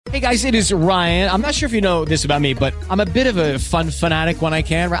Hey guys, it is Ryan. I'm not sure if you know this about me, but I'm a bit of a fun fanatic when I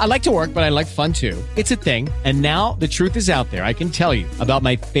can. I like to work, but I like fun too. It's a thing. And now the truth is out there. I can tell you about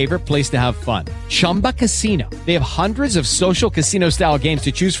my favorite place to have fun. Chumba Casino. They have hundreds of social casino style games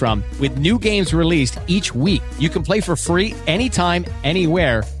to choose from with new games released each week. You can play for free anytime,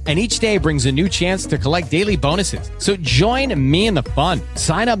 anywhere. And each day brings a new chance to collect daily bonuses. So join me in the fun.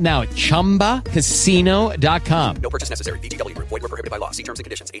 Sign up now at ChumbaCasino.com. No purchase necessary. VGW. Void where prohibited by law. See terms and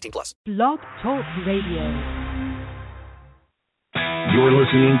conditions. 18+. Blog Talk Radio. You're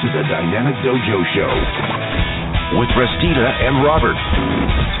listening to the Dynamic Dojo Show with Restita and Robert.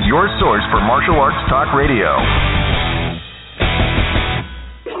 Your source for martial arts talk radio.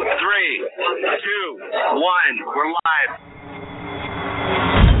 3, 2, 1. We're live.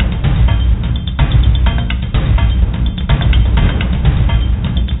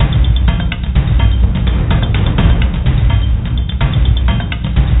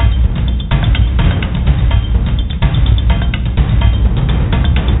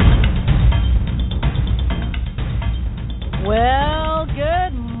 Well,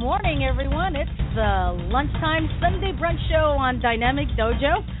 good morning, everyone. It's the Lunchtime Sunday Brunch Show on Dynamic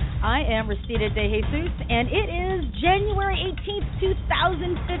Dojo. I am Restita de Jesus, and it is January 18th,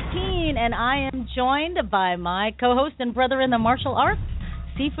 2015, and I am joined by my co-host and brother in the martial arts,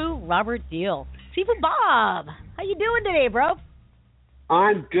 Sifu Robert Deal. Sifu Bob, how you doing today, bro?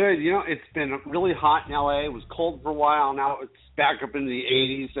 I'm good. You know, it's been really hot in L.A. It was cold for a while. Now it's back up in the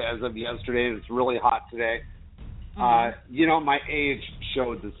 80s as of yesterday, and it's really hot today. You know, my age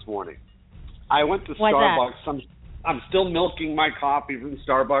showed this morning. I went to Starbucks. I'm still milking my coffee from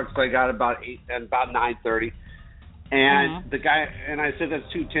Starbucks. I got about 9:30, and the guy and I said,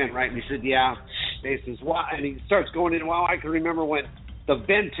 "That's 210, right?" And he said, "Yeah." And he says, "Wow," and he starts going in. Wow, I can remember when the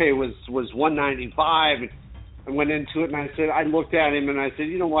Vente was 195, and I went into it, and I looked at him, and I said,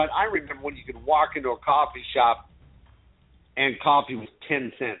 "You know what? I remember when you could walk into a coffee shop, and coffee was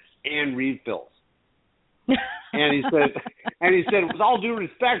 10 cents and refills." And he said, with all due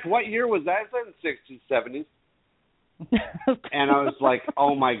respect, what year was that? I said in the 60s, 70s. And I was like,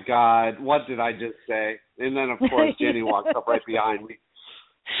 oh my God, what did I just say? And then, of course, Jenny walks up right behind me.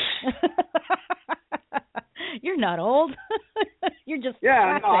 You're not old. You're just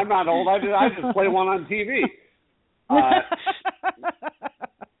classic. No, I'm not old. I just play one on TV.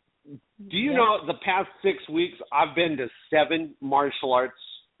 Do you know the past 6 weeks I've been to 7 martial arts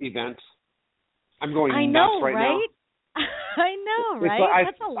events? I'm going nuts right now. I know, right?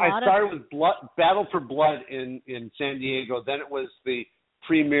 That's a lot. I started with Battle for Blood in San Diego. Then it was the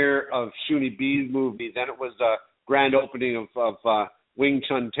premiere of Shuni B's movie. Then it was the grand opening of Wing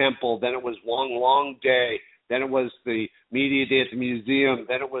Chun Temple. Then it was Wong Long Day. Then it was the media day at the museum.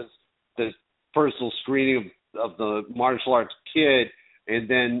 Then it was the personal screening of the martial arts kid. And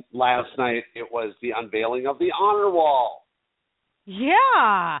then last night it was the unveiling of the honor wall.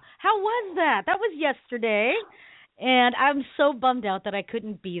 Yeah. How was that? That was yesterday. And I'm so bummed out that I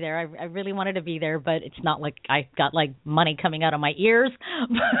couldn't be there. I really wanted to be there, but it's not like I got like money coming out of my ears.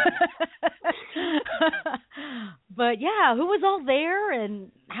 But yeah, who was all there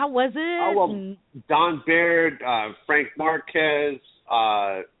and how was it? Oh, well, Don Baird, Frank Marquez,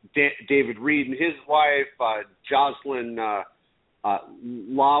 David Reed and his wife, Jocelyn Law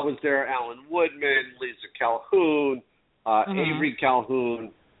was there, Alan Woodman, Lisa Calhoun, Avery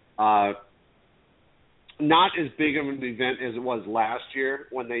Calhoun. Not as big of an event as it was last year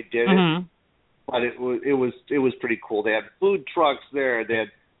when they did it, but it was pretty cool. They had food trucks there. They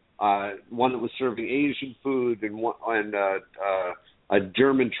had one that was serving Asian food and a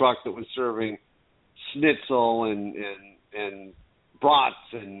German truck that was serving schnitzel and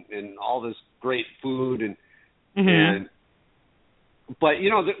brats and all this great food and but you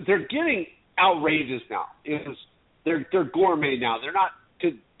know they're getting outrageous now. They're gourmet now. They're not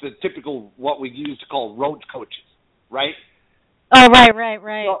the typical what we used to call roach coaches, right? Oh, right.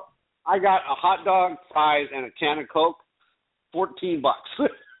 So I got a hot dog, fries, and a can of Coke, $14.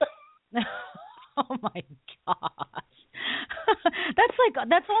 Oh my gosh.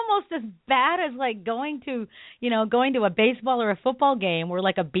 That's almost as bad as like going to a baseball or a football game where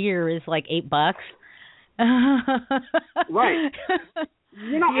like a beer is like $8. Right.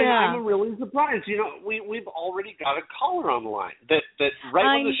 You know, I'm really surprised. You know, we've already got a caller on the line that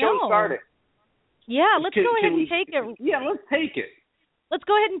right when the show started. Yeah, let's go ahead and take it. Yeah, let's take it. Let's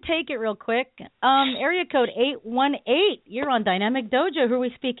go ahead and take it real quick. Area code 818. You're on Dynamic Dojo. Who are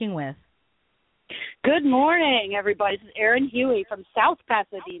we speaking with? Good morning, everybody. This is Erin Huey from South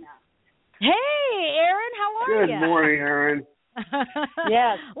Pasadena. Hey, Erin, how are you? Good morning, Erin.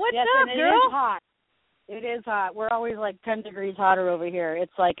 Yes. What's up, girl? It is hot. It is hot. We're always like 10 degrees hotter over here.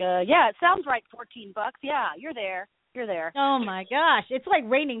 It's like, yeah, it sounds right, $14. Yeah, you're there. You're there. Oh, my gosh. It's like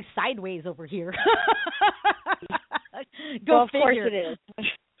raining sideways over here. Go figure. Of course it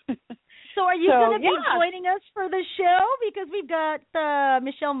is. So are you going to be joining us for the show? Because we've got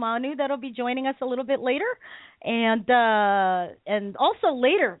Michelle Manu that'll be joining us a little bit later. And also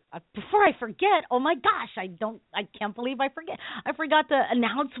later, before I forget, oh my gosh, I can't believe I forget. I forgot to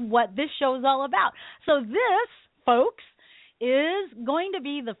announce what this show is all about. So this, folks, is going to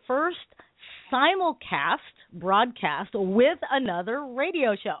be the first simulcast broadcast with another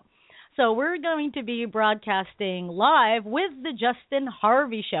radio show. So we're going to be broadcasting live with the Justin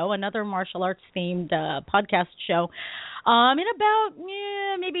Harvey Show, another martial arts themed podcast show, in about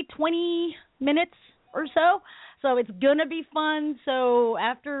maybe 20 minutes or so. So it's going to be fun. So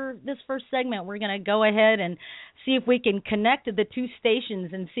after this first segment, we're going to go ahead and see if we can connect the two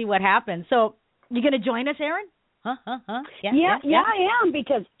stations and see what happens. So you going to join us, Aaron? Yeah, I am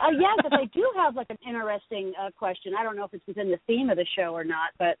because I do have like an interesting question. I don't know if it's within the theme of the show or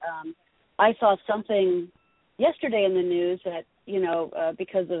not, but I saw something yesterday in the news that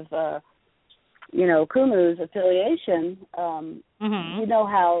because of Kumu's affiliation, you know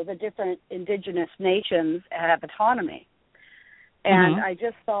how the different indigenous nations have autonomy, and I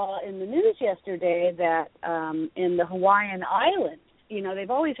just saw in the news yesterday that in the Hawaiian Islands.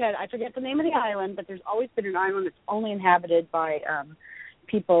 They've always had, I forget the name of the island, but there's always been an island that's only inhabited by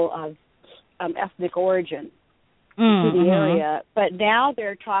people of ethnic origin in the area. But now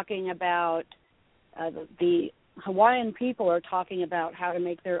they're talking about, the Hawaiian people are talking about how to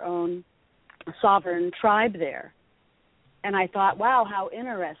make their own sovereign tribe there. And I thought, wow, how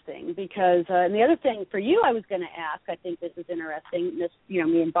interesting, because, and the other thing for you I was going to ask, I think this is interesting,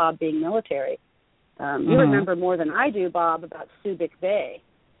 me and Bob being military. You remember more than I do, Bob, about Subic Bay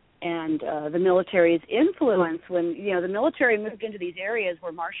and the military's influence when, the military moved into these areas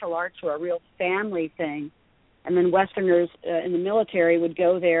where martial arts were a real family thing. And then Westerners in the military would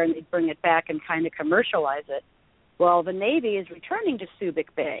go there and they'd bring it back and kind of commercialize it. Well, the Navy is returning to Subic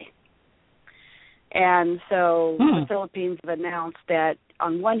Bay. And so the Philippines have announced that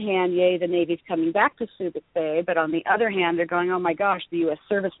on one hand, yay, the Navy's coming back to Subic Bay, but on the other hand, they're going, oh my gosh, the U.S.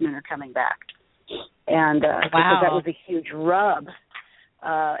 servicemen are coming back. And because that was a huge rub,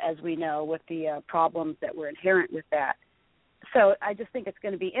 as we know, with the problems that were inherent with that. So I just think it's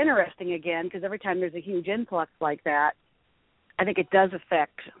going to be interesting again, because every time there's a huge influx like that, I think it does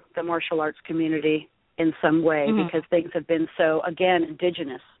affect the martial arts community in some way, because things have been so, again,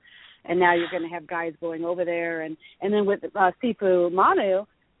 indigenous. And now you're going to have guys going over there. And then with Sifu Manu,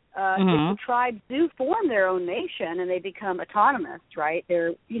 the tribes do form their own nation, and they become autonomous, right?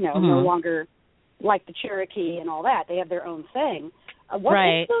 They're, no longer like the Cherokee and all that. They have their own thing. What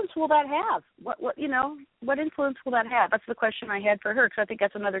influence will that have? What influence will that have? That's the question I had for her, because I think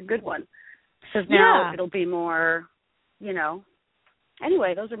that's another good one. Because now it'll be more,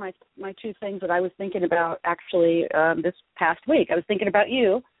 Anyway, those are my two things that I was thinking about actually this past week. I was thinking about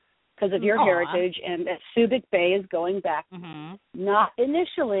you because of your heritage, and that Subic Bay is going back, not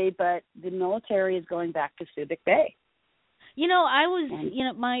initially, but the military is going back to Subic Bay. I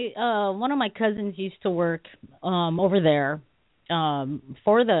was, my one of my cousins used to work over there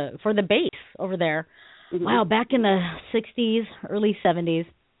for the base over there. Wow, back in the 60s, early 70s,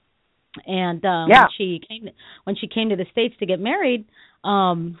 and when she came to the States to get married,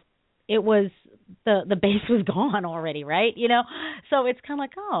 it was the base was gone already, right? So it's kind of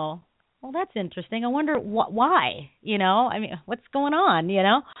like, oh, well, that's interesting. I wonder why. I mean, what's going on?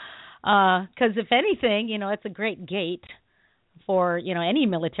 Because if anything, it's a great gate for any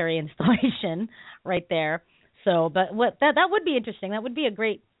military installation right there. So, but that would be interesting. That would be a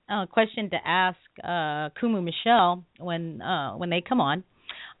great question to ask Kumu Michelle when they come on.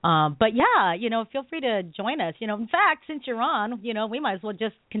 But yeah, feel free to join us. In fact, since you're on, we might as well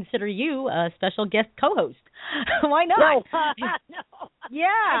just consider you a special guest co-host. Why not? No. Yeah,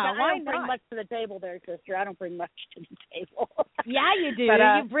 I don't bring much to the table there, sister. I don't bring much to the table. Yeah, you do. But,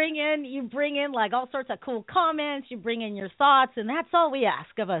 you bring in like all sorts of cool comments. You bring in your thoughts, and that's all we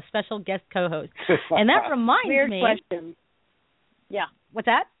ask of a special guest co-host. And that reminds me. Weird question. Yeah. What's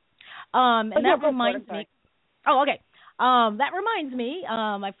that? And that reminds me. Oh, okay. That reminds me,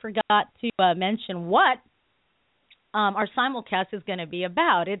 I forgot to mention what our simulcast is going to be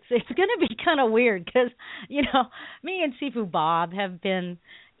about. It's going to be kind of weird because, me and Sifu Bob have been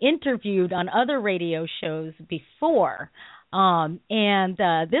interviewed on other radio shows before. And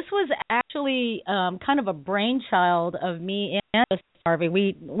this was actually kind of a brainchild of me and Justin Harvey.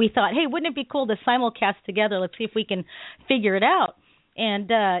 We thought, hey, wouldn't it be cool to simulcast together? Let's see if we can figure it out. And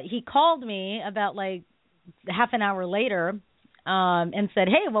he called me about half an hour later and said,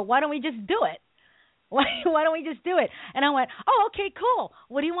 hey, well, why don't we just do it? Why don't we just do it? And I went, oh, okay, cool.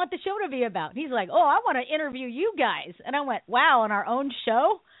 What do you want the show to be about? And he's like, oh, I want to interview you guys. And I went, wow, on our own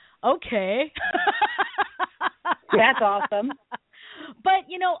show? Okay. That's awesome. But,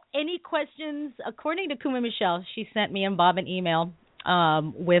 any questions? According to Kumu Michelle, she sent me and Bob an email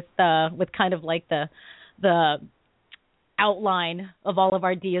with kind of like the outline of all of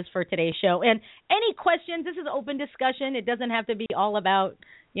our ideas for today's show. And any questions, this is open discussion. It doesn't have to be all about,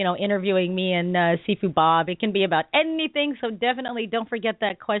 interviewing me and Sifu Bob. It can be about anything, so definitely don't forget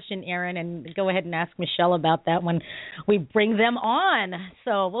that question, Aaron, and go ahead and ask Michelle about that when we bring them on.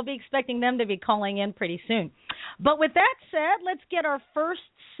 So we'll be expecting them to be calling in pretty soon. But with that said, let's get our first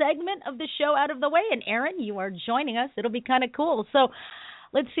segment of the show out of the way. And Aaron, you are joining us. It'll be kind of cool. So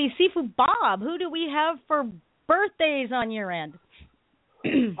let's see, Sifu Bob, who do we have for birthdays on your end?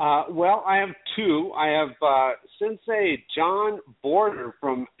 Well, I have two. I have Sensei John Border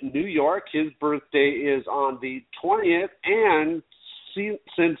from New York. His birthday is on the 20th. And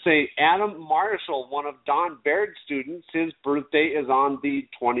Sensei Adam Marshall, one of Don Baird's students, his birthday is on the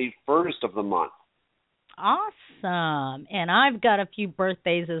 21st of the month. Awesome. And I've got a few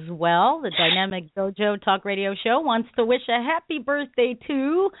birthdays as well. The Dynamic Dojo Talk Radio Show wants to wish a happy birthday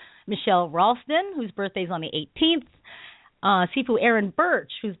to Michelle Ralston, whose birthday is on the 18th. Sifu Aaron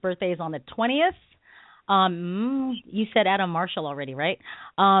Birch, whose birthday is on the 20th. You said Adam Marshall already, right?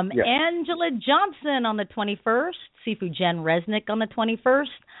 Yes. Angela Johnson on the 21st. Sifu Jen Resnick on the 21st.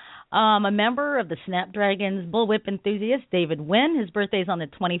 A member of the Snapdragons Bullwhip enthusiast, David Wynn. His birthday is on the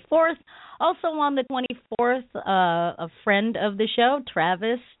 24th. Also on the 24th, a friend of the show,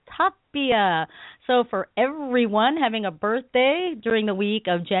 Travis Tapia. So for everyone having a birthday during the week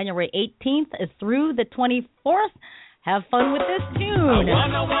of January 18th through the 24th, have fun with this tune.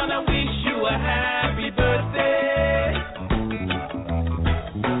 I wanna wish you a happy birthday.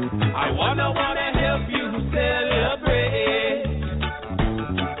 I wanna help you celebrate.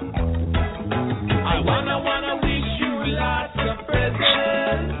 I wanna wish you lots of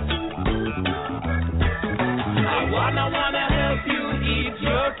presents. I wanna help you eat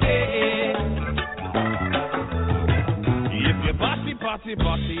your cake. If you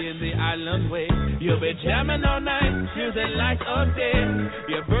party in the island way, you'll be jamming all night till the light of day.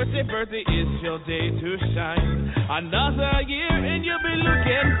 Your birthday is your day to shine. Another year and you'll be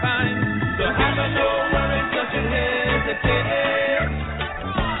looking fine. So have no worries, don't you hesitate.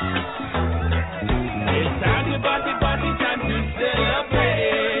 It's time to party, time to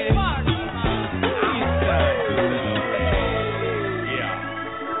celebrate.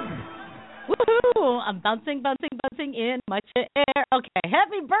 Woohoo! I'm bouncing in my chair. Okay,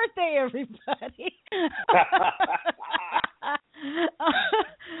 happy birthday, everybody.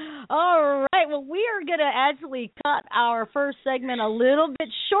 All right, well, we are going to actually cut our first segment a little bit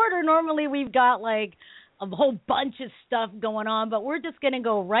shorter. Normally we've got like a whole bunch of stuff going on, but we're just going to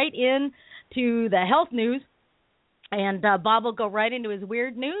go right into the health news. And Bob will go right into his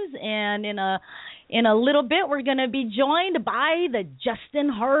weird news, and in a little bit we're going to be joined by the Justin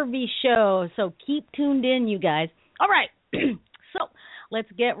Harvey Show. So keep tuned in, you guys. All right, so let's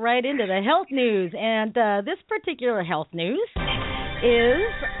get right into the health news. And this particular health news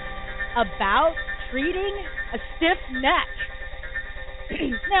is about treating a stiff neck.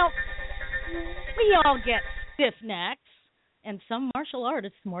 Now, we all get stiff necks. And some martial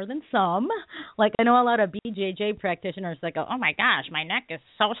artists more than some. Like, I know a lot of BJJ practitioners that go, oh, my gosh, my neck is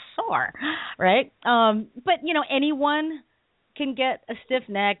so sore, right? But, anyone can get a stiff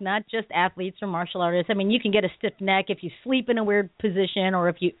neck, not just athletes or martial artists. I mean, you can get a stiff neck if you sleep in a weird position or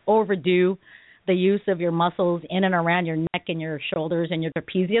if you overdo the use of your muscles in and around your neck and your shoulders and your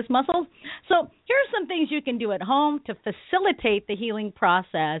trapezius muscles. So here's some things you can do at home to facilitate the healing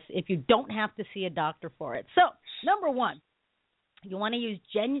process if you don't have to see a doctor for it. So, number one, you want to use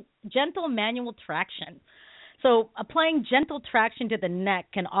gentle manual traction. So applying gentle traction to the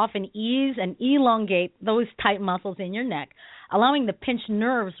neck can often ease and elongate those tight muscles in your neck, allowing the pinched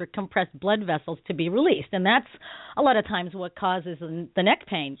nerves or compressed blood vessels to be released. And that's a lot of times what causes the neck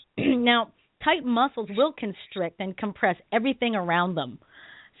pain. Now, tight muscles will constrict and compress everything around them.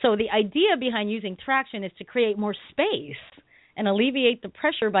 So the idea behind using traction is to create more space and alleviate the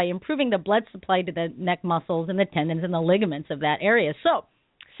pressure by improving the blood supply to the neck muscles and the tendons and the ligaments of that area. So,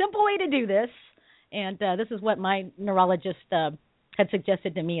 simple way to do this, and this is what my neurologist had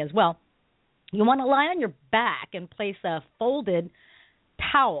suggested to me as well. You want to lie on your back and place a folded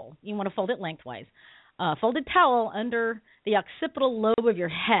towel. You want to fold it lengthwise. Folded towel under the occipital lobe of your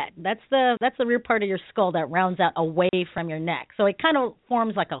head. That's the rear part of your skull that rounds out away from your neck. So it kind of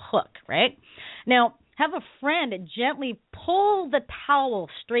forms like a hook, right? Now, have a friend gently pull the towel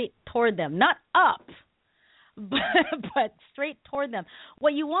straight toward them, not up, but straight toward them.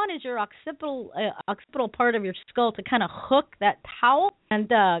 What you want is your occipital part of your skull to kind of hook that towel and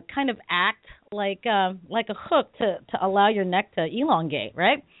kind of act like a hook to allow your neck to elongate,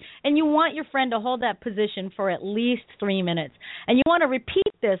 right? And you want your friend to hold that position for at least 3 minutes. And you want to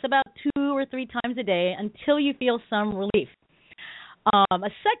repeat this about 2 or 3 times a day until you feel some relief. A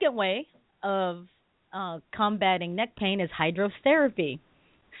second way of combating neck pain is hydrotherapy.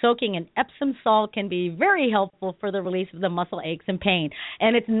 Soaking in Epsom salt can be very helpful for the release of the muscle aches and pain.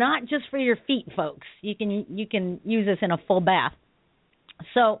 And it's not just for your feet, folks. You can use this in a full bath.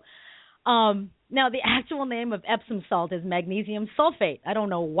 So now the actual name of Epsom salt is magnesium sulfate. I don't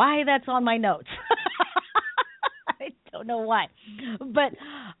know why that's on my notes. I don't know why. But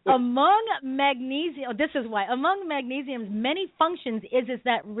among magnesium's many functions is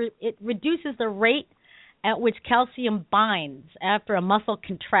that it reduces the rate at which calcium binds after a muscle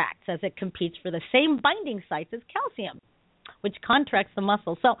contracts, as it competes for the same binding sites as calcium, which contracts the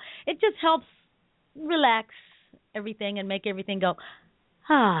muscle. So it just helps relax everything and make everything go,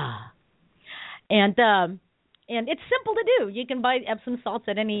 ah. And it's simple to do. You can buy Epsom salts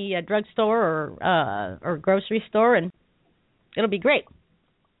at any drugstore or grocery store, and it'll be great.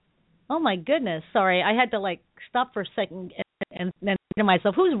 Oh, my goodness. Sorry, I had to, stop for a second and then think to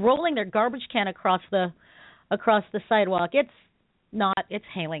myself, who's rolling their garbage can across the sidewalk? It's not. It's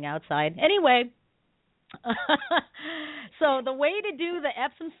hailing outside. Anyway, so the way to do the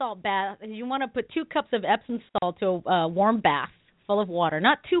Epsom salt bath is you want to put 2 cups of Epsom salt to a warm bath full of water,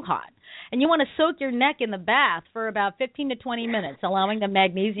 not too hot. And you want to soak your neck in the bath for about 15 to 20 minutes, allowing the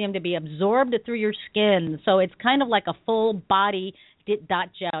magnesium to be absorbed through your skin. So it's kind of like a full body dot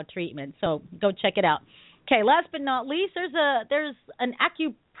jow treatment. So go check it out. Okay, last but not least, there's an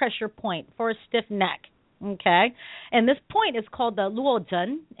acupressure point for a stiff neck. Okay, and this point is called the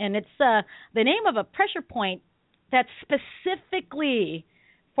luozhen, and it's the name of a pressure point that's specifically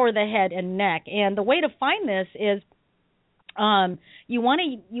for the head and neck. And the way to find this is you want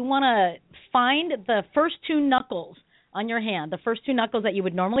to find the first 2 knuckles on your hand, the first 2 knuckles that you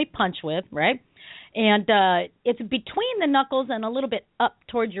would normally punch with, right? And it's between the knuckles and a little bit up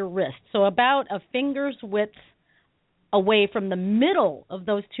towards your wrist, so about a finger's width away from the middle of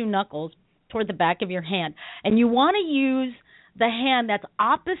those 2 knuckles toward the back of your hand. And you want to use the hand that's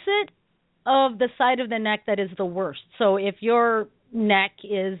opposite of the side of the neck that is the worst. So if your neck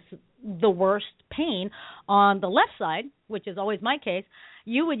is the worst pain on the left side, which is always my case,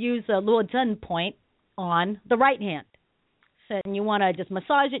 you would use a luozhen point on the right hand. So, and you want to just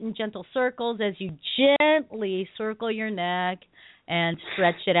massage it in gentle circles as you gently circle your neck and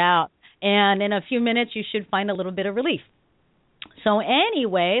stretch it out. And in a few minutes, you should find a little bit of relief. So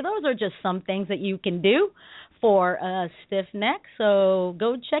anyway, those are just some things that you can do for a stiff neck. So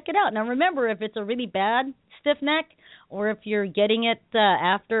go check it out. Now remember, if it's a really bad stiff neck, or if you're getting it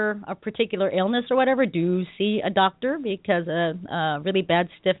after a particular illness or whatever, do see a doctor, because a really bad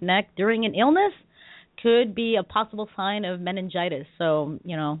stiff neck during an illness could be a possible sign of meningitis. So,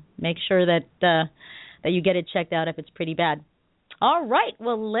 make sure that you get it checked out if it's pretty bad. All right,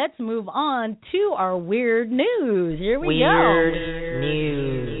 well, let's move on to our weird news. Here we go. Weird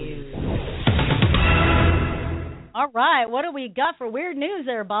news. All right, what do we got for weird news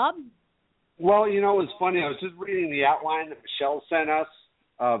there, Bob? Well, it was funny. I was just reading the outline that Michelle sent us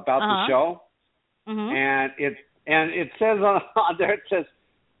about the show, and it says on there, it says,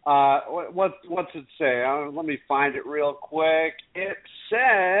 what's it say? Let me find it real quick. It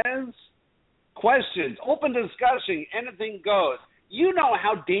says, questions, open discussion, anything goes. You know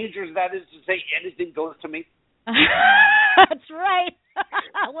how dangerous that is to say anything goes to me? That's right.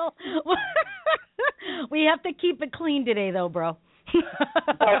 Well, we have to keep it clean today, though, bro.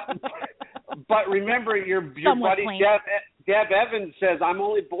 but remember, your buddy Deb Evans says I'm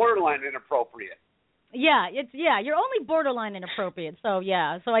only borderline inappropriate. Yeah, you're only borderline inappropriate. So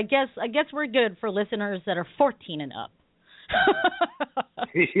yeah, so I guess we're good for listeners that are 14 and up.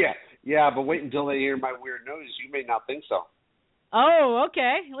 Yeah, but wait until they hear my weird news. You may not think so. Oh,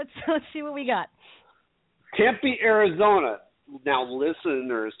 okay. Let's see what we got. Tempe, Arizona. Now,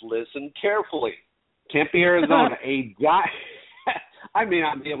 listeners, listen carefully. Tempe, Arizona. I may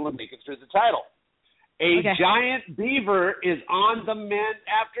not be able to make it through the title. A giant beaver is on the mend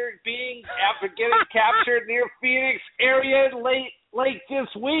after getting captured near Phoenix area late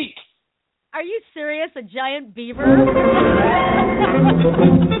this week. Are you serious? A giant beaver?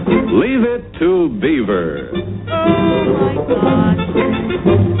 Leave it to Beaver. Oh, my gosh.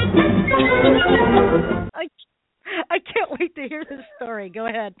 I can't wait to hear this story. Go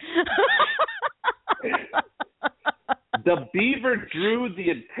ahead. drew the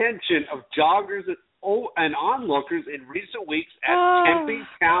attention of joggers and onlookers in recent weeks at Tempe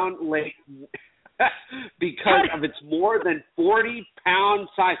Town Lake because of its more than 40-pound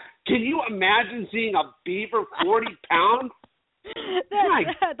size. Can you imagine seeing a beaver 40 pounds? My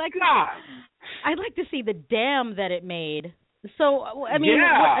God. I'd like to see the dam that it made. So, I mean,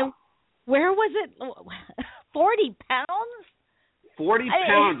 where was it? 40 pounds? 40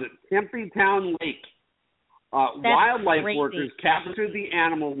 pounds at Tempe Town Lake. Wildlife workers captured the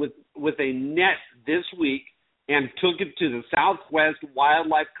animal with a net this week and took it to the Southwest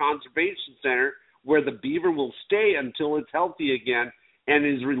Wildlife Conservation Center, where the beaver will stay until it's healthy again and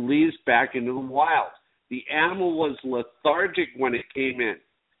is released back into the wild. The animal was lethargic when it came in.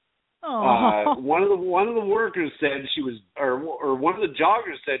 One of the workers said she was, or one of the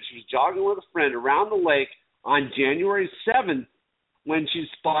joggers said she was jogging with a friend around the lake on January 7th when she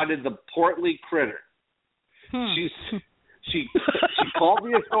spotted the portly critter. She called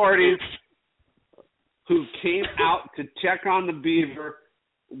the authorities, who came out to check on the beaver,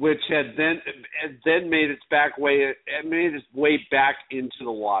 which had then made its way back into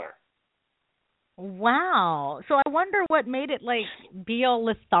the water. Wow. So I wonder what made it be all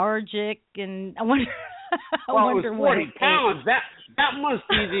lethargic, and I wonder. It was 40 pounds. That must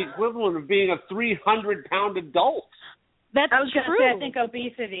be the equivalent of being a 300-pound adult. That's I was true. Going to say, I think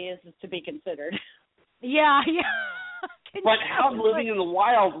obesity is to be considered. Yeah. But how living in the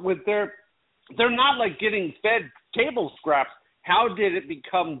wild with they're not getting fed table scraps. How did it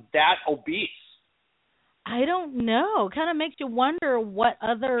become that obese? I don't know. Kind of makes you wonder what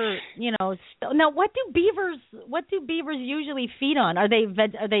other, now what do beavers usually feed on? Are they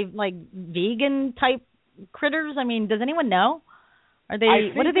vegan type critters? I mean, does anyone know? Are they? I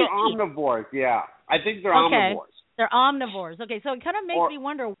think what do they're they eat? omnivores. Yeah, I think they're omnivores. They're omnivores. Okay, so it kind of makes me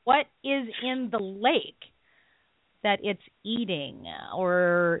wonder what is in the lake that it's eating,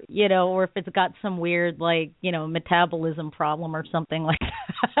 or if it's got some weird metabolism problem or something like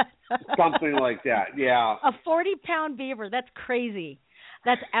that. Something like that, yeah. A 40-pound beaver, that's crazy.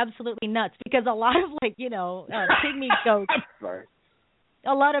 That's absolutely nuts, because a lot of pygmy goats.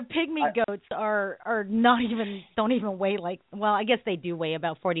 A lot of pygmy goats are don't even weigh I guess they do weigh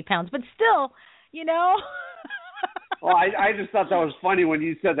about 40 pounds, but still, Well, I just thought that was funny when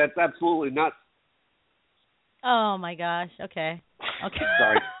you said that's absolutely nuts. Oh my gosh. Okay.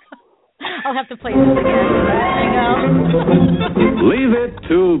 Sorry. I'll have to play this again. Hang on. Leave it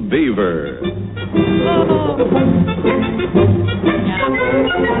to Beaver. Yeah.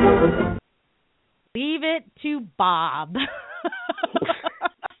 Leave it to Bob.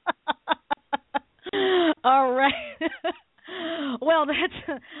 All right. Well, that's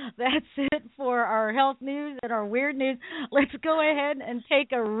it for our health news and our weird news. Let's go ahead and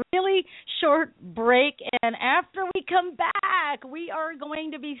take a really short break, and after we come back, we are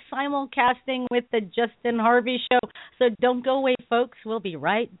going to be simulcasting with the Justin Harvey Show, so don't go away, folks. We'll be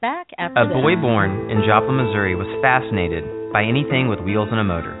right back after this. A boy born in Joplin, Missouri was fascinated by anything with wheels and a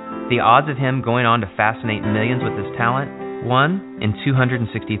motor. The odds of him going on to fascinate millions with his talent, 1 in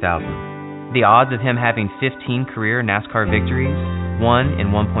 260,000. The odds of him having 15 career NASCAR victories, 1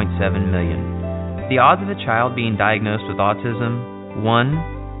 in 1.7 million. The odds of a child being diagnosed with autism,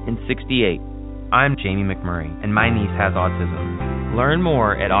 1 in 68. I'm Jamie McMurray, and my niece has autism. Learn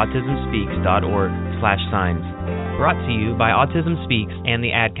more at autismspeaks.org/signs. Brought to you by Autism Speaks and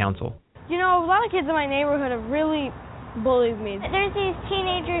the Ad Council. A lot of kids in my neighborhood have really bullied me. There's these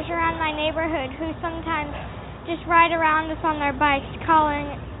teenagers around my neighborhood who sometimes just ride around us on their bikes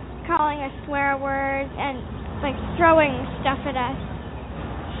calling us swear words and throwing stuff at us.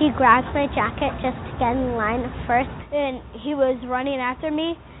 He grabbed my jacket just to get in line first, and he was running after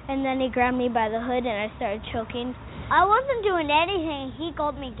me, and then he grabbed me by the hood and I started choking. I wasn't doing anything. He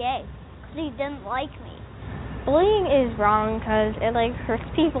called me gay because he didn't like me. Bullying is wrong because it hurts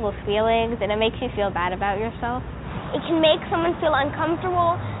people's feelings and it makes you feel bad about yourself. It can make someone feel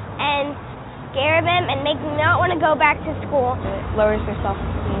uncomfortable and scare them and make them not want to go back to school. It lowers your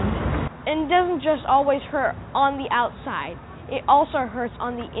self-esteem. And it doesn't just always hurt on the outside. It also hurts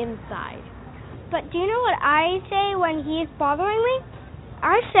on the inside. But do you know what I say when he's bothering me?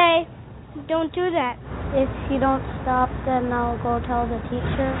 I say, don't do that. If you don't stop, then I'll go tell the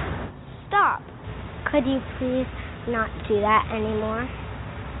teacher. Stop. Could you please not do that anymore?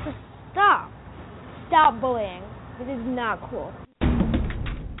 Just stop. Stop bullying. It is not cool.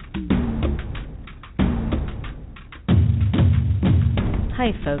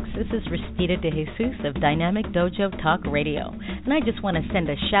 Hi folks, this is Restita de Jesus of Dynamic Dojo Talk Radio, and I just want to send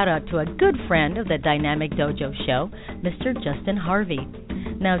a shout out to a good friend of the Dynamic Dojo show, Mr. Justin Harvey.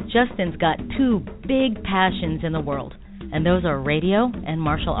 Now Justin's got two big passions in the world: and those are radio and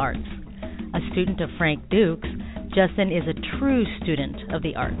martial arts. A student of Frank Dukes, Justin is a true student of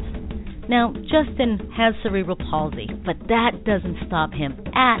the arts. Now, Justin has cerebral palsy, but that doesn't stop him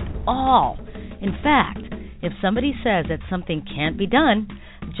at all. In fact, if somebody says that something can't be done,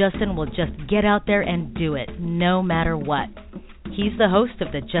 Justin will just get out there and do it, no matter what. He's the host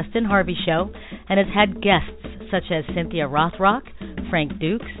of the Justin Harvey Show and has had guests such as Cynthia Rothrock, Frank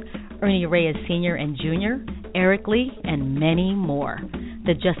Dukes, Ernie Reyes Sr. and Jr., Eric Lee, and many more.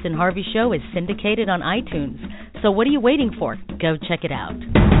 The Justin Harvey Show is syndicated on iTunes, so what are you waiting for? Go check it out.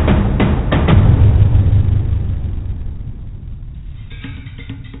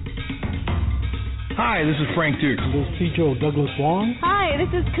 Hi, this is Frank Dukes. This is P.J. Douglas Wong. Hi,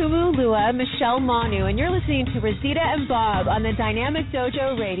 this is Kumu Lua Michelle Manu, and you're listening to Restita and Bob on the Dynamic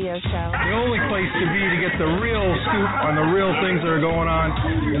Dojo radio show. The only place to be to get the real scoop on the real things that are going on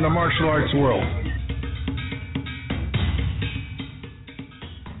in the martial arts world.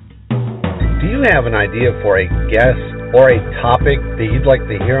 Do you have an idea for a guest or a topic that you'd like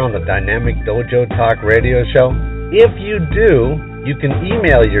to hear on the Dynamic Dojo Talk radio show? If you do, you can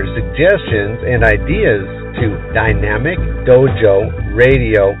email your suggestions and ideas to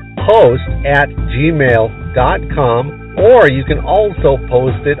dynamicdojoradiohost@gmail.com, or you can also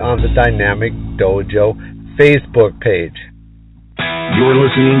post it on the Dynamic Dojo Facebook page. You're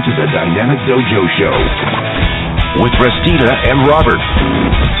listening to the Dynamic Dojo Show with Restita and Robert,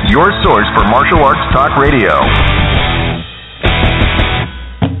 your source for martial arts talk radio.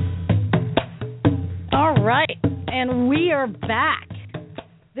 All right, and we are back.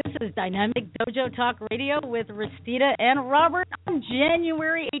 This is Dynamic Dojo Talk Radio with Restita and Robert on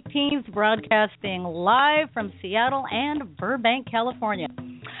January 18th, broadcasting live from Seattle and Burbank, California.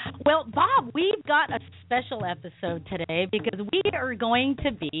 Well, Bob, we've got a special episode today because we are going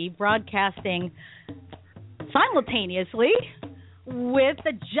to be broadcasting simultaneously with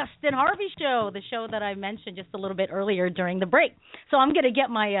the Justin Harvey Show, the show that I mentioned just a little bit earlier during the break. So I'm going to get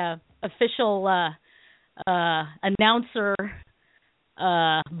my official announcer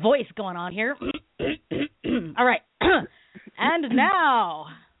voice going on here. All right. And now,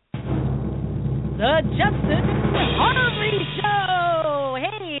 the Justin Harvey Show.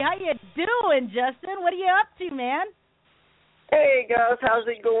 Hey, how you doing, Justin? What are you up to, man? Hey, guys. How's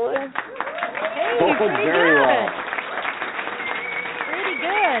it going? Hey, pretty very good. well. Pretty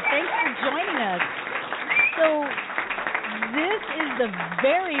good. Thanks for joining us. So, this is the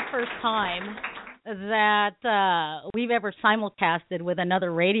very first time that we've ever simulcasted with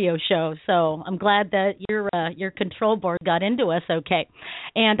another radio show, so I'm glad that your control board got into us okay.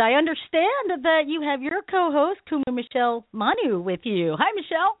 And I understand that you have your co-host, Kumu Michelle Manu, with you. Hi,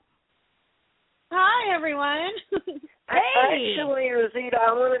 Michelle. Hi, everyone. Hey. Actually, Rosita,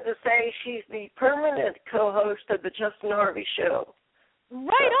 I wanted to say she's the permanent co-host of the Justin Harvey Show.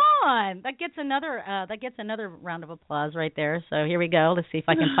 Right on. That gets another round of applause right there. So here we go. Let's see if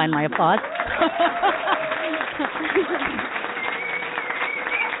I can find my applause.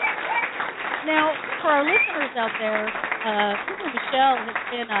 Now, for our listeners out there, Michelle has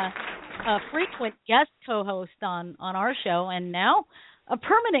been a frequent guest co-host on our show, and now a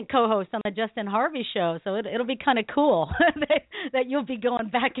permanent co-host on the Justin Harvey Show. So it'll be kind of cool that you'll be going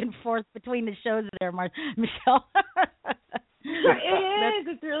back and forth between the shows there, Michelle. It is.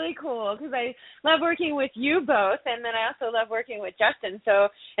 It's really cool because I love working with you both, and then I also love working with Justin. So,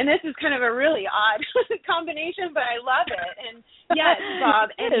 and this is kind of a really odd combination, but I love it. And yes,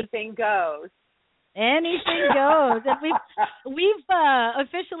 Bob, anything goes. Anything goes. And we've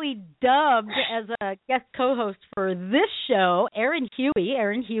officially dubbed as a guest co-host for this show Aaron Huey.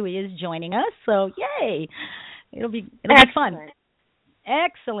 Aaron Huey is joining us, so yay! It'll be fun.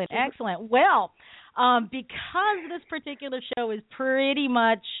 Excellent. Well, because this particular show is pretty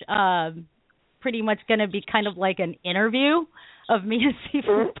much going to be kind of like an interview of me and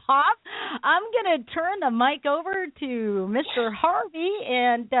Sifu Pop, I'm going to turn the mic over to Mr. Harvey,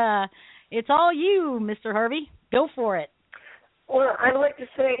 and it's all you, Mr. Harvey. Go for it. Well, I'd like to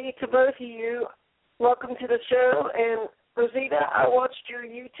say to both of you, welcome to the show. And Rosita, I watched your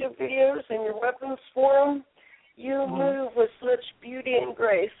YouTube videos and your weapons forum. You move with such beauty and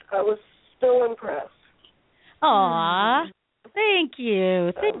grace. I was so impressed. Aw, thank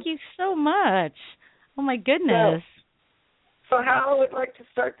you. Thank you so much. Oh, my goodness. So how I would like to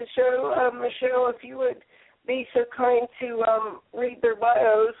start the show, Michelle, if you would be so kind to read their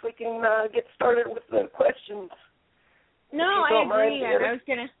bios, we can get started with the questions. No, I agree. I was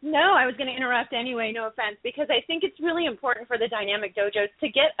gonna interrupt anyway. No offense, because I think it's really important for the Dynamic Dojos to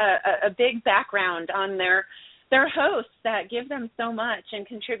get a big background on their they're hosts that give them so much and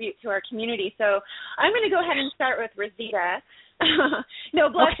contribute to our community. So I'm going to go ahead and start with Rosita. No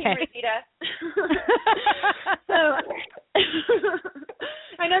blushing, okay. Rosita. So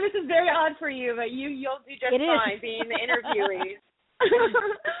I know this is very odd for you, but you'll do just fine being the interviewee.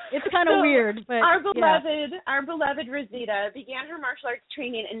 It's kind of weird, but our beloved Rosita began her martial arts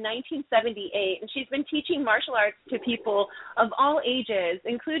training in 1978, and she's been teaching martial arts to people of all ages,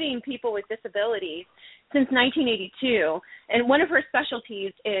 including people with disabilities, since 1982. And one of her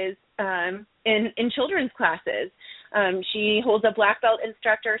specialties is in children's classes. She holds a black belt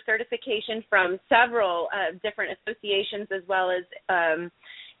instructor certification from several different associations, as well as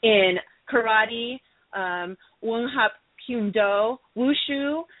in karate, Wung-Hap Kyundo,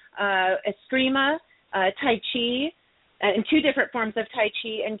 Wushu, Eskrima, Tai Chi, and 2 different forms of Tai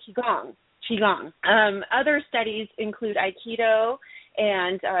Chi and Qigong. Other studies include Aikido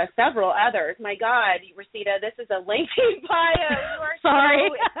and several others. My God, Rosita, this is a lengthy bio. You are so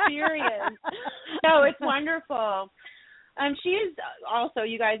experienced. No, it's wonderful. She is also,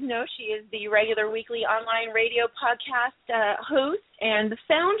 you guys know, she is the regular weekly online radio podcast host and the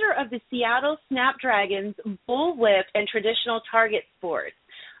founder of the Seattle Snapdragons Bullwhip and Traditional Target Sports,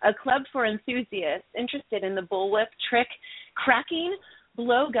 a club for enthusiasts interested in the bullwhip, trick, cracking,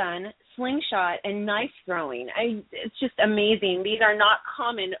 blowgun, slingshot, and knife throwing. It's just amazing. These are not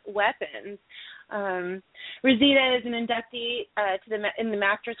common weapons. Rosita is an inductee in the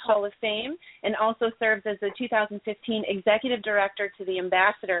Masters Hall of Fame and also serves as the 2015 Executive Director to the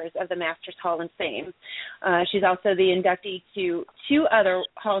Ambassadors of the Masters Hall of Fame. She's also the inductee to 2 other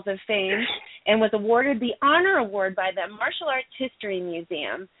Halls of Fame and was awarded the Honor Award by the Martial Arts History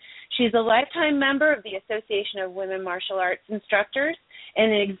Museum. She's a lifetime member of the Association of Women Martial Arts Instructors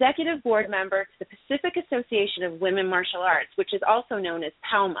and an executive board member to the Pacific Association of Women Martial Arts, which is also known as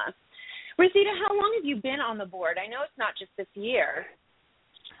PALMA. Rosita, how long have you been on the board? I know it's not just this year.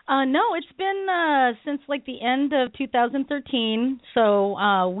 No, it's been since like the end of 2013.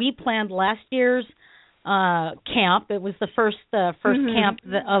 So we planned last year's camp. It was the first camp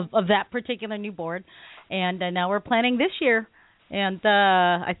of that particular new board, and now we're planning this year. And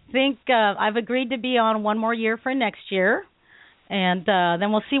I think I've agreed to be on one more year for next year, and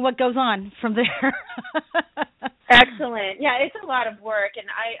then we'll see what goes on from there. Excellent. Yeah, it's a lot of work, and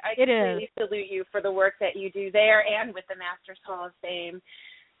I completely salute you for the work that you do there and with the Masters Hall of Fame.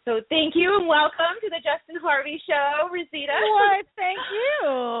 So thank you and welcome to the Justin Harvey Show, Rosita. What? Thank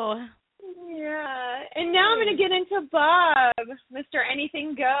you. Yeah. And now I'm going to get into Bob, Mr.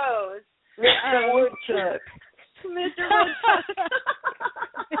 Anything Goes. Mr. Woodchuck. Mr. Woodchuck.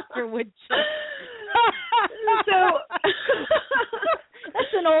 Mr. Woodchuck. So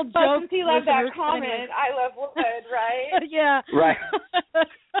that's an old joke. He loved that comment. I love wood, right? Yeah. Right.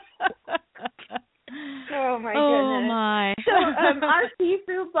 Oh my goodness. Oh my. So our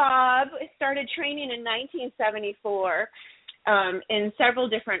Sifu Bob started training in 1974 in several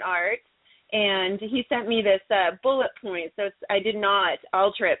different arts. And he sent me this bullet point, so I did not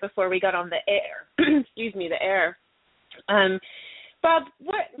alter it before we got on the air. Excuse me, the air. Bob,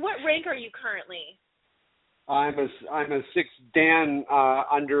 what rank are you currently? I'm a 6th Dan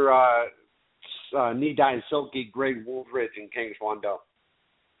under Nidai Silky Grade Woolridge in Kingswando.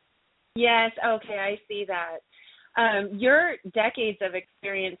 Yes, okay, I see that. Your decades of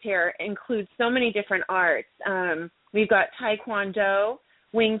experience here includes so many different arts. We've got Taekwondo,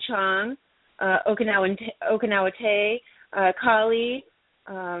 Wing Chun, Okinawa Te, Kali,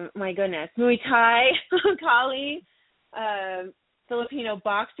 my goodness, Muay Thai, Kali, Filipino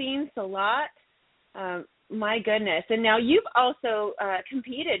boxing, Salat, my goodness. And now you've also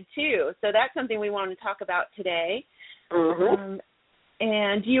competed too, so that's something we want to talk about today. Mm-hmm.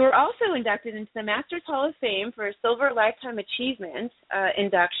 And you were also inducted into the Masters Hall of Fame for a Silver Lifetime Achievement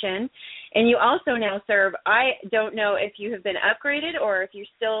induction. And you also now serve, I don't know if you have been upgraded or if you're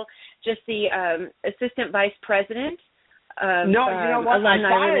still just the Assistant Vice President of no, you know what?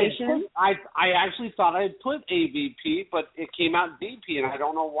 Alumni Relations. I actually thought I had put AVP, but it came out VP, and I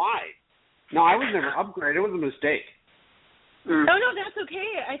don't know why. No, I was never upgraded. It was a mistake. Oh, no, that's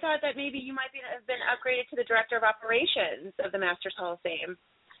okay. I thought that maybe you might have been upgraded to the Director of Operations of the Masters Hall of Fame.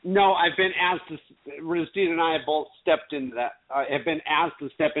 No, I've been asked to, Restita and I have both stepped into that, have been asked to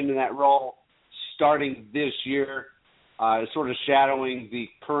step into that role starting this year, sort of shadowing the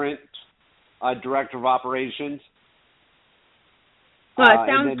current Director of Operations. Well, it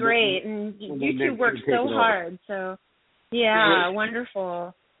sounds great, and you two work so hard. So, yeah,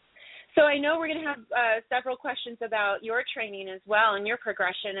 wonderful. So I know we're going to have several questions about your training as well and your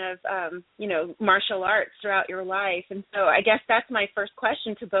progression of, martial arts throughout your life. And so I guess that's my first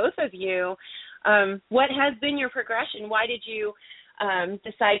question to both of you. what has been your progression? Why did you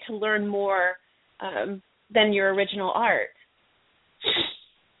decide to learn more than your original art?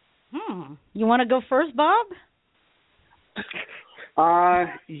 You want to go first, Bob?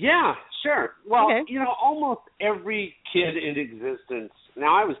 Yeah, sure. Well, Okay. almost every kid in existence,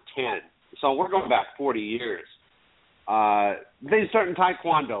 now I was 10, so we're going back 40 years. They start in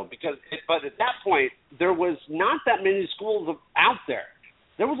Taekwondo but at that point, there was not that many schools out there.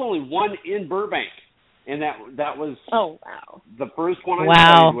 There was only one in Burbank, and that was the first one I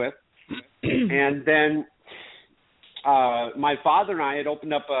studied with. And then my father and I had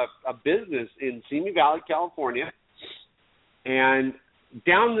opened up a business in Simi Valley, California, and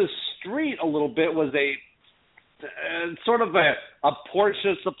down the street a little bit was a sort of a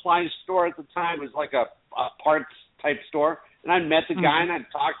Porsche supply store at the time. It was like a parts type store, and I met the guy and I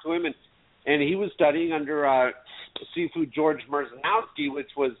talked to him, and he was studying under Sifu George Merzanowski, which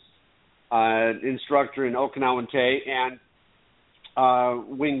was an instructor in Okinawan Tay and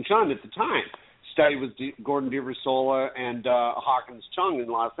Wing Chun at the time. Studied with Gordon Diversola and Hawkins Chung in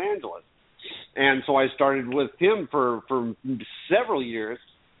Los Angeles. And so I started with him for several years,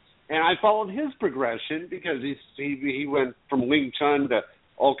 and I followed his progression because he went from Wing Chun to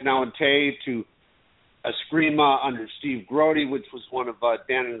Okinawan Tay to Eskrima under Steve Grody, which was one of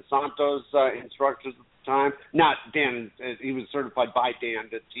Dan Santo's instructors at the time. Not Dan, he was certified by Dan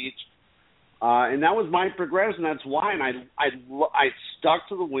to teach. And that was my progression. That's why, and I stuck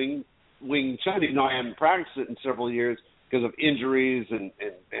to the Wing Chun, even though I haven't practiced it in several years because of injuries and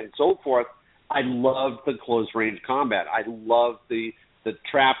so forth. I loved the close range combat. I loved the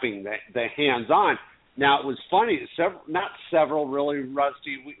trapping, the hands on. Now it was funny. Not several really,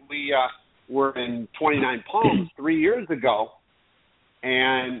 Rusty. We were in 29 Palms 3 years ago,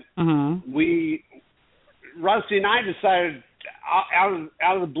 and Rusty and I decided out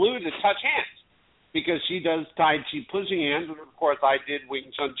of the blue to touch hands because she does Tai Chi pushing hands, and of course I did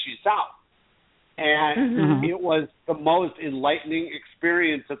Wing Chun Chi Sao. And it was the most enlightening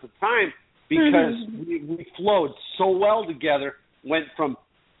experience at the time because we flowed so well together, went from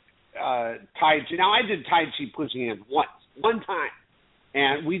Tai Chi. Now, I did Tai Chi pushing hands one time,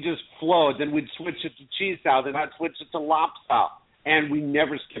 and we just flowed. Then we'd switch it to Chi Sao, then I'd switch it to Lop Sao, and we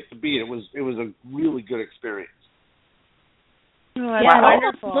never skipped a beat. It was a really good experience. It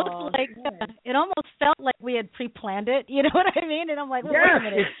almost looked like it almost felt like we had pre-planned it. You know what I mean? And I'm like, wait a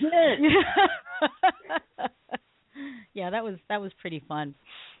minute. It did. Yeah, that was pretty fun.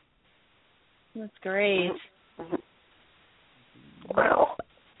 That's great. Wow.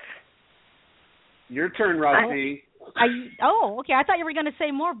 Your turn, Rusty. Okay. I thought you were going to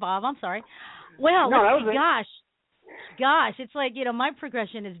say more, Bob. I'm sorry. Well, gosh, it's like, my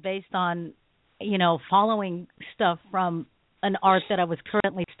progression is based on, following stuff from an art that I was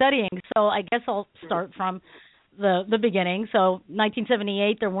currently studying. So I guess I'll start from the beginning. So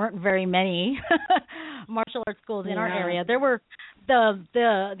 1978, there weren't very many martial arts schools in our area. There were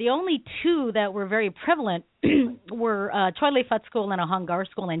the only two that were very prevalent were Choi Lei Fat School and a Hangar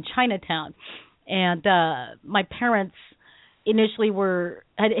School in Chinatown. And my parents initially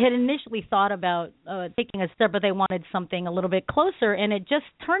had initially thought about taking a step, but they wanted something a little bit closer. And it just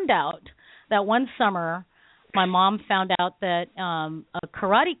turned out that one summer, my mom found out that a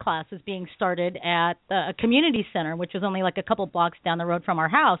karate class was being started at a community center, which was only like a couple blocks down the road from our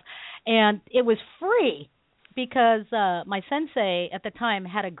house. And it was free because my sensei at the time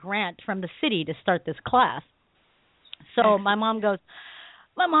had a grant from the city to start this class. So my mom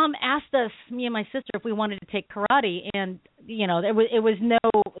asked us, me and my sister, if we wanted to take karate. And, there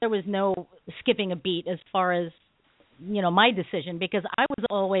was no skipping a beat as far as, my decision, because I was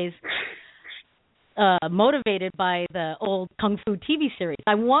always motivated by the old Kung Fu TV series.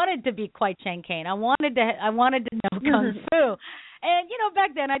 I wanted to be quite Chang Kane. I wanted to know Kung Fu. And,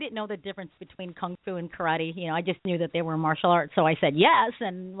 back then I didn't know the difference between Kung Fu and karate. I just knew that they were martial arts. So I said yes,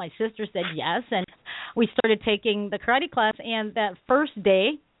 and my sister said yes. And we started taking the karate class, and that first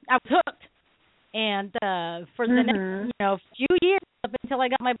day I was hooked. And for the next, few years, up until I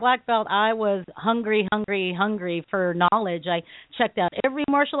got my black belt, I was hungry for knowledge. I checked out every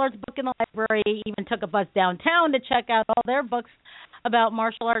martial arts book in the library, even took a bus downtown to check out all their books about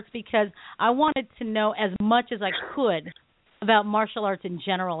martial arts because I wanted to know as much as I could about martial arts in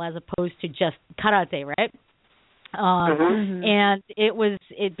general as opposed to just karate, right? And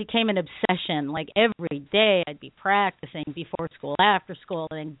it became an obsession. Like every day I'd be practicing before school, after school,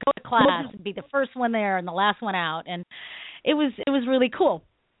 and then go to class and be the first one there and the last one out. And it was really cool.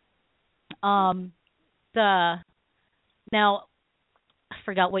 Now I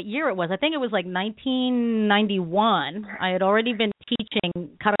forgot what year it was. I think it was like 1991. I had already been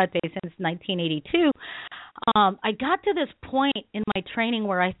teaching karate since 1982. I got to this point in my training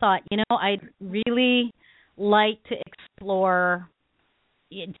where I thought, I'd really like to explore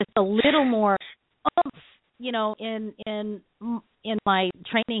just a little more of, in my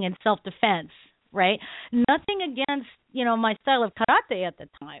training in self-defense, right? Nothing against, my style of karate at the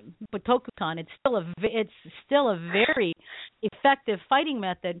time, Butokukan. It's still a very effective fighting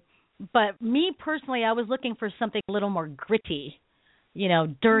method. But me personally, I was looking for something a little more gritty,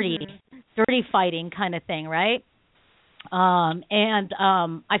 dirty fighting kind of thing, right? And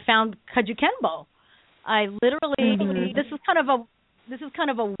I found Kajukenbo. I literally, this is kind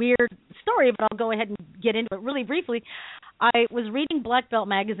of a weird story, but I'll go ahead and get into it really briefly. I was reading Black Belt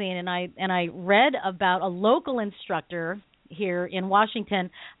magazine, and I read about a local instructor here in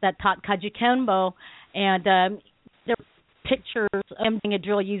Washington that taught Kajukenbo, and there were pictures of him doing a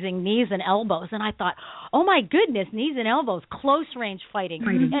drill using knees and elbows, and I thought, oh my goodness, knees and elbows, close range fighting,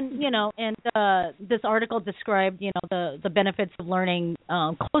 and this article described the benefits of learning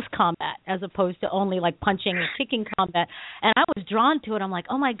close combat as opposed to only like punching and kicking combat, and I was drawn to it. I'm like,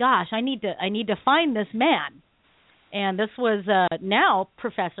 oh my gosh, I need to find this man, and this was now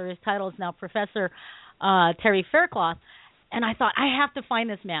Professor. His title is now Professor Terry Faircloth, and I thought I have to find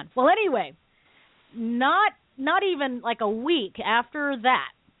this man. Well, anyway, not even like a week after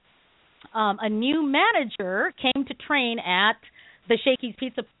that, a new manager came to train at the Shakey's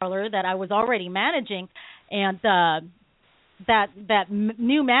Pizza Parlor that I was already managing, and that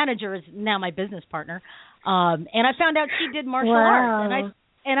new manager is now my business partner. And I found out she did martial arts,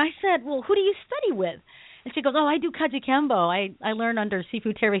 and I said, well, who do you study with? And she goes, oh, I do Kajukenbo. I learned under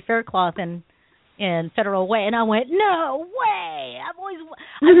Sifu Terry Faircloth in Federal Way. And I went, no way.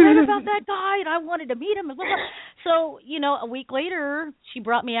 I read about that guy, and I wanted to meet him. And blah, blah. So, a week later, she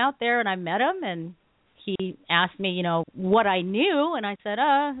brought me out there, and I met him, and he asked me, what I knew, and I said,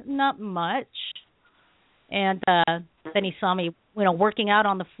 not much. And then he saw me, working out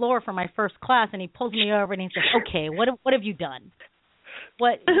on the floor for my first class, and he pulls me over, and he says, okay, what have you done?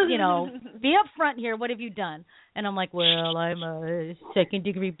 What, be up front here. What have you done? And I'm like, well, I'm a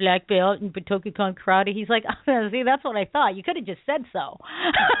second-degree black belt in Butokukan karate. He's like, see, that's what I thought. You could have just said so.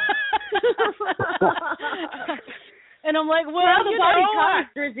 And I'm like, well, the body counts,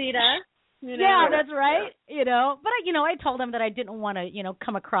 Rosita. Yeah, that's right. But I told him that I didn't want to,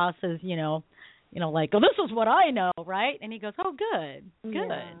 come across as, like, oh, this is what I know, right? And he goes, oh, good.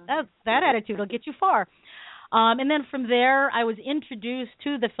 Yeah. That attitude will get you far. And then from there, I was introduced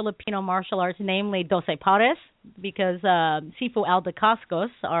to the Filipino martial arts, namely Doce Pares, because Sifu Alda Cascos,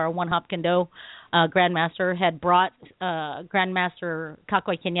 our one-hop kendo grandmaster, had brought Grandmaster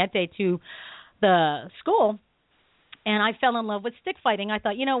Kakoy Cañete to the school, and I fell in love with stick fighting. I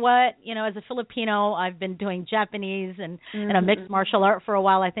thought, you know what, as a Filipino, I've been doing Japanese and a mixed martial art for a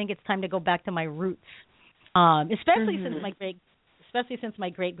while. I think it's time to go back to my roots, especially since my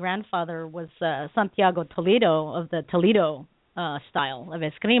great-grandfather was Santiago Toledo of the Toledo style of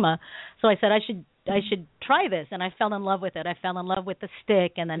eskrima. So I said I should try this, and I fell in love with it. I fell in love with the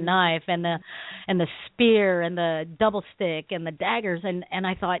stick and the knife and the spear and the double stick and the daggers, and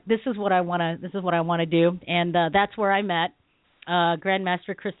I thought this is what I want to do, and that's where I met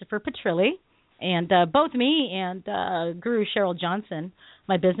Grandmaster Christopher Petrilli. And both me and Guru Cheryl Johnson,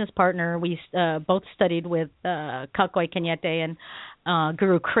 my business partner, we both studied with Kakoy Cañete and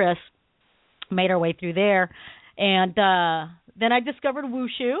Guru Chris, made our way through there. And then I discovered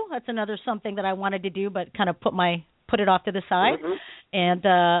Wushu. That's another something that I wanted to do, but kind of put it off to the side. And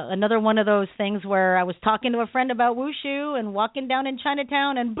another one of those things where I was talking to a friend about Wushu and walking down in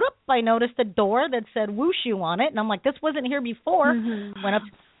Chinatown, and bloop, I noticed a door that said Wushu on it. And I'm like, this wasn't here before.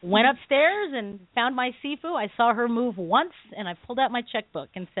 Went upstairs and found my Sifu. I saw her move once, and I pulled out my checkbook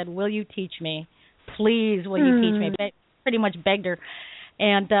and said, will you teach me? Please, will you teach me? Pretty much begged her.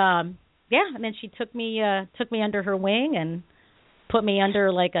 And, and then she took me under her wing and put me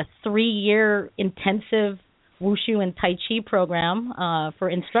under like a 3-year intensive Wushu and Tai Chi program for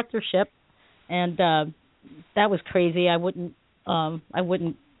instructorship. And that was crazy. I wouldn't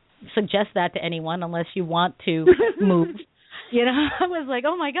suggest that to anyone unless you want to move. I was like,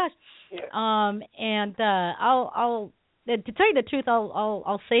 oh my gosh. Yeah. I'll to tell you the truth,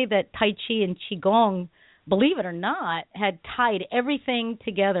 I'll say that Tai Chi and Qigong, believe it or not, had tied everything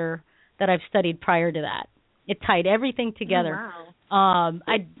together that I've studied prior to that. It tied everything together. Oh, wow.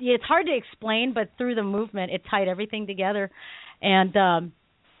 It's hard to explain, but through the movement, it tied everything together. And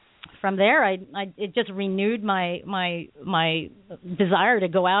from there, it just renewed my desire to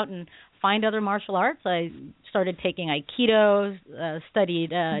go out and find other martial arts. I started taking Aikido, studied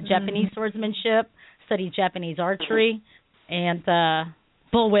Japanese swordsmanship, studied Japanese archery, and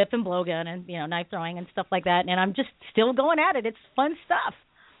bullwhip and blowgun and, knife throwing and stuff like that. And I'm just still going at it. It's fun stuff.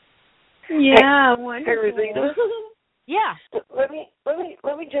 Yeah, wonderful. Hey, Rosita. Yeah. Let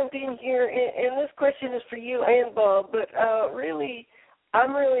me jump in here, and this question is for you and Bob. But really,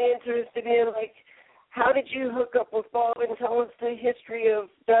 I'm really interested in how did you hook up with Bob and tell us the history of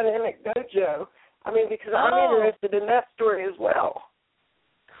Dynamic Dojo? I mean, because I'm interested in that story as well.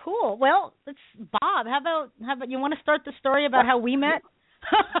 Cool. Well, Bob. How about you want to start the story about how we met?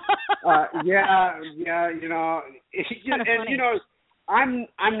 Yeah. I'm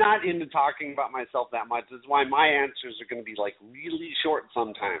not into talking about myself that much. That's why my answers are going to be really short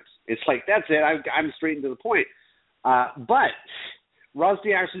sometimes. It's that's it. I'm straight and to the point. But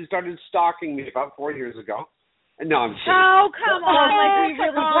Rusty actually started stalking me about 4 years ago. No, I'm kidding. Oh, come on. We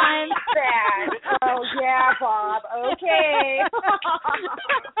really blind that. Oh, yeah, Bob. Okay.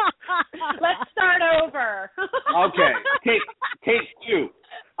 Let's start over. Okay. Take two.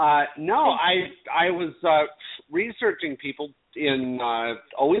 No, I was researching people in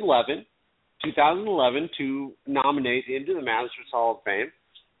 2011 to nominate into the Masters Hall of Fame.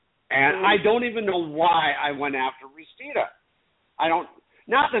 And I don't even know why I went after Restita.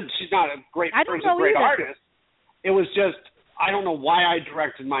 Not that she's not a great person, a great artist. It was just, I don't know why I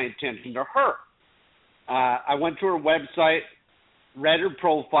directed my attention to her. I went to her website, read her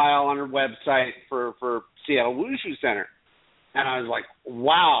profile on her website for Seattle Wushu Center. And I was like,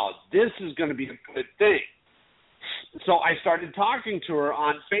 wow, this is going to be a good thing. So I started talking to her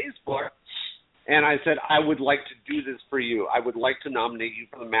on Facebook, and I said, I would like to do this for you. I would like to nominate you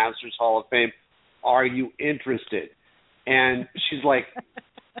for the Masters Hall of Fame. Are you interested? And she's like,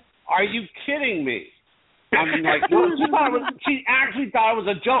 are you kidding me? I'm like, no, she actually thought it was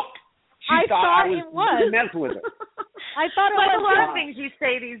a joke. She thought I was messing with her. I thought it was a lot of things you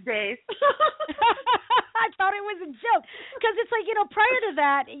say these days. I thought it was a joke because it's prior to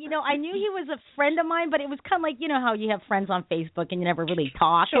that, I knew he was a friend of mine, but it was kind of like, how you have friends on Facebook and you never really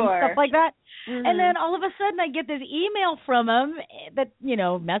talk and stuff like that. Mm-hmm. And then all of a sudden I get this email from him that,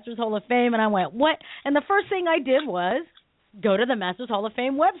 Masters Hall of Fame, and I went, what? And the first thing I did was go to the Masters Hall of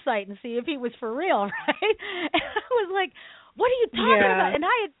Fame website and see if he was for real, right? And I was like, what are you talking about? And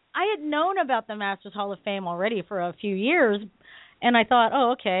I had known about the Masters Hall of Fame already for a few years, and I thought,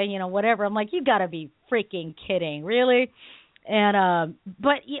 oh, okay, whatever. I'm like, you got to be freaking kidding, really? And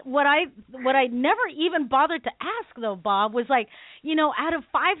but what I never even bothered to ask though, Bob, was out of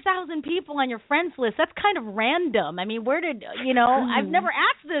 5,000 people on your friends list, that's kind of random. I mean, where did I've never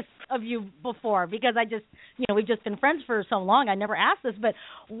asked this of you before because I just we've just been friends for so long. I never asked this, but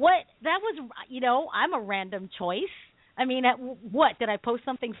that was I'm a random choice. I mean, what did I post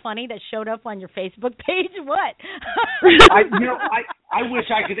something funny that showed up on your Facebook page? What? I wish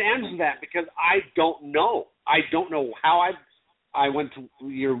I could answer that because I don't know. I don't know how I went to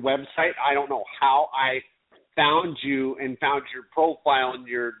your website. I don't know how I found you and found your profile and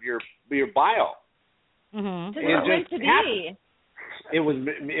your bio. Mm-hmm. It was meant to be. It was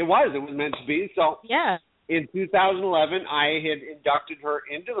meant to be. So yeah. In 2011, I had inducted her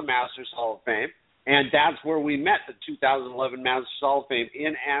into the Masters Hall of Fame. And that's where we met, the 2011 Masters Hall of Fame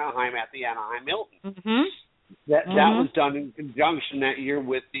in Anaheim at the Anaheim Hilton. Mm-hmm. That was done in conjunction that year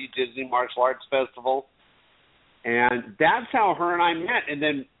with the Disney Martial Arts Festival. And that's how her and I met. And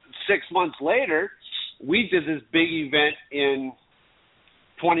then 6 months later, we did this big event in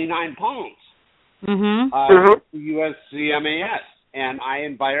 29 Palms, USCMAS. And I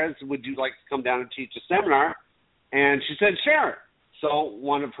invited her and said, would you like to come down and teach a seminar? And she said, sure. So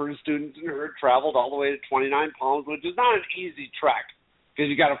one of her students and her traveled all the way to 29 Palms, which is not an easy trek because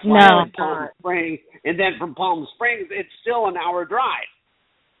you got to fly to Palm Springs, and then from Palm Springs, it's still an hour drive.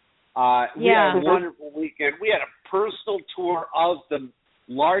 We had a wonderful weekend. We had a personal tour of the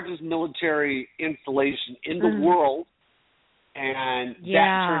largest military installation in the world, and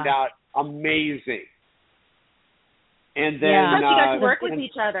that turned out amazing. And then you guys work with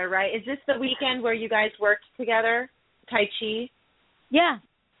each other, right? Is this the weekend where you guys worked together, Tai Chi? Yeah.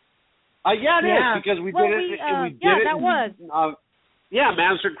 Yeah, it is, because we did it. That was.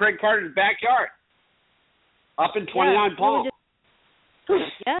 Master Craig Carter's backyard, up in 29 Palms. We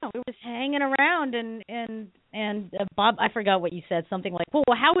were just hanging around, and Bob, I forgot what you said. Something like, "Well,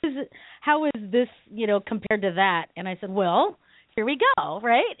 how is this, compared to that?" And I said, "Well, here we go,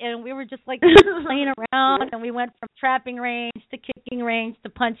 right?" And we were just playing around, and we went from trapping range to kicking range to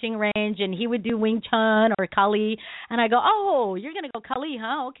punching range, and he would do Wing Chun or Kali, and I go, "Oh, you're gonna go Kali,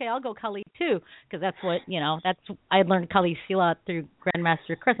 huh? Okay, I'll go Kali too," because that's what I had learned Kali Sila through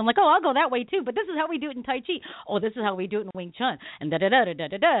Grandmaster Chris. I'm like, "Oh, I'll go that way too," but this is how we do it in Tai Chi. Oh, this is how we do it in Wing Chun, and da da da da da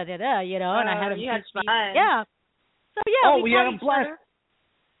da da da, and I had him you had fun. Yeah. So we had a blast.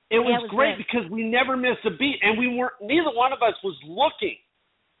 It was great because we never missed a beat, and neither one of us was looking.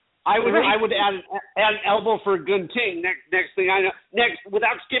 I would add an elbow for a good ting. Next thing I know,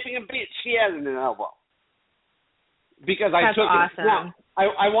 without skipping a beat, she added an elbow. Because I took it. Now,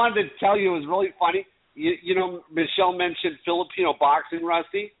 I wanted to tell you, it was really funny. You know, Michelle mentioned Filipino boxing,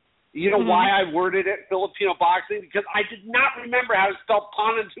 Rusty. You know why I worded it Filipino boxing? Because I did not remember how to spell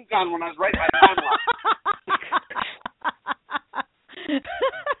Panantukan when I was writing my timeline.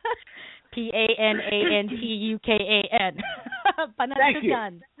 Panantukan. Thank you.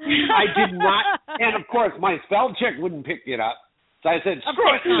 I did not, and of course, my spell check wouldn't pick it up. So I said,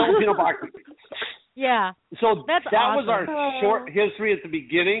 screw it, Filipino boxing. Yeah. So that was our short history at the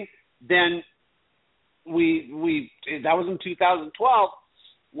beginning. Then that was in 2012.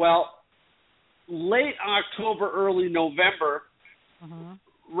 Well, late October, early November,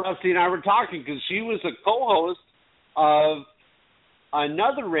 Rusty and I were talking because she was a co-host of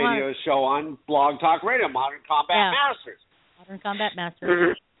another radio show on Blog Talk Radio, Modern Combat Masters. Modern Combat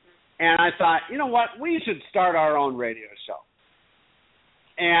Masters. And I thought, you know what, we should start our own radio show.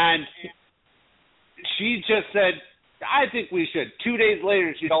 And she just said, I think we should. 2 days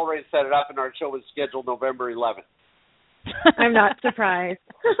later, she'd already set it up, and our show was scheduled November 11th. I'm not surprised.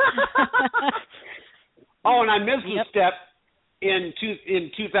 Oh, and I missed a step in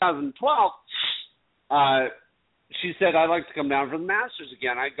 2012. She said, I'd like to come down for the Masters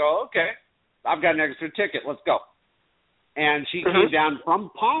again. I go, okay, I've got an extra ticket. Let's go. And she came down from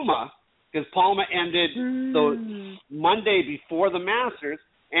Palma, because Palma ended the Monday before the Masters,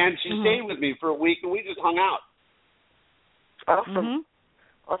 and she stayed with me for a week, and we just hung out. Awesome.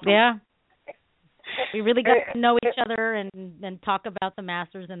 Awesome. Yeah. We really got to know each other and talk about the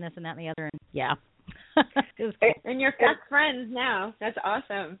Masters and this and that and the other. And yeah. And you're best friends now. That's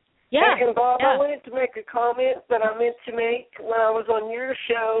awesome. Yeah. And Bob, I wanted to make a comment that I meant to make when I was on your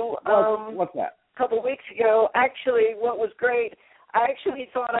show. What's that? A couple of weeks ago. Actually, what was great, I actually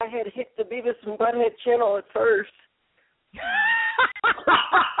thought I had hit the Beavis and Butthead channel at first.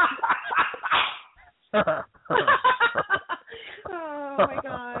 Oh my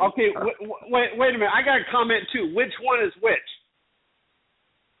God. Okay, wait a minute. I got a comment too. Which one is which?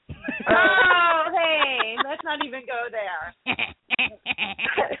 Oh, hey, let's not even go there.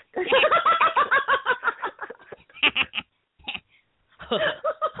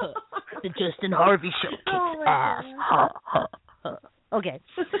 The Justin Harvey show. Oh my God. Okay.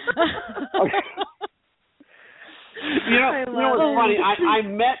 You know what's funny?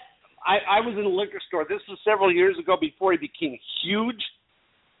 I was in a liquor store. This was several years ago before he became huge.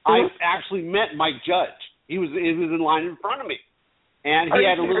 I actually met Mike Judge. He was in line in front of me, and he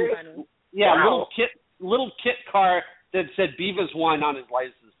had a little kit car that said Beavis One on his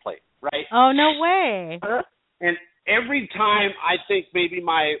license plate. Right? Oh, no way. And every time I think maybe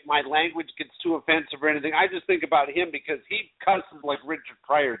my language gets too offensive or anything, I just think about him because he cusses like Richard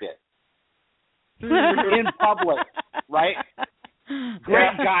Pryor did in public, right?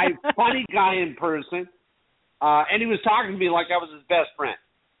 Great guy, funny guy in person, and he was talking to me like I was his best friend.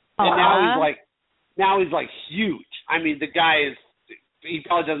 And now he's like huge. I mean, the guy he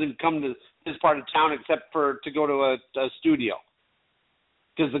probably doesn't come to this part of town except to go to a studio.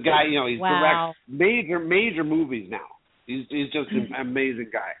 Because the guy, he's direct major movies now. He's just an amazing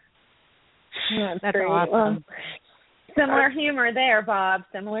guy. That's great. Awesome. Well, similar humor there, Bob.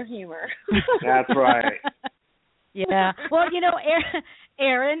 Similar humor. That's right. Yeah. Well,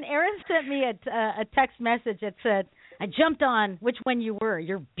 Aaron sent me a text message that said, I jumped on which one you were.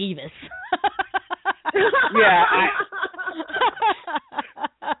 You're Beavis. Yeah.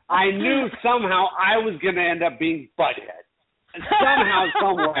 I knew somehow I was going to end up being Butthead. Somehow,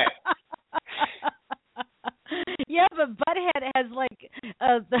 some way. Yeah, but Butthead has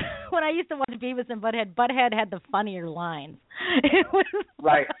when I used to watch Beavis and Butthead had the funnier lines. It was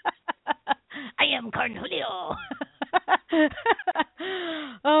right. I am Cornelio.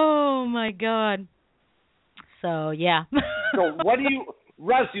 Oh my God. So yeah. So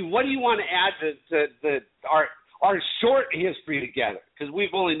Rusty? What do you want to add to our short history together? Because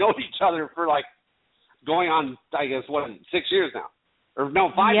we've only known each other for going on, I guess, 6 years now? Or no,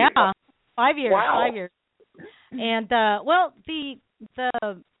 5 years. Yeah, 5 years. Wow. 5 years. And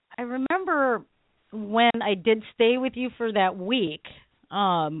I remember when I did stay with you for that week,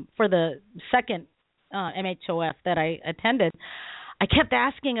 for the second MHOF that I attended, I kept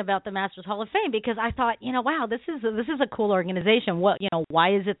asking about the Masters Hall of Fame because I thought, wow, this is a cool organization. What,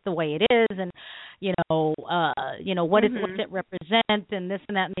 why is it the way it is, and what's it represent, and this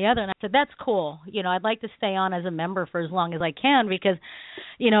and that and the other. And I said, that's cool. I'd like to stay on as a member for as long as I can because,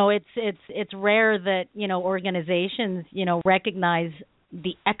 it's rare that organizations recognize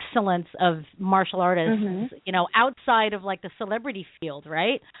the excellence of martial artists, you know, outside of like the celebrity field,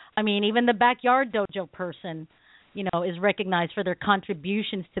 right? I mean, even the backyard dojo person, you know, is recognized for their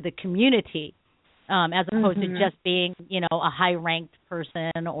contributions to the community, as opposed to just being, you know, a high-ranked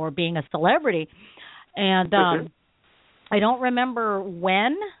person or being a celebrity. And I don't remember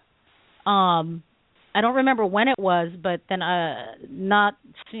when. I don't remember when it was, but then I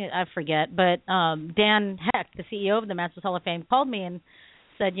forget. But Dan Heck, the CEO of the Masters Hall of Fame, called me and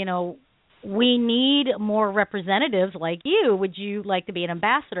said, you know, we need more representatives like you. Would you like to be an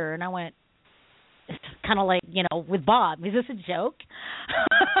ambassador? And I went, it's kind of like, you know, with Bob. Is this a joke?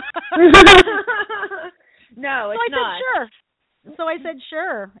 No, it's not. Sure. So I said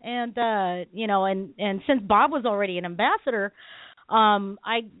sure, and you know, and since Bob was already an ambassador,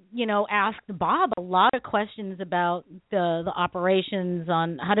 I, you know, asked Bob a lot of questions about the operations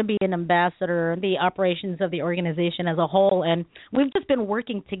on how to be an ambassador, the operations of the organization as a whole, and we've just been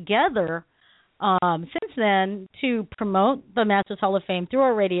working together since then to promote the Masters Hall of Fame through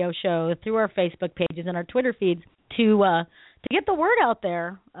our radio show, through our Facebook pages and our Twitter feeds to get the word out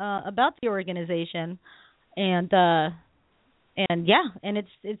there about the organization, and yeah, and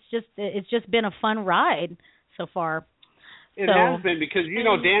it's just been a fun ride so far. It has been, because, you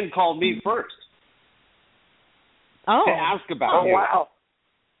know, Dan called me first. Oh. To ask about you. Wow.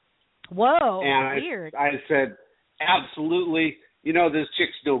 Whoa. And weird. I said, absolutely. You know, this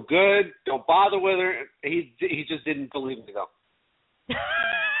chick's no good. Don't bother with her. He just didn't believe me, though.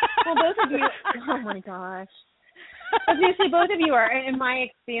 Well, both of you. Oh my gosh. I was going to say, both of you are, in my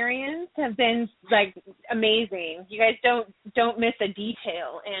experience, have been like amazing. You guys don't miss a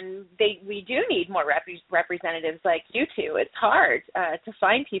detail, and we do need more representatives like you two. It's hard to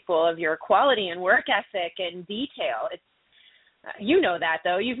find people of your quality and work ethic and detail. It's you know that,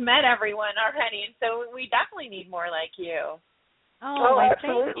 though. You've met everyone already, and so we definitely need more like you. Oh,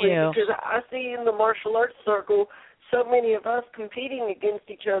 absolutely. Thank you. Because I see in the martial arts circle so many of us competing against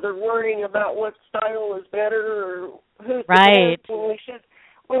each other, worrying about what style is better or who's the best,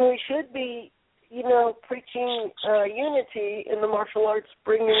 when we should be, you know, preaching unity in the martial arts,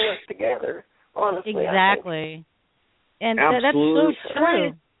 bringing us together. Honestly, exactly, and that's so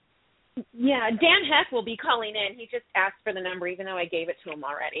true. Yeah, Dan Heck will be calling in. He just asked for the number, even though I gave it to him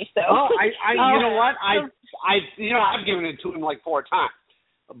already. So, you know what? I've given it to him like 4 times.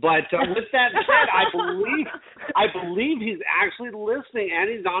 But with that said, I believe he's actually listening, and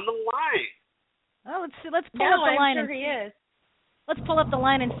he's on the line. Oh, let's pull up the line. I'm sure he is. Let's pull up the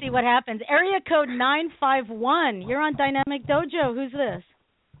line and see what happens. Area code 951. You're on Dynamic Dojo. Who's this?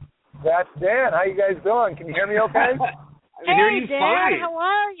 That's Dan. How you guys doing? Can you hear me okay? Hey, Dan. How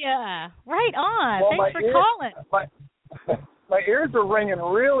are you? Right on. Well, thanks for calling. My ears are ringing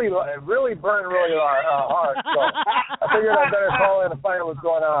really burning really hard. So I figured I'd better call in and find out what's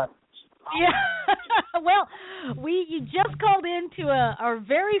going on. Yeah. Well, you just called into our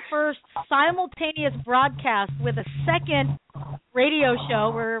very first simultaneous broadcast with a second radio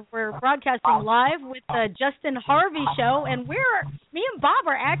show. We're broadcasting live with the Justin Harvey show, and me and Bob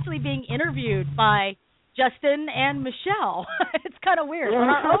are actually being interviewed by Justin and Michelle. It's kind of weird. On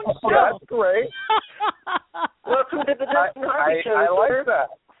our own show. That's great. Welcome to the Justin Harvey show. I like that.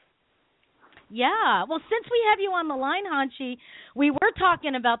 Yeah. Well, since we have you on the line, Hanshi, we were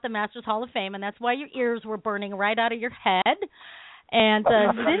talking about the Masters Hall of Fame, and that's why your ears were burning right out of your head. And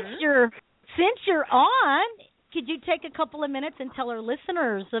since you're on, could you take a couple of minutes and tell our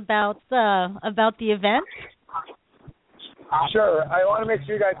listeners about the event? Sure. I want to make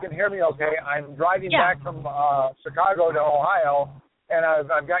sure you guys can hear me okay. I'm driving back from Chicago to Ohio, and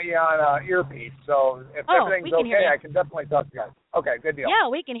I've got you on earpiece. So if everything's okay, I can definitely talk to you guys. Okay, good deal. Yeah,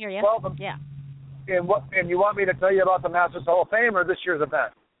 we can hear you. Well, and you want me to tell you about the Masters Hall of Fame or this year's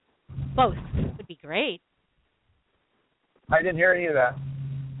event? Both would be great. I didn't hear any of that.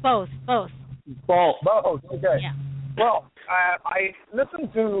 Both. Okay. Yeah. Well, I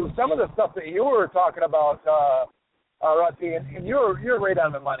listened to some of the stuff that you were talking about, Rusty, and you're right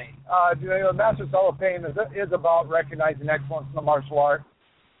on the money. The Masters Hall of Fame is about recognizing excellence in the martial arts.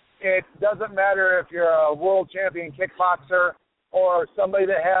 It doesn't matter if you're a world champion kickboxer or somebody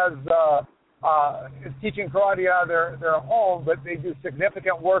that is teaching karate out of their home, but they do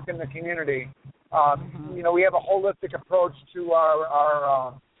significant work in the community. We have a holistic approach to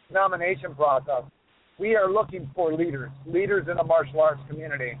our nomination process. We are looking for leaders in the martial arts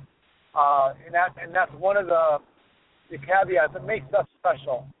community, and that's one of the caveats that makes us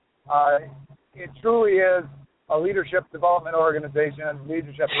special. It truly is a leadership development organization,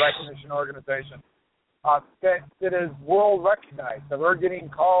 leadership recognition organization that is world recognized. So we're getting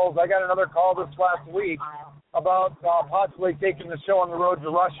calls. I got another call this last week about possibly taking the show on the road to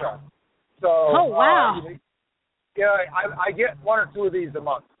Russia. So, wow. I get one or two of these a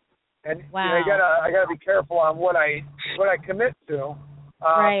month, and wow. I gotta be careful on what I commit to.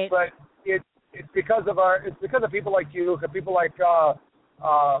 Right. But it's because of people like you, people like Bob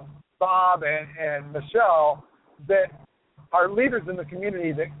and Michelle, that are leaders in the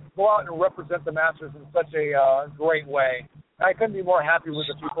community that go out and represent the Masters in such a great way. I couldn't be more happy with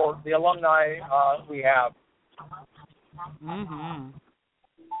the people, the alumni we have. Mhm.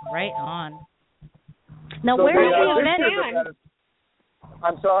 Right on. Now, So where is the event?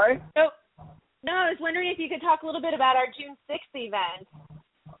 I'm sorry? No, I was wondering if you could talk a little bit about our June 6th event.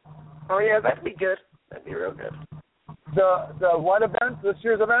 Oh, yeah, that'd be good. That'd be real good. The what event? This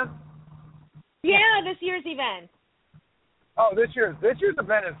year's event? Yeah, this year's event. Oh, this year's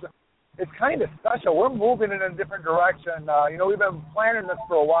event is kind of special. We're moving in a different direction. We've been planning this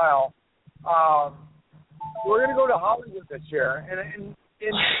for a while. We're going to go to Hollywood this year, and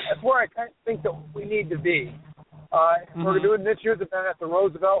that's where I kind of think that we need to be. We're doing this year's event at the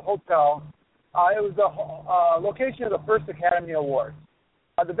Roosevelt Hotel. It was the location of the first Academy Awards.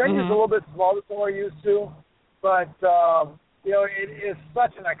 The venue's a little bit smaller than we're used to, but it is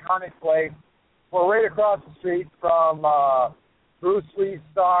such an iconic place. We're right across the street from Bruce Lee's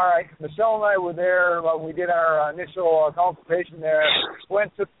star. Michelle and I were there when we did our initial consultation there.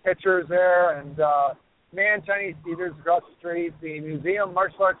 Went to pictures there, and Chinese theaters across the street. The museum,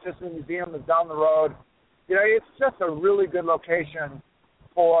 Martial Arts History Museum, is down the road. It's just a really good location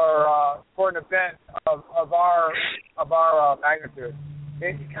for an event of our magnitude.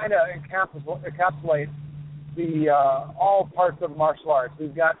 It kind of encapsulates the all parts of martial arts.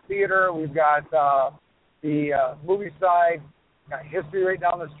 We've got theater, we've got the movie side, got history right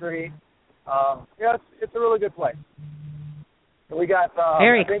down the street. It's a really good place. And we got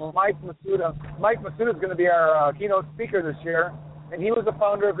Very I think cool. Mike Masuda. Mike Masuda is going to be our keynote speaker this year, and he was the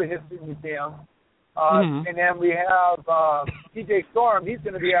founder of the History Museum. And then we have TJ Storm. He's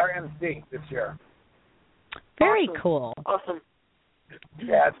going to be our MC this year. Very cool. Awesome.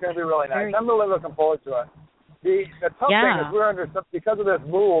 Yeah, it's going to be really nice. I'm really looking forward to it. The tough thing is we're under some, because of this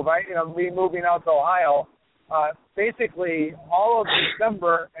move, me moving out to Ohio, basically all of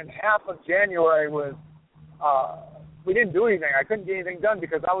December and half of January was, we didn't do anything. I couldn't get anything done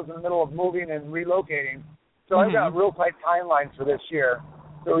because I was in the middle of moving and relocating. So I've got real tight timelines for this year.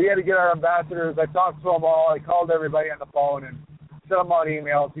 So we had to get our ambassadors. I talked to them all. I called everybody on the phone and sent them out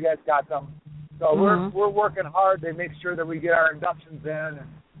emails. You guys got them. So we're working hard to make sure that we get our inductions in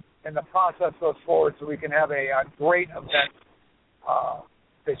and the process goes forward so we can have a great event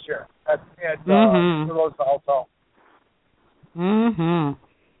this year at the Roosevelt Hotel.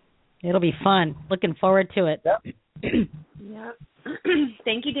 It'll be fun. Looking forward to it. Yep. Yep.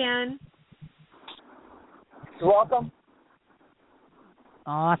 Thank you, Dan. You're welcome.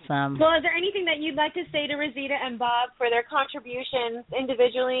 Awesome. Well, is there anything that you'd like to say to Rosita and Bob for their contributions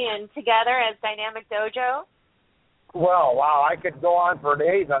individually and together as Dynamic Dojo? Well, wow, I could go on for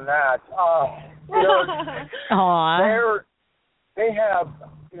days on that. They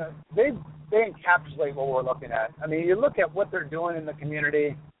encapsulate what we're looking at. I mean, you look at what they're doing in the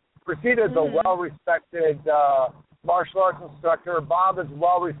community. Rosita is a well-respected martial arts instructor. Bob is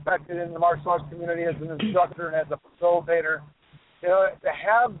well-respected in the martial arts community as an instructor and as a facilitator. To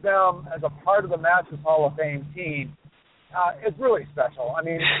have them as a part of the Masters Hall of Fame team is really special. I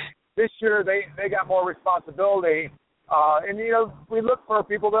mean, this year they got more responsibility, and we look for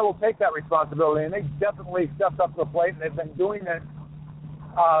people that will take that responsibility, and they definitely stepped up to the plate, and they've been doing it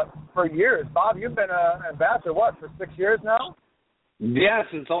for years. Bob, you've been an ambassador, for 6 years now? Yeah,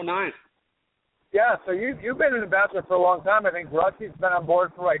 since 2009. Yeah, so you've been an ambassador for a long time. I think Rusty's been on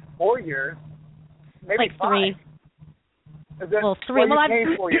board for 4 years, maybe 5. 3. Is it, 3. Well, you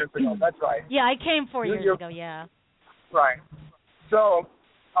came 4 years ago. That's right. Yeah, I came 4 years ago. Yeah. Right. So,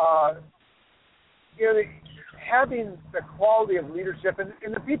 having the quality of leadership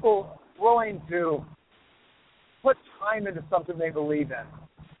and the people willing to put time into something they believe in,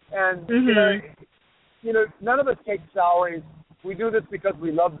 and none of us take salaries. We do this because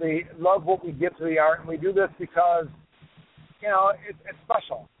we love what we give to the art, and we do this because it's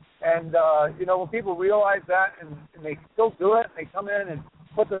special. And, when people realize that and they still do it, they come in and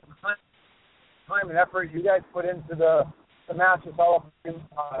put the time and effort you guys put into the Masters Hall of Fame,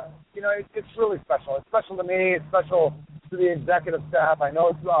 it's really special. It's special to me. It's special to the executive staff. I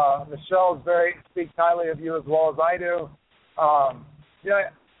know Michelle speaks highly of you as well as I do.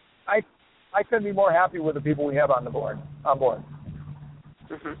 I couldn't be more happy with the people we have on board.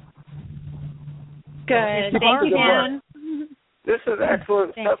 Good. Thank you, Dan. This is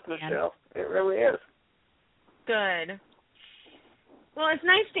excellent stuff, Michelle. It really is. good. Well, it's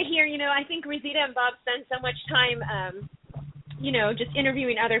nice to hear. I think Rosita and Bob spend so much time, just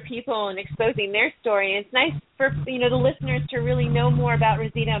interviewing other people and exposing their story. And it's nice for, the listeners to really know more about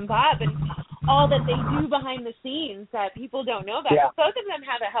Rosita and Bob and all that they do behind the scenes that people don't know about. Yeah. Both of them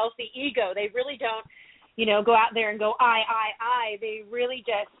have a healthy ego. They really don't, go out there and go, I. They really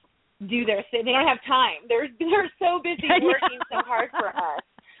just do their thing. They don't have time. They're so busy working so hard for us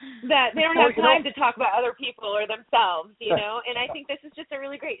that they don't have time to talk about other people or themselves, and I think this is just a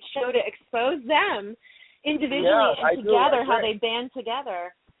really great show to expose them individually and together, how they band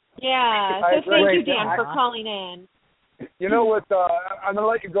together. Yeah, so thank you, Dan, for calling in. I'm going to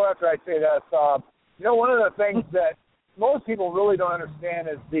let you go after I say this. One of the things that most people really don't understand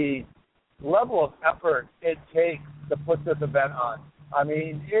is the level of effort it takes to put this event on. I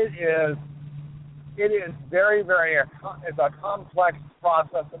mean, it is very, very, it's a complex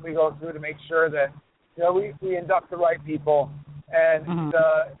process that we go through to make sure that, we induct the right people. And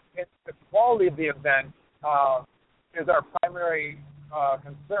the quality of the event is our primary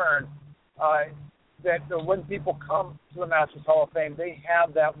concern, that when people come to the Masters Hall of Fame, they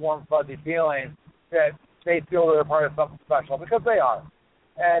have that warm, fuzzy feeling that they feel they're part of something special, because they are.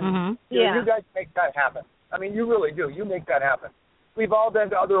 And you guys make that happen. I mean, you really do. You make that happen. We've all been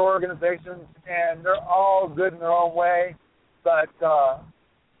to other organizations, and they're all good in their own way, but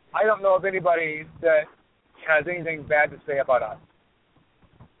I don't know of anybody that has anything bad to say about us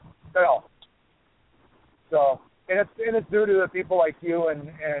at all. So, and it's due to the people like you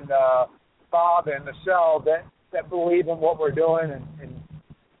and Bob and Michelle that believe in what we're doing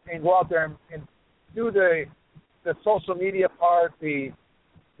and go out there and do the social media part, the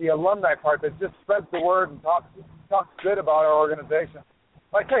alumni part that just spreads the word and talks good about our organization.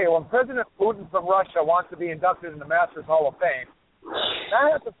 I tell you, when President Putin from Russia wants to be inducted in the Masters Hall of Fame,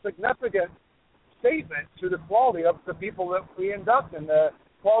 that has a significant statement to the quality of the people that we induct and the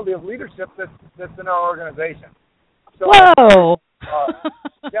quality of leadership that's in our organization. So, whoa!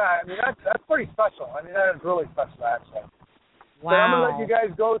 I mean, that's pretty special. I mean, that is really special, actually. Wow. So I'm going to let you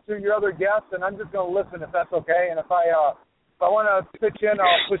guys go to your other guests, and I'm just going to listen if that's okay. And if I want to pitch in,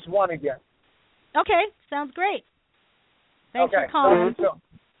 I'll push one again. Okay, sounds great. Thanks for calling.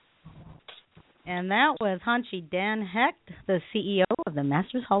 And that was Hanshi Dan Hecht, the CEO of the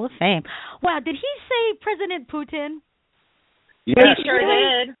Masters Hall of Fame. Wow, did he say President Putin? Yes, he sure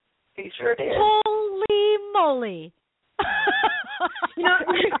did. He sure did. Holy moly. You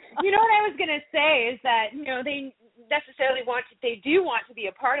know what I was going to say is that, they necessarily do want to be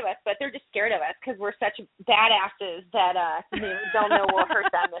a part of us, but they're just scared of us because we're such badasses that they don't know we'll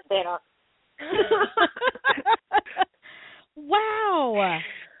hurt them if they don't. Wow.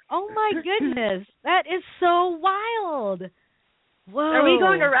 Oh, my goodness. That is so wild. Whoa. Are we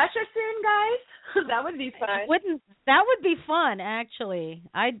going to Russia soon, guys? That would be fun. That would be fun, actually.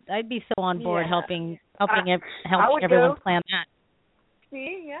 I'd be so on board helping everyone plan that.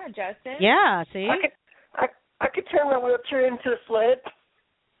 See? Yeah, Justin. Yeah, see? I could turn my wheelchair into a sled.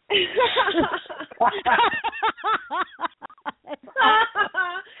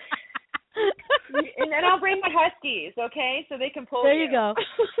 And then I'll bring my Huskies, okay, so they can pull There you go.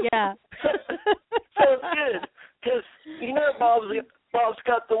 Yeah. Sounds good, because Bob's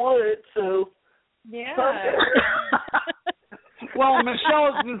got the wood, so yeah. Well,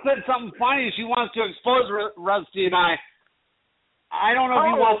 Michelle has said something funny. She wants to expose Rusty and I. I don't know if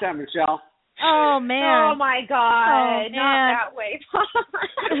you want that, Michelle. Oh, man. Oh, my God. Not that way.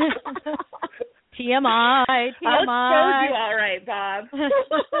 TMI. I'll expose you all right, Bob.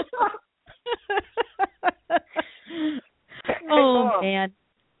 Oh, man.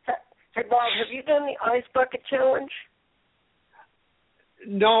 Hey, Bob, have you done the Ice Bucket Challenge?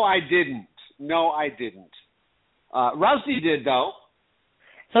 No, I didn't. Rusty did, though.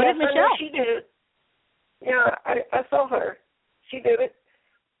 So did Michelle. She did. Yeah, I saw her. She did it.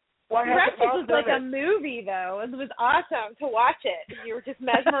 Rusty was like a movie, though. It was awesome to watch it. You were just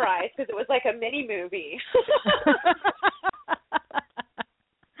mesmerized because it was like a mini movie.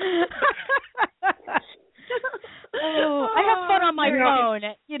 Oh, I have fun on my phone.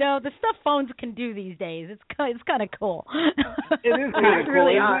 The stuff phones can do these days. It's kind of cool. It is kind of cool.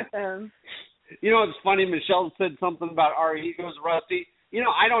 Really awesome. It's funny. Michelle said something about our egos, Rusty.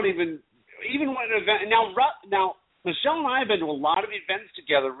 I don't even when an event now. Michelle and I have been to a lot of events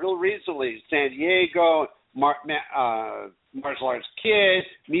together real recently. San Diego, Martial Arts Kid,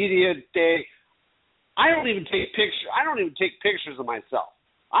 Media Day. I don't even take pictures of myself.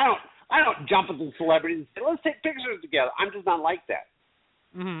 I don't jump at the celebrities and say, let's take pictures together. I'm just not like that.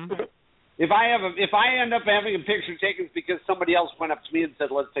 Mm-hmm. If I end up having a picture taken, it's because somebody else went up to me and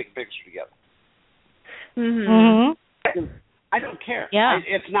said, let's take a picture together. Mm-hmm. I don't care. Yeah.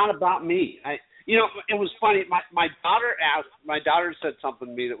 It's not about me. It was funny. My daughter said something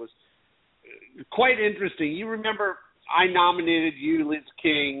to me that was quite interesting. You remember I nominated you, Liz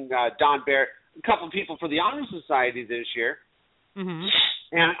King, Don Bear, a couple of people for the Honor Society this year. Mm-hmm.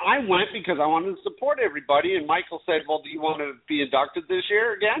 And I went because I wanted to support everybody. And Michael said, well, do you want to be inducted this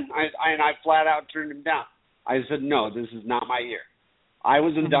year again? And I flat out turned him down. I said, no, this is not my year. I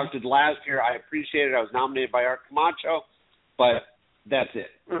was inducted last year. I appreciate it. I was nominated by Art Camacho, but that's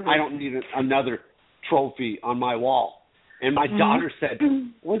it. I don't need another trophy on my wall. And my daughter said,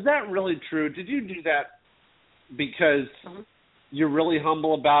 was that really true? Did you do that because you're really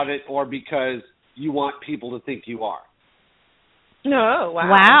humble about it or because you want people to think you are? No,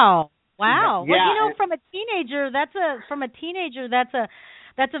 wow. Well, yeah. from a teenager, that's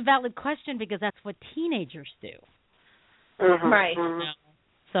a valid question because that's what teenagers do. Right.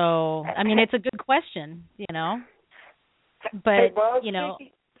 So, I mean, it's a good question, But, hey, Bob,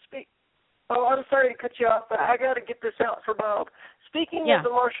 Oh, I'm sorry to cut you off, but I got to get this out for Bob. Speaking of the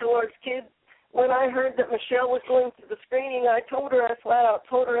martial arts kid, when I heard that Michelle was going to the screening, I flat out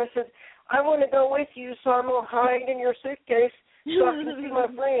told her, I said, I want to go with you, so I'm going to hide in your suitcase so I can see my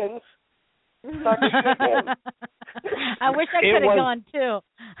friends. So I can see them. I wish I could have gone, too.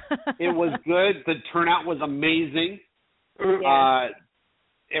 It was good. The turnout was amazing.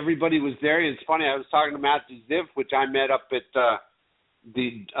 Everybody was there. It's funny. I was talking to Matthew Ziff, which I met up at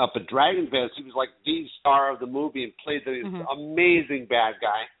Dragon Fest. He was like the star of the movie and played this amazing bad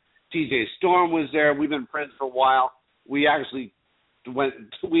guy. TJ Storm was there. We've been friends for a while. We actually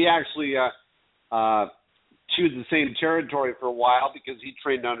chewed the same territory for a while because he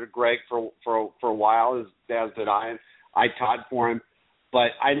trained under Greg for a while, as did I. And I taught for him.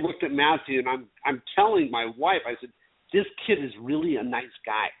 But I looked at Matthew and I'm telling my wife, I said, this kid is really a nice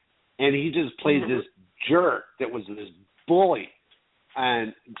guy. And he just played this jerk that was this bully.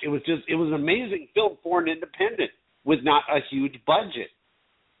 And it was an amazing film for an independent with not a huge budget.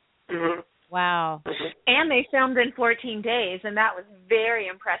 Wow. And they filmed in 14 days, and that was very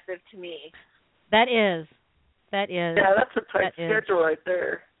impressive to me. That is. Yeah, that's a tight schedule right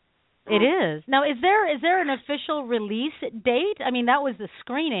there. It is. Now, is there an official release date? I mean, that was the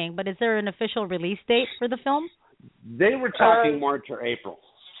screening, but is there an official release date for the film? They were talking March or April.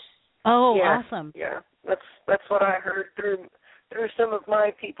 Oh, yeah, awesome. Yeah, that's what I heard through some of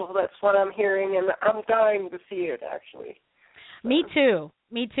my people. That's what I'm hearing, and I'm dying to see it, actually. Me too.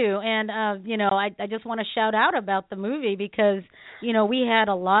 And, I just want to shout out about the movie because, we had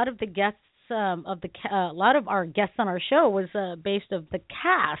a lot of the guests a lot of our guests on our show was based of the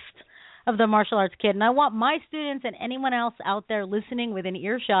cast of the Martial Arts Kid, and I want my students and anyone else out there listening within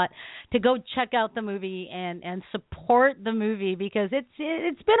earshot to go check out the movie and support the movie because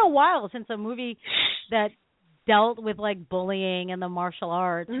it's been a while since a movie that dealt with like bullying and the martial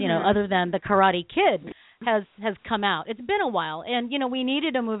arts, other than the Karate Kid has come out. It's been a while, and we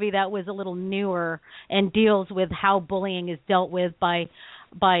needed a movie that was a little newer and deals with how bullying is dealt with by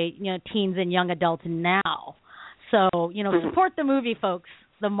teens and young adults now. So, support the movie, folks.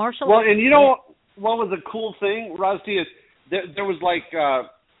 The martial arts. Well, and what was a cool thing, Rusty, is there was like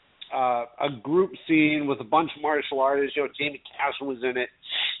a group scene with a bunch of martial artists. Jamie Cash was in it.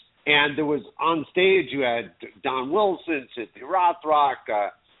 And there was, on stage, you had Don Wilson, Cynthia Rothrock,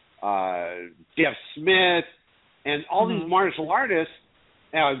 Jeff Smith, and all these martial artists,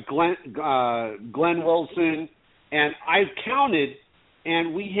 Glenn Wilson, and I counted,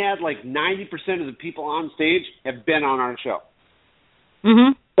 and we had like 90% of the people on stage have been on our show.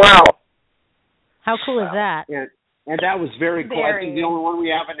 Wow. How cool is that? And that was very cool. I think the only one we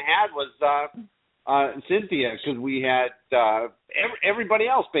haven't had was Cynthia, because we had everybody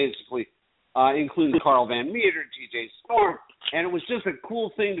else basically, including Carl Van Meter, TJ Storm, and it was just a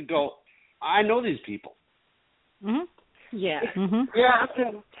cool thing to go, I know these people. Yeah. Yeah,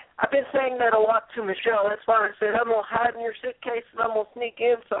 I've been saying that a lot to Michelle. That's why I said I'm gonna hide in your suitcase and I'm gonna sneak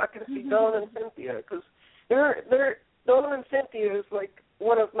in so I can see Dawn and Cynthia, because Dawn and Cynthia is like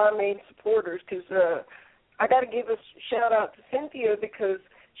one of my main supporters. Because I got to give a shout out to Cynthia because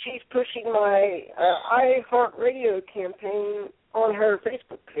she's pushing my iHeartRadio campaign on her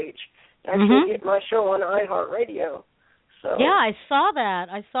Facebook page. Actually, get my show on iHeartRadio. So. Yeah, I saw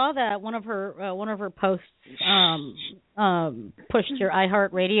that. One of her posts pushed your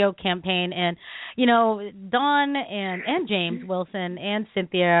iHeartRadio campaign, and Dawn and James Wilson and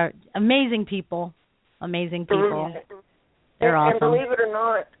Cynthia, amazing people. They're awesome. And believe it or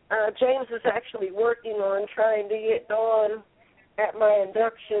not, James is actually working on trying to get Dawn at my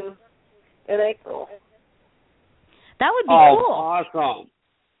induction in April. That would be cool. Awesome.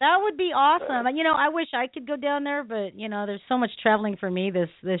 That would be awesome. You know, I wish I could go down there, but you know, there's so much traveling for me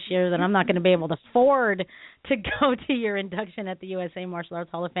this year that I'm not going to be able to afford to go to your induction at the USA Martial Arts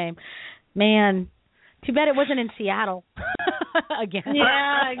Hall of Fame. Man, too bad it wasn't in Seattle again.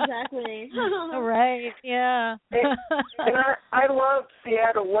 Yeah, exactly. Right. Yeah. And I loved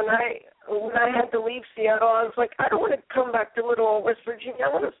Seattle. When I had to leave Seattle, I was like, I don't want to come back to little old West Virginia.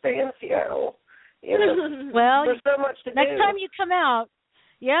 I want to stay in Seattle. You know, well, there's so much to do. Next time you come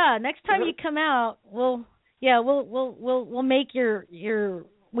out, we'll make your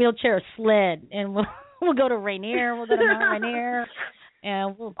wheelchair a sled, and we'll go to Rainier. We'll go to Mount Rainier,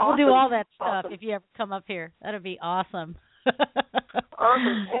 and we'll do all that stuff if you ever come up here. That'd be awesome.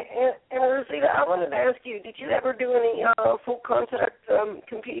 Awesome. And Rosita, I wanted to ask you, did you ever do any full contact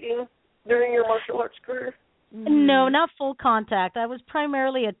competing during your martial arts career? No, not full contact. I was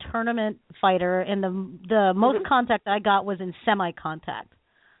primarily a tournament fighter, and the most contact I got was in semi-contact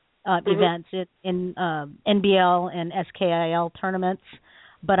events in NBL and SKIL tournaments,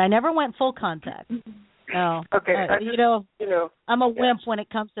 but I never went full contact. No. Okay. I'm a wimp when it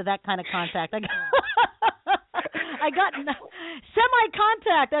comes to that kind of contact. I got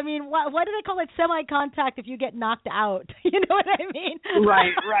semi-contact. I mean, why do they call it semi-contact if you get knocked out? You know what I mean?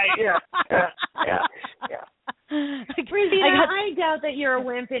 Right. Yeah. Rosita, I doubt that you're a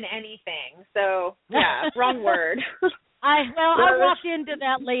wimp in anything. So, yeah, wrong word. I walked into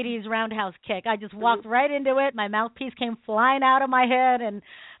that lady's roundhouse kick. I just walked right into it. My mouthpiece came flying out of my head, and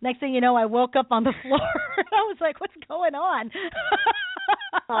next thing you know, I woke up on the floor. I was like, what's going on?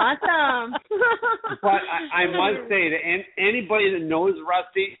 Awesome. But I must say to anybody that knows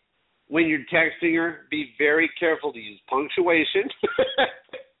Rusty, when you're texting her, be very careful to use punctuation.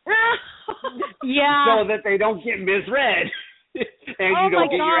 Yeah. So that they don't get misread and you don't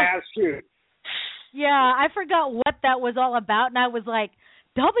get your ass chewed. Yeah, I forgot what that was all about, and I was like,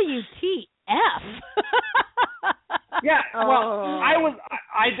 WTF. Yeah, well,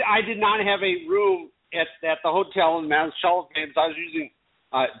 I did not have a room at the hotel in Madison Hall of Fame. So I was using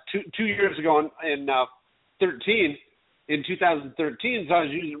 2 years ago in 2013, so I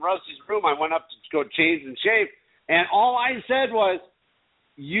was using Rusty's room. I went up to go change and shave, and all I said was,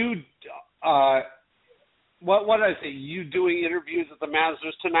 what did I say? You doing interviews at the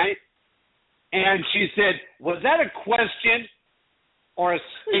Masters tonight? And she said, was that a question or a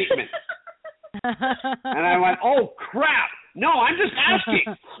statement? And I went, oh, crap. No, I'm just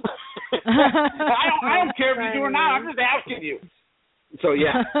asking. I don't care if you do or not. I'm just asking you. So,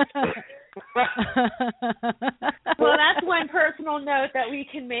 yeah. Well, that's one personal note that we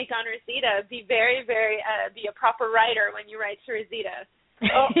can make on Rosita. Be very, very, be a proper writer when you write to Rosita.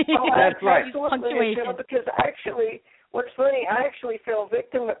 That's right. Because actually, what's funny, I actually fell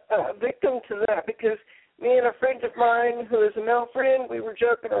victim to that, because me and a friend of mine who is a male friend, we were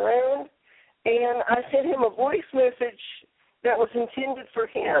joking around, and I sent him a voice message that was intended for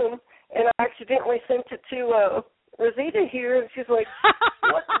him, and I accidentally sent it to Rosita here, and she's like,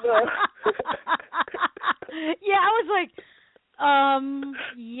 what the? Yeah, I was like,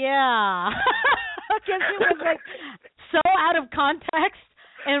 yeah. Because it was like so out of context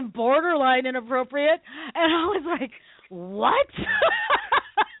and borderline inappropriate, and I was like, what?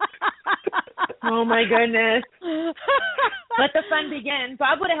 Oh my goodness. Let the fun begin.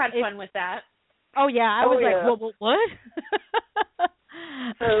 Bob would have had fun with that. Oh yeah, I was like, what?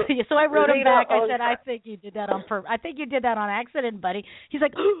 So I wrote him back. I said, I think you did that on purpose. I think you did that on accident, buddy. He's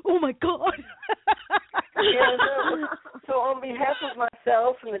like, oh my God. So on behalf of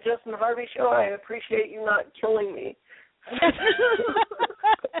myself and the Justin Harvey Show, I appreciate you not killing me.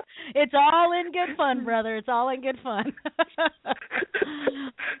 It's all in good fun, brother. It's all in good fun.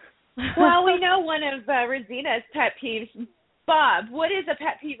 Well, we know one of Rosita's pet peeves. Bob, what is a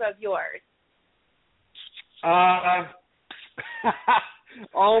pet peeve of yours?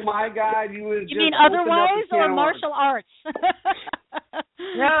 Oh my God, you mean otherwise or martial arts?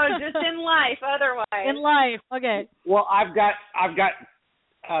 No, just in life. Otherwise, in life. Okay. Well, I've got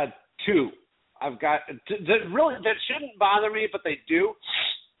two. I've got that shouldn't bother me, but they do.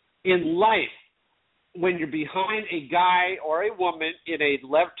 In life, when you're behind a guy or a woman in a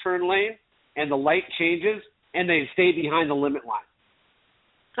left turn lane and the light changes and they stay behind the limit line.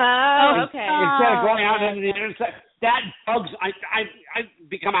 Oh, okay. Instead of going out into the intersection, that bugs. I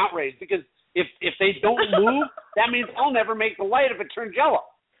become outraged, because if they don't move, that means I'll never make the light if it turns yellow.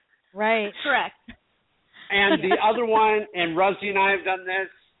 Right. Correct. And the other one, and Rusty and I have done this,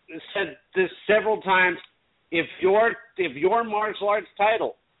 said this several times. If your martial arts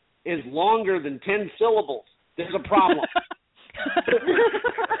title is longer than 10 syllables, there's a problem.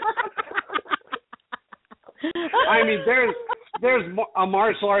 I mean, there's a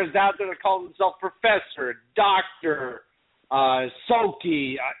martial artist out there that calls himself professor, doctor,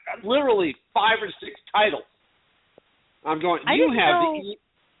 Soki, literally 5 or 6 titles. I'm going, I didn't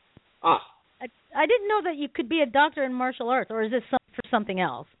know that you could be a doctor in martial arts, or is this for something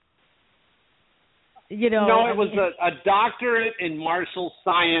else? You know, no, it was a doctorate in martial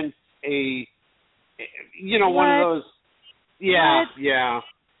science, one of those. Yeah, what? yeah.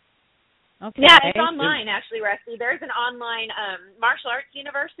 Okay. Yeah, it's online, actually, Rusty. There's an online martial arts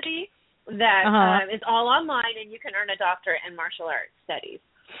university that is all online, and you can earn a doctorate in martial arts studies.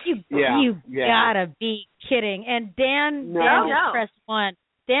 You gotta be kidding. And Dan just pressed 1.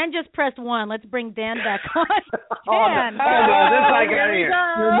 Dan just pressed 1. Let's bring Dan back on. Dan. You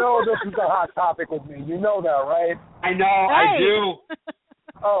know this is a hot topic with me. You know that, right? I know, right. I do.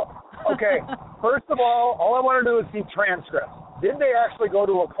 Oh, okay. First of all I want to do is see transcripts. Did they actually go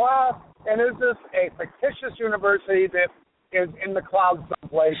to a class? And is this a fictitious university that is in the clouds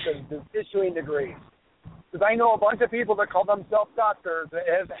someplace and is issuing degrees? Because I know a bunch of people that call themselves doctors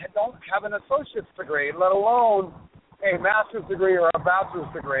that don't have an associate's degree, let alone a master's degree or a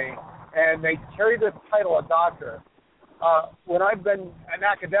bachelor's degree, and they carry this title of doctor. When I've been an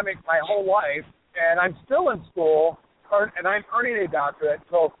academic my whole life, and I'm still in school, and I'm earning a doctorate,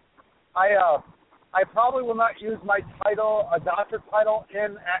 so I probably will not use my title, a doctor title,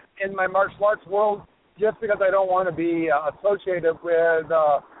 in my martial arts world, just because I don't want to be associated with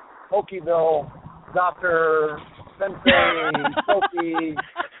Hokieville, Dr. Sensei, Soki,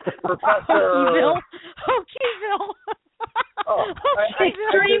 Professor. Hokieville.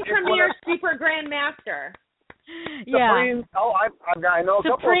 Extreme Premier Super Grandmaster. Yeah. I know a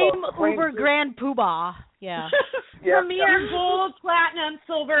Supreme couple of those. Uber Grand Poobah. Yeah. Premier Gold, Platinum,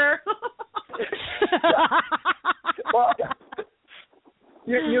 Silver. Well,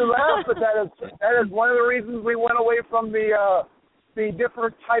 you laugh, but that is one of the reasons we went away from the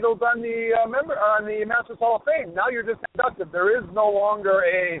different titles on the Masters Hall of Fame. Now you're just inducted. There is no longer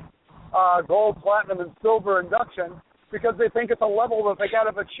a gold, platinum, and silver induction because they think it's a level that they got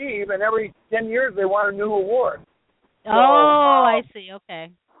to achieve, and every 10 years they want a new award. So, I see. Okay.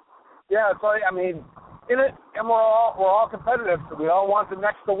 Yeah, so I mean, in it, and we're all competitive. So we all want the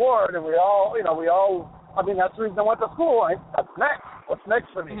next award, and we all. I mean, that's the reason I went to school. That's next. What's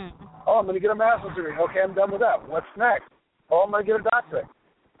next for me? Mm-hmm. Oh, I'm going to get a master's degree. Okay, I'm done with that. What's next? Oh, I'm going to get a doctorate.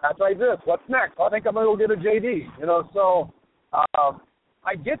 After I do this, what's next? I think I'm going to go get a JD. So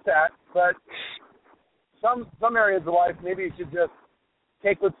I get that, but some areas of life, maybe you should just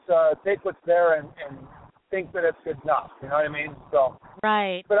take what's there and think that it's good enough. You know what I mean? So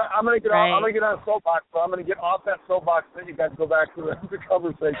right. But I'm going to get on a soapbox. So I'm going to get off that soapbox. Then you guys go back to the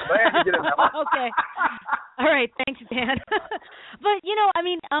conversation. I have to get in that one. Okay. All right. Thanks, Dan. But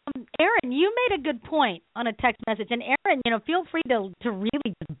Aaron, you made a good point on a text message, and Aaron, feel free to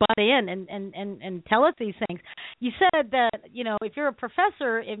really butt in and tell us these things. You said that if you're a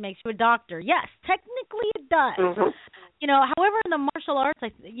professor, it makes you a doctor. Yes, technically it does. Mm-hmm. However, in the martial arts,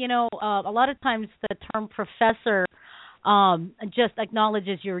 a lot of times the term professor just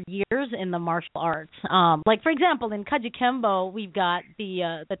acknowledges your years in the martial arts. Like, for example, in Kajikembo, we've got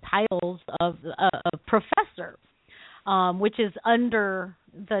the titles of professor, which is under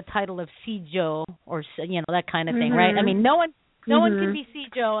the title of Sijo or that kind of thing, right? I mean, no one can be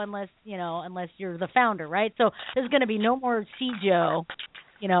Sijo unless you're the founder, right? So there's going to be no more Sijo,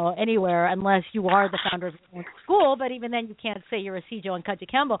 anywhere unless you are the founder of the school. But even then, you can't say you're a Sijo in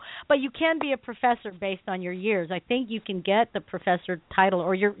Kajikembo. But you can be a professor based on your years. I think you can get the professor title,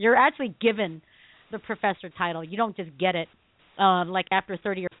 or you're actually given the professor title. You don't just get it like after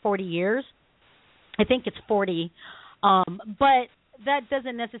 30 or 40 years. I think it's 40. But that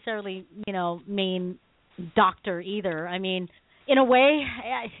doesn't necessarily, mean doctor either. I mean, in a way,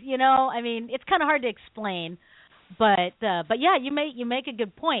 it's kind of hard to explain. But yeah, you make a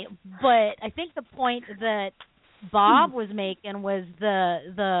good point. But I think the point that Bob was making was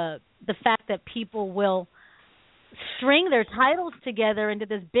the fact that people will string their titles together into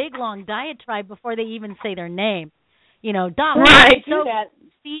this big long diatribe before they even say their name. Doc, right? So that.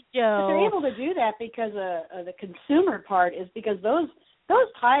 Joe. They're able to do that because the consumer part is because those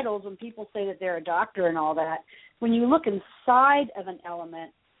titles, when people say that they're a doctor and all that, when you look inside of an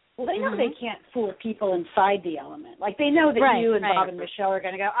element, well, they know they can't fool people inside the element. Like, they know that you and Bob and Michelle are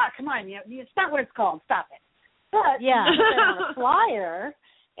going to go, come on, it's not what it's called, stop it. But you put it on a flyer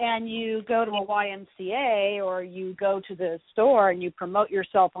and you go to a YMCA or you go to the store and you promote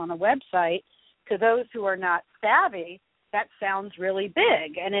yourself on a website, to those who are not savvy, that sounds really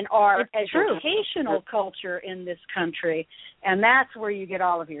big. And in our educational culture in this country, and that's where you get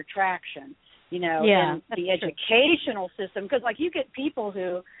all of your traction. in the true. educational system. Because, like, you get people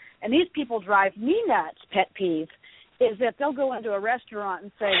who, and these people drive me nuts, pet peeve, is that they'll go into a restaurant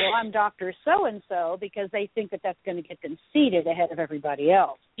and say, well, I'm Dr. So-and-so, because they think that that's going to get them seated ahead of everybody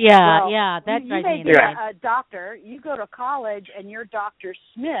else. Yeah, well, that drives me you may be a doctor. You go to college and you're Dr.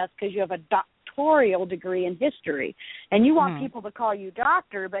 Smith because you have a doctoral degree in history. And you want people to call you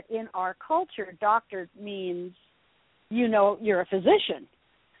doctor, but in our culture, doctor means, you're a physician.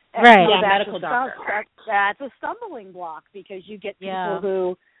 Right. So medical doctor. That's a stumbling block, because you get people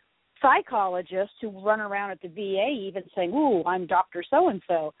who, psychologists who run around at the VA even saying, ooh, I'm Dr.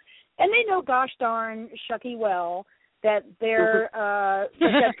 So-and-so. And they know, gosh darn, shucky well, that they're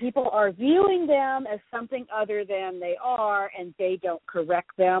that people are viewing them as something other than they are, and they don't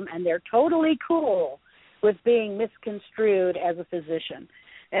correct them, and they're totally cool with being misconstrued as a physician.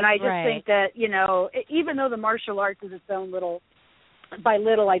 And I just think that, even though the martial arts is its own little, by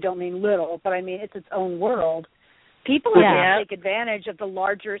little I don't mean little, but I mean it's its own world, people are going to take advantage of the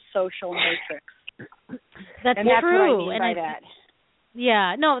larger social matrix. That's and that's true. What I mean by that.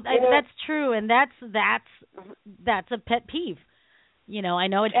 Yeah, no, that's true, and that's a pet peeve. I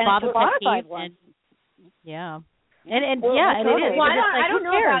know it's Bob's pet peeve. And, And it is. Well, I don't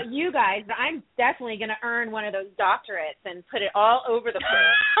know about you guys, but I'm definitely going to earn one of those doctorates and put it all over the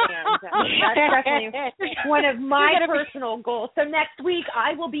place. And that's definitely one of my personal goals. So next week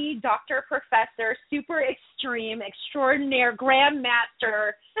I will be Dr. Professor, Super Extreme, Extraordinaire,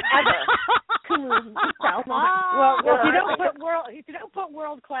 Grandmaster ever. Well, if you don't put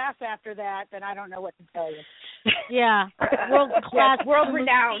world class after that, then I don't know what to tell you. Yeah, world class, world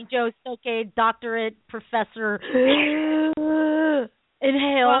renowned, Joe Stoke, doctorate, professor.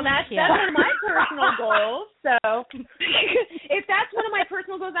 Inhale. Well, that's one of my personal goals. So, if that's one of my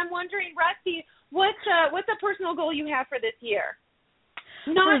personal goals, I'm wondering, Rusty, what's a personal goal you have for this year?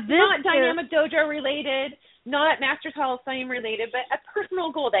 Not Dynamic Dojo related, not Masters Hall of Fame related, but a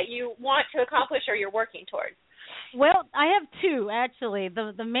personal goal that you want to accomplish or you're working towards. Well, I have two, actually.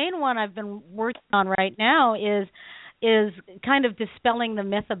 The main one I've been working on right now is kind of dispelling the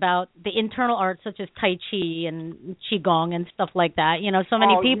myth about the internal arts such as Tai Chi and Qigong and stuff like that. So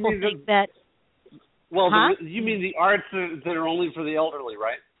many people think that... Well, you mean the arts that are only for the elderly,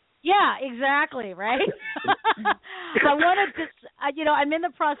 right? Yeah, exactly, right? I want to I'm in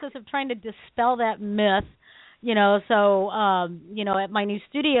the process of trying to dispel that myth. So at my new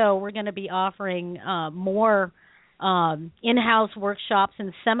studio, we're going to be offering more in-house workshops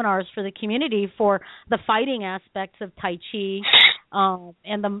and seminars for the community for the fighting aspects of Tai Chi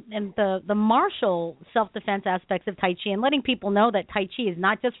and the martial self-defense aspects of Tai Chi, and letting people know that Tai Chi is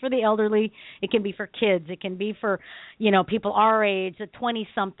not just for the elderly. It can be for kids. It can be for, people our age, the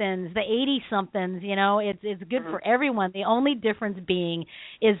 20-somethings, the 80-somethings. It's good for everyone. The only difference being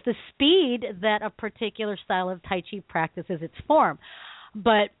is the speed that a particular style of Tai Chi practices its form.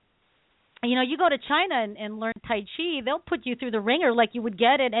 But you go to China and learn Tai Chi, they'll put you through the ringer like you would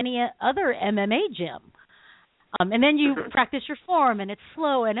get at any other MMA gym. And then you practice your form, and it's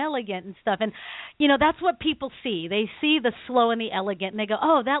slow and elegant and stuff. And, that's what people see. They see the slow and the elegant, and they go,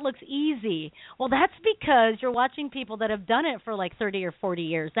 oh, that looks easy. Well, that's because you're watching people that have done it for like 30 or 40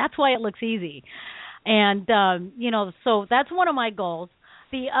 years. That's why it looks easy. And, so that's one of my goals.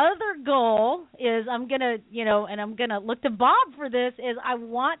 The other goal is I'm going to look to Bob for this, is I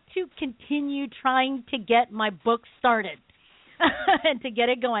want to continue trying to get my book started and to get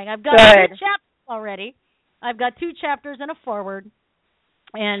it going. I've got 2 chapters already. I've got 2 chapters and a foreword.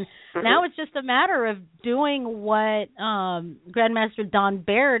 And now it's just a matter of doing what Grandmaster Don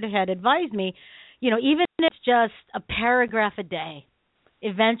Baird had advised me. Even if it's just a paragraph a day,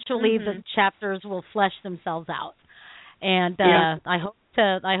 eventually the chapters will flesh themselves out. And I hope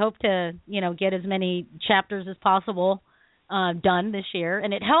to get as many chapters as possible done this year.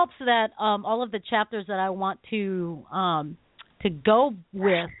 And it helps that all of the chapters that I want to go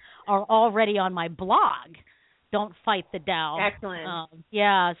with are already on my blog. Don't Fight the Tao. Excellent.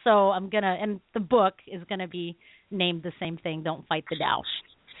 So I'm gonna, and the book is gonna be named the same thing. Don't Fight the Tao.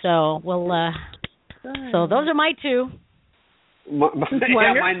 So we'll. So those are my 2.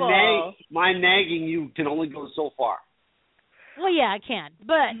 My nagging you can only go so far. Well, yeah, I can,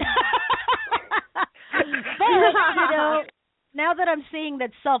 but now that I'm seeing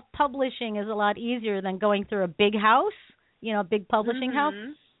that self-publishing is a lot easier than going through a big house, big publishing house,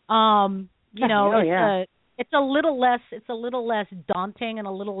 it's a little less daunting and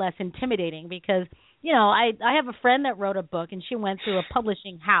a little less intimidating because, I have a friend that wrote a book and she went through a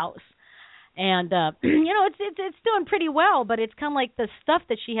publishing house. And, it's doing pretty well, but it's kind of like the stuff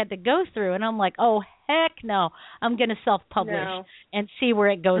that she had to go through. And I'm like, oh, heck no, I'm going to self-publish and see where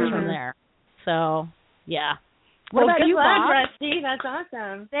it goes from there. So, yeah. What Well, about good you, luck, Bob? Rusty. That's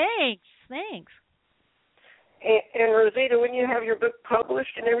awesome. Thanks. And Rosita, when you have your book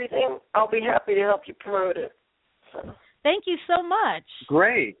published and everything, I'll be happy to help you promote it. So. Thank you so much.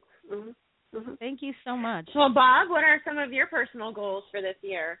 Great. Mm-hmm. Thank you so much. Well, Bob, what are some of your personal goals for this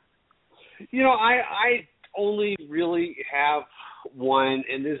year? You know, I only really have one,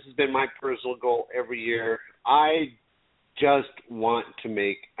 and this has been my personal goal every year. I just want to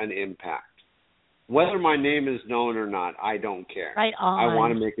make an impact. Whether my name is known or not, I don't care. Right on. I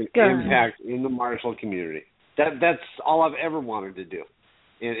want to make an impact in the martial community. That's all I've ever wanted to do.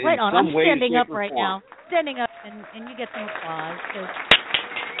 Right on. I'm standing up right form. now. Standing up, and you get some applause.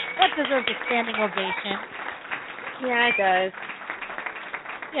 That deserves a standing ovation. Yeah, it does.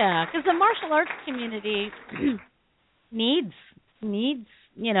 Yeah, because the martial arts community needs an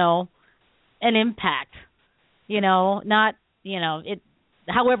impact. Not it.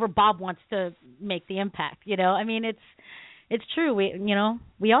 However, Bob wants to make the impact. I mean, it's true.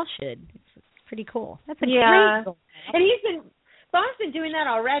 We all should. It's pretty cool. That's a great goal. And Bob's been doing that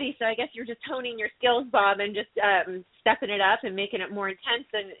already, so I guess you're just honing your skills, Bob, and just stepping it up and making it more intense.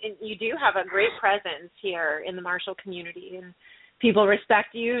 And you do have a great presence here in the martial community, and people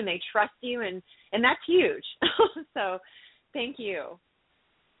respect you and they trust you, and that's huge. So thank you.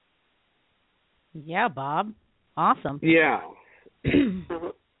 Yeah, Bob. Awesome. Yeah. And,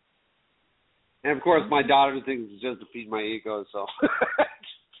 of course, my daughter thinks it's just to feed my ego, so.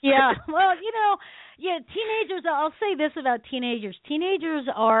 Yeah. Well, teenagers, I'll say this about teenagers. Teenagers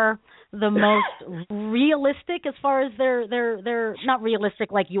are the most realistic as far as they're not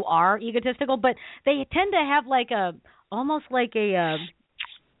realistic like you are egotistical, but they tend to have almost like a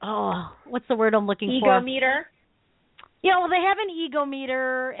what's the word I'm looking for? Ego meter? Yeah, well, they have an ego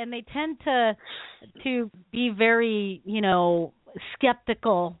meter, and they tend to be very,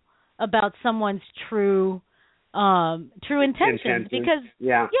 skeptical about someone's true intentions because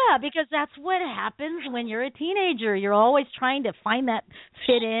because that's what happens when you're a teenager. You're always trying to find that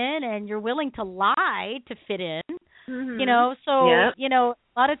fit in, and you're willing to lie to fit in. Mm-hmm. A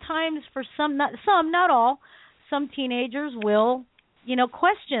lot of times for not all, some teenagers will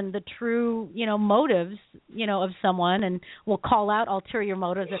question the true motives of someone, and will call out ulterior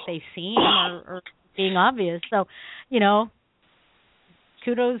motives that they've seen or being obvious. So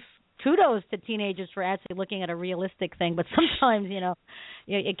kudos to teenagers for actually looking at a realistic thing, but sometimes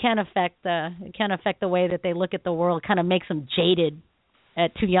it can affect the way that they look at the world. It kind of makes them jaded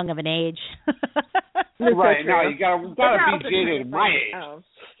at too young of an age. Right. No, you gotta be jaded at my age. Oh.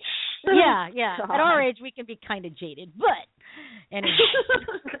 Yeah. At our age, we can be kind of jaded, but anyway.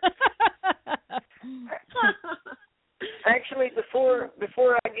 Actually, before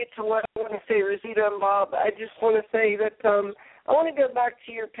I get to what I want to say, Rosita and Bob, I just want to say that I want to go back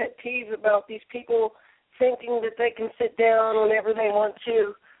to your pet peeve about these people thinking that they can sit down whenever they want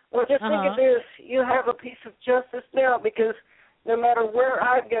to. Well, just think of this. You have a piece of justice now, because no matter where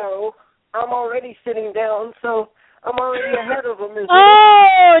I go, I'm already sitting down, so I'm already ahead of them.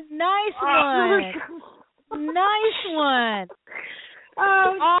 Oh, nice one. Nice one.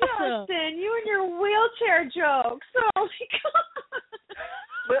 Oh, awesome. Justin, you and your wheelchair jokes. Oh, my God.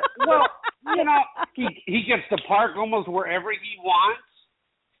 Well, he gets to park almost wherever he wants.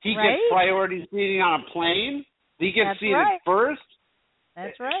 He gets priority seating on a plane. He gets seated first.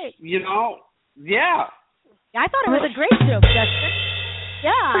 That's right. Yeah. I thought it was a great joke, Justin.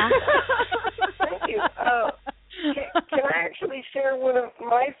 Yeah. Thank you. Can I actually share one of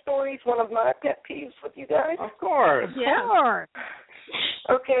my stories, one of my pet peeves with you guys? Of course. Yeah. Sure.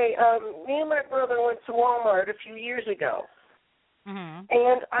 Okay, me and my brother went to Walmart a few years ago,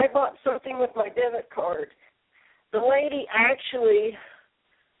 and I bought something with my debit card. The lady actually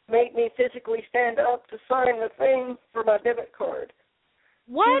made me physically stand up to sign the thing for my debit card.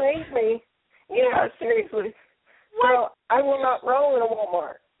 What? She made me. Yeah, seriously. What? So I will not roll in a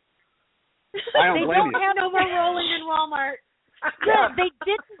Walmart. I don't blame you. Have no more rolling in Walmart. Yeah, they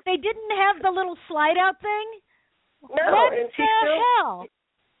didn't have the little slide out thing? No, what and the hell?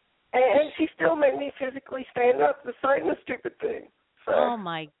 And she still made me physically stand up to sign the stupid thing. So. Oh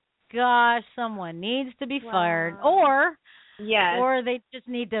my gosh, someone needs to be fired, or they just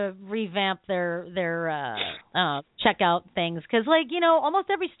need to revamp their checkout things, because almost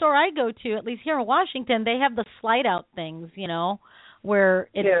every store I go to, at least here in Washington, they have the slide out things, where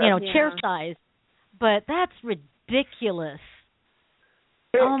it's chair size, but that's ridiculous.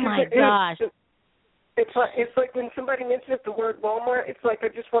 Oh my gosh. It's like when somebody mentions the word Walmart, it's like I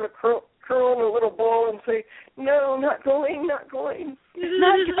just want to curl in a little ball and say, no, not going. Not going.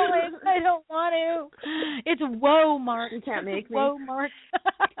 I don't want to. It's whoa, Mark. You can't make me. Whoa, Mark.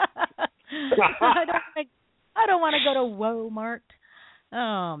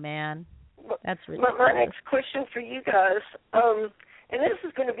 Oh, man. That's ridiculous. My next question for you guys, and this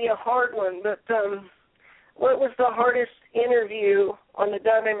is going to be a hard one, but what was the hardest interview on the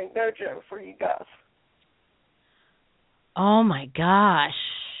Dynamic Dojo for you guys? Oh, my gosh.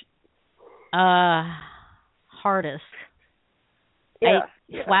 Hardest. Yeah.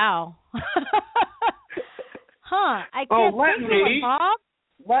 Wow. I can't think of it, Bob.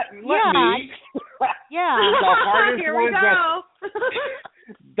 Let me. Yeah. The hardest Here one, we go.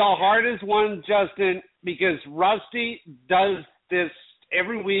 the hardest one, Justin, because Rusty does this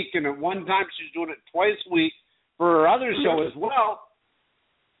every week, and at one time she's doing it twice a week for her other show as well.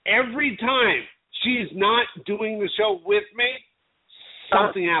 Every time she's not doing the show with me,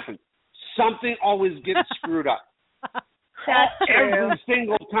 something happens. Something always gets screwed up. Every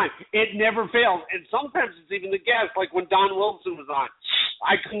single time. It never fails. And sometimes it's even the guest, like when Don Wilson was on.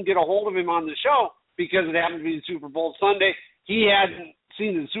 I couldn't get a hold of him on the show because it happened to be Super Bowl Sunday. He hadn't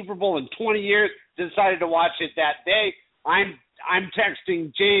seen the Super Bowl in 20 years, decided to watch it that day. I'm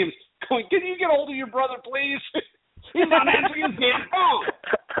texting James, going, can you get a hold of your brother, please? He's not answering his damn phone.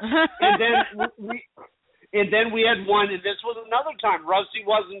 And then we had one, and this was another time. Rusty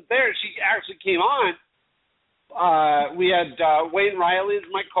wasn't there. She actually came on. We had Wayne Riley as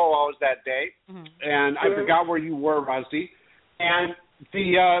my co-host that day, and I forgot where you were, Rusty. And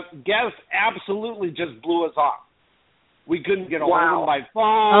the guest absolutely just blew us off. We couldn't get a hold of him by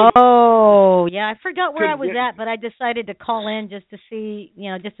phone. Oh, yeah, I forgot where I was at, but I decided to call in just to see,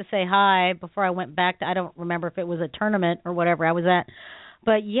 just to say hi before I went back to, I don't remember if it was a tournament or whatever I was at.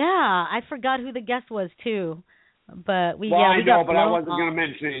 But, yeah, I forgot who the guest was, too. But we got I wasn't going to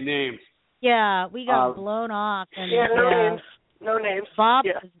mention any names. Yeah, we got blown off. And, names. No names. Bob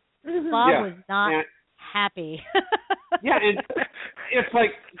was not happy. Yeah, and it's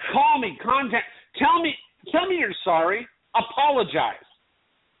like, call me, contact, tell me you're sorry, apologize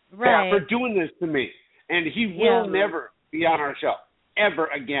for doing this to me. And he will never be on our show, ever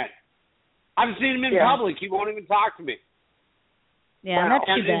again. I've seen him in public. He won't even talk to me. Yeah, that's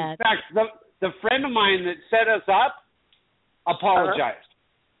too bad. In fact, the friend of mine that set us up apologized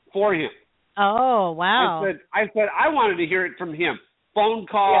for him. Oh, wow. I said I wanted to hear it from him. Phone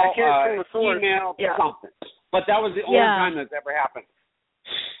call, email, something. But that was the only time that's ever happened.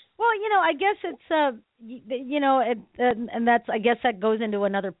 Well, I guess it's, and that's, I guess that goes into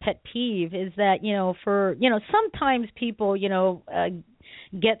another pet peeve is that, for, sometimes people,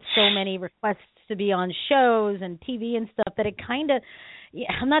 get so many requests to be on shows and TV and stuff that it kind of,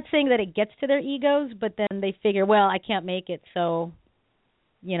 I'm not saying that it gets to their egos, but then they figure, well, I can't make it, so,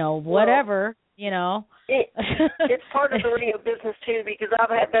 whatever, It's part of the radio business, too, because I've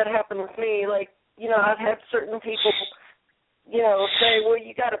had that happen with me. Like, I've had certain people, say, well,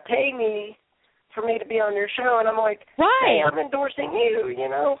 you got to pay me for me to be on your show. And I'm like, hey, I'm endorsing you,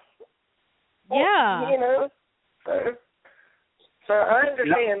 Yeah. So I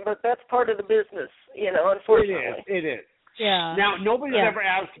understand, but that's part of the business, unfortunately. It is. Yeah. Now, nobody's ever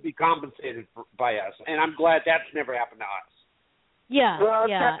asked to be compensated by us, and I'm glad that's never happened to us. Yeah. Well,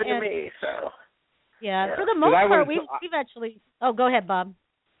 it's happened to me, so. Yeah, for the most part, we've actually. Oh, go ahead, Bob.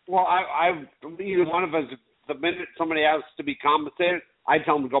 Well, either one of us, the minute somebody asks to be compensated, I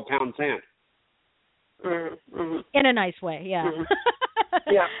tell them to go pound sand. Mm-hmm. In a nice way, yeah. Mm-hmm.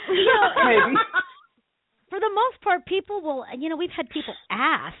 Yeah. Maybe. For the most part, people will. We've had people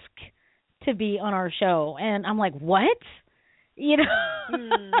ask to be on our show, and I'm like, what?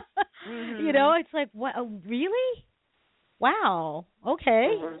 Mm-hmm. It's like, what? Oh, really? Wow.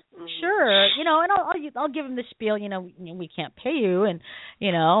 Okay. Mm-hmm. Sure. And I'll give them the spiel. We can't pay you, and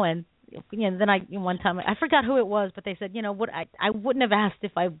then one time I forgot who it was, but they said, what? I wouldn't have asked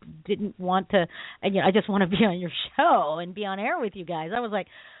if I didn't want to. I just want to be on your show and be on air with you guys. I was like,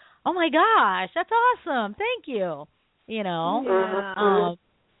 oh my gosh, that's awesome. Thank you. Mm-hmm.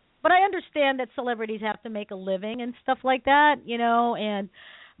 But I understand that celebrities have to make a living and stuff like that,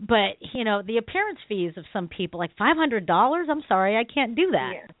 But, the appearance fees of some people, like $500, I'm sorry, I can't do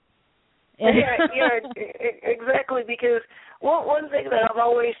that. Yeah, exactly, because one thing that I've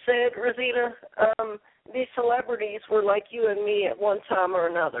always said, Rosita, these celebrities were like you and me at one time or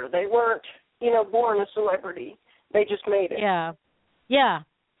another. They weren't, born a celebrity. They just made it.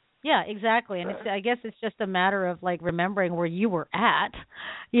 Yeah, exactly. And I guess it's just a matter of, like, remembering where you were at,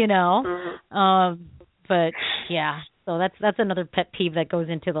 Mm-hmm. But, yeah. So that's another pet peeve that goes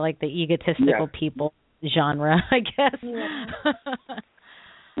into the egotistical people genre, I guess. Yeah.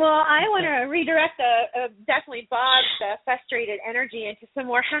 Well, I want to redirect definitely Bob's frustrated energy into some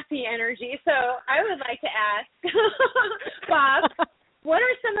more happy energy. So I would like to ask, Bob, what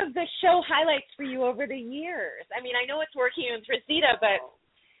are some of the show highlights for you over the years? I mean, I know it's working with Restita, but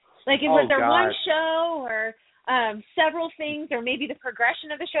Like, was there one show or several things, or maybe the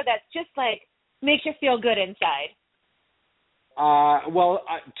progression of the show that's just like makes you feel good inside?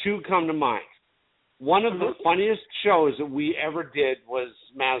 Two come to mind. One of the funniest shows that we ever did was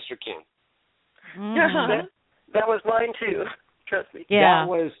Master Ken. That was mine too. Trust me. Yeah. That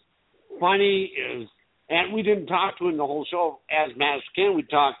was funny. And we didn't talk to him the whole show as Master Ken. We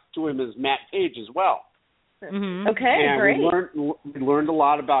talked to him as Matt Page as well. Mm-hmm. Okay, and great. We learned a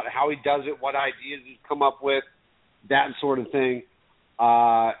lot about how he does it, what ideas he's come up with, that sort of thing.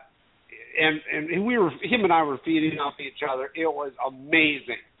 And him and I were feeding off each other. It was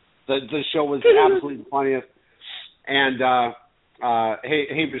amazing. The show was absolutely the funniest. And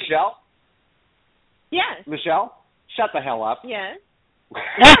hey, Michelle. Yes. Michelle, shut the hell up. Yes.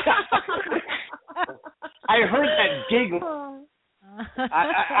 I heard that giggle.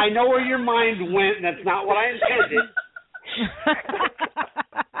 I know where your mind went. That's not what I intended.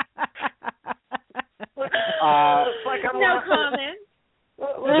 Looks like I'm no comment.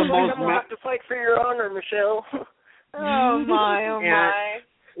 I'm going to have to fight for your honor, Michelle. Oh my.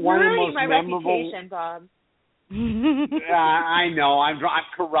 One You're of the most my memorable. Reputation, Bob. I know. I'm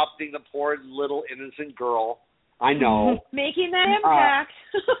corrupting the poor little innocent girl. I know. Making that impact.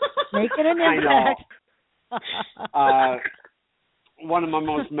 Making an impact. I know. One of my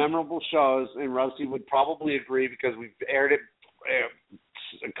most memorable shows, and Rusty would probably agree because we've aired it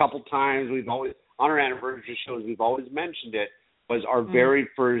a couple times. We've always, on our anniversary shows, we've always mentioned it, was our very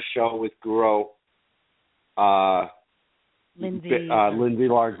first show with Guru, Lindsay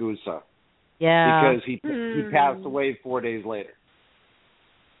Largusa. Yeah. Because he passed away 4 days later.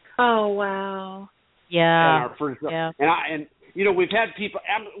 Oh, wow. Yeah. And our first show. Yeah. And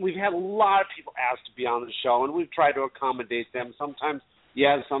we've had a lot of people ask to be on the show, and we've tried to accommodate them. Sometimes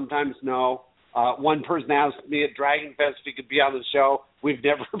yes, sometimes no. One person asked me at Dragon Fest if he could be on the show. We've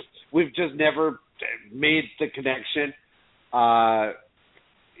just never made the connection.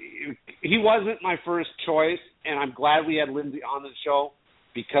 He wasn't my first choice, and I'm glad we had Lindsay on the show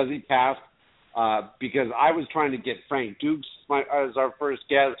because he passed. Because I was trying to get Frank Dukes as our first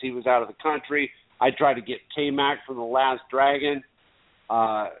guest. He was out of the country. I tried to get K-Mac from The Last Dragon.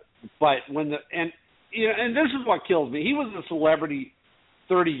 But and this is what kills me. He was a celebrity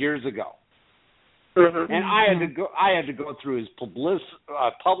 30 years ago. Mm-hmm. And I had to go through his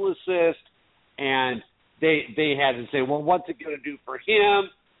publicist, and they had to say, well, what's it going to do for him?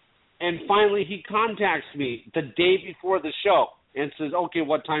 And finally he contacts me the day before the show and says, okay,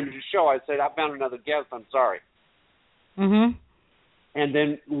 what time is your show? I said, I found another guest. I'm sorry. Mm-hmm. And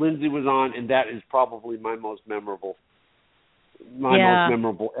then Lindsay was on, and that is probably my most memorable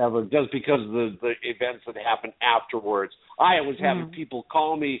ever, just because of the events that happened afterwards. I was having people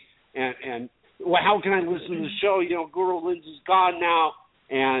call me and well, how can I listen to the show? Guru Lindsay's gone now,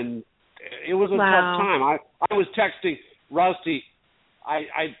 and it was a tough time. I was texting Rusty.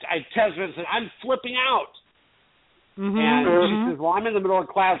 I texted her and said, I'm flipping out. Mm-hmm. And she says, well, I'm in the middle of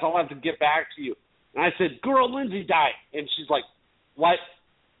class. I'll have to get back to you. And I said, Guru Lindsay died. And she's like, what?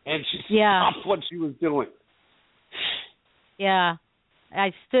 And she stopped what she was doing. Yeah.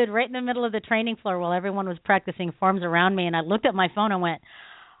 I stood right in the middle of the training floor while everyone was practicing forms around me, and I looked at my phone and went,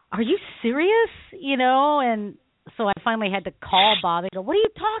 are you serious? And so I finally had to call Bob and go, what are you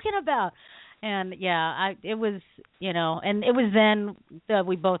talking about? And it was, and it was then that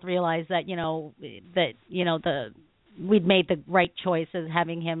we both realized that, we'd made the right choice as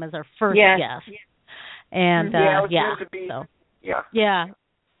having him as our first guest. And it was meant to be. So, yeah.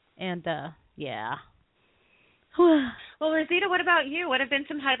 And well, Rosita, what about you? What have been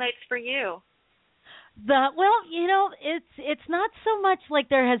some highlights for you? It's not so much like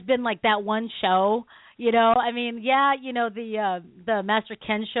there has been like that one show. I mean, the Master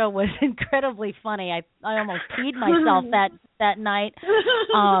Ken show was incredibly funny. I almost peed myself that night.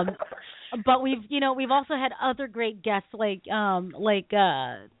 But we've also had other great guests like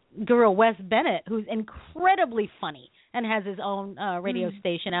Guru Wes Bennett, who's incredibly funny and has his own radio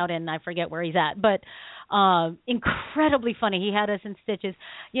station out in, I forget where he's at, but incredibly funny. He had us in stitches.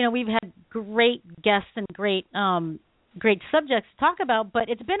 We've had great guests and great subjects to talk about, but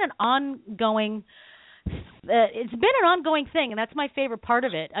it's been an ongoing thing, and that's my favorite part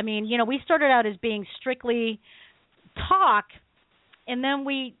of it. I mean, we started out as being strictly talk, and then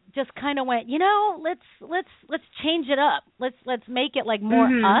we just kind of went, let's change it up. Let's make it like more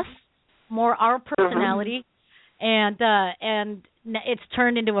us, more our personality, and it's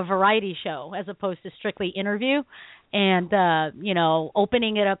turned into a variety show as opposed to strictly interview, and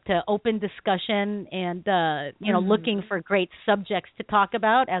opening it up to open discussion and looking for great subjects to talk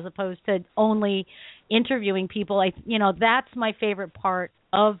about as opposed to only interviewing people. That's my favorite part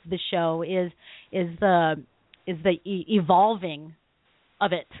of the show is the evolving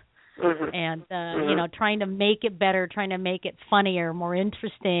of it. Mm-hmm. And trying to make it better, trying to make it funnier, more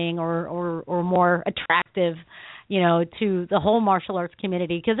interesting, or more attractive, to the whole martial arts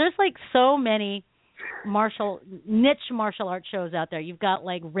community. Because there's like so many niche martial arts shows out there. You've got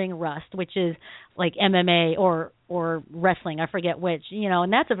like Ring Rust, which is like MMA or wrestling, I forget which,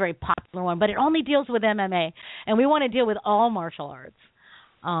 and that's a very popular one, but it only deals with MMA, and we want to deal with all martial arts.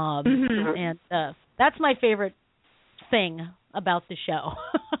 And that's my favorite thing about the show.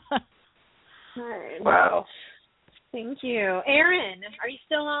 Wow. Thank you. Aaron, are you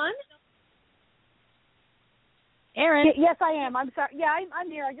still on? Aaron? Yes, I am. I'm sorry. Yeah, I'm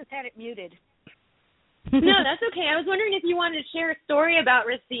here. I just had it muted. No, that's okay. I was wondering if you wanted to share a story about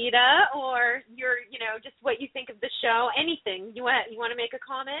Restita or your, just what you think of the show. Anything. You want to make a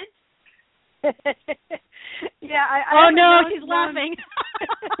comment? Yeah. Oh no, she's laughing.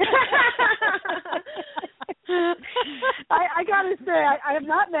 I gotta say, I have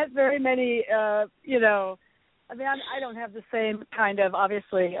not met very many. I don't have the same kind of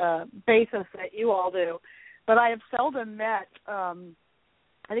obviously basis that you all do, but I have seldom met.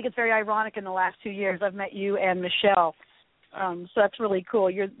 I think it's very ironic. In the last 2 years, I've met you and Michelle, so that's really cool.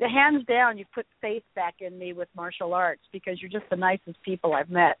 You're hands down. You've put faith back in me with martial arts because you're just the nicest people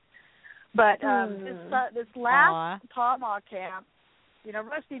I've met. But this last Pama camp,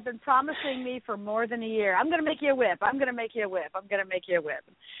 Rusty's been promising me for more than a year. I'm going to make you a whip. I'm going to make you a whip. I'm going to make you a whip.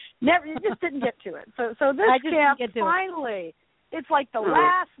 Never, you just didn't get to it. So this camp finally, it's like the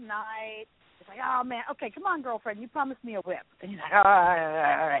last night. It's like, oh man, okay, come on, girlfriend, you promised me a whip. And he's like, all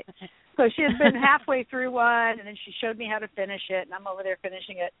right. So she has been halfway through one, and then she showed me how to finish it, and I'm over there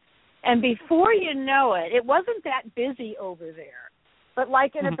finishing it. And before you know it, it wasn't that busy over there. But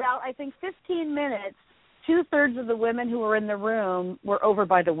like in about, I think, 15 minutes, 2/3 of the women who were in the room were over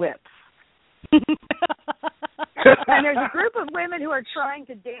by the whips. And there's a group of women who are trying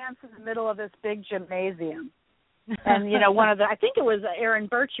to dance in the middle of this big gymnasium. And, I think it was Aaron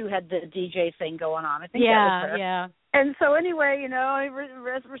Birch who had the DJ thing going on. I think that was her. Yeah. And so anyway,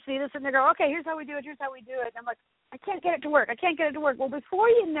 Restita sitting there going, okay, here's how we do it. And I'm like, I can't get it to work. Well, before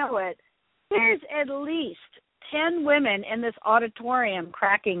you know it, there's at least 10 women in this auditorium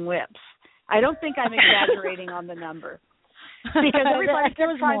cracking whips. I don't think I'm exaggerating on the number. Because everybody's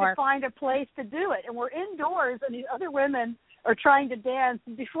just trying to find a place to do it. And we're indoors, and these other women are trying to dance.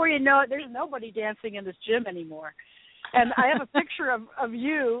 And before you know it, there's nobody dancing in this gym anymore. And I have a picture of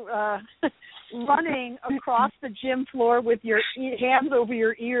you running across the gym floor with your hands over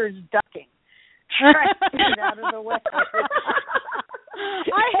your ears, ducking. Trying to get out of the way.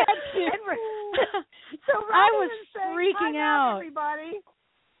 I had to. So I was freaking out. Everybody,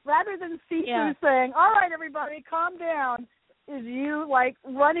 rather than Sifu saying, all right, everybody, calm down, is you like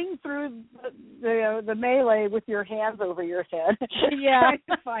running through the melee with your hands over your head, trying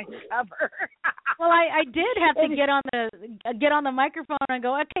to find cover. Well, I did have to get on the microphone and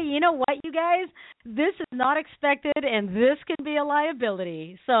go, okay, you know what, you guys, this is not expected, and this can be a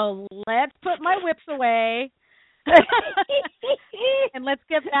liability. So let's put my whips away. And let's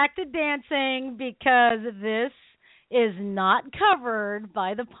get back to dancing because this is not covered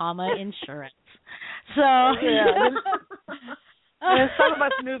by the PAMA insurance. So and some of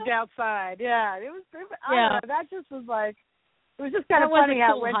us moved outside. Yeah, it was. I don't know, that just was like, it was just kind of funny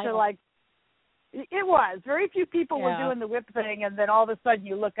how it went to like. It was. Very few people were doing the whip thing, and then all of a sudden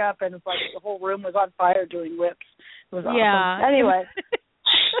you look up and it's like the whole room was on fire doing whips. It was awesome. Yeah. Anyway.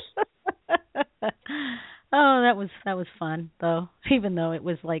 Oh, that was fun though. Even though it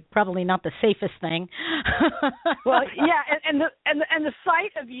was like probably not the safest thing. Well, yeah, and the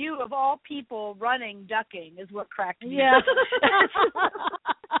sight of you of all people running, ducking is what cracked me. Yeah.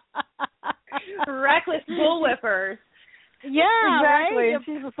 Reckless bullwhippers. Yeah, exactly. Right? And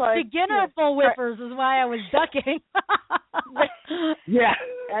she's just like, beginner bullwhippers is why I was ducking. Yeah,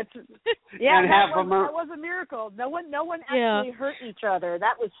 and that was a miracle. No one actually hurt each other.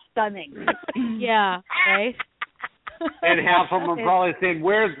 That was stunning. Yeah, right. And half of them are probably saying,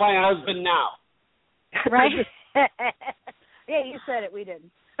 "Where's my husband now?" Right. Yeah, you said it. We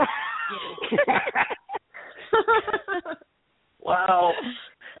didn't. Wow.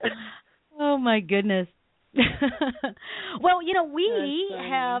 Oh my goodness. Well, we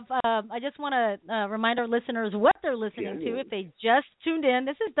have, I just want to remind our listeners what they're listening to if they just tuned in.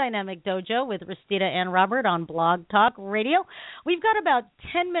 This is Dynamic Dojo with Restita and Robert on Blog Talk Radio. We've got about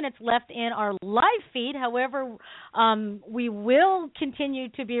 10 minutes left in our live feed. However, we will continue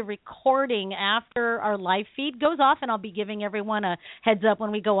to be recording after our live feed goes off, and I'll be giving everyone a heads up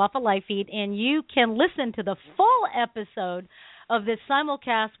when we go off a live feed, and you can listen to the full episode of this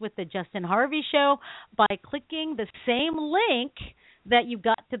simulcast with the Justin Harvey Show by clicking the same link that you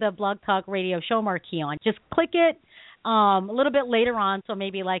got to the Blog Talk Radio show marquee on. Just click it a little bit later on, so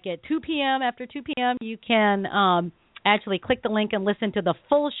maybe like at 2 p.m., after 2 p.m., you can actually click the link and listen to the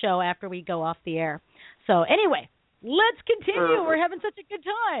full show after we go off the air. So anyway, let's continue. We're having such a good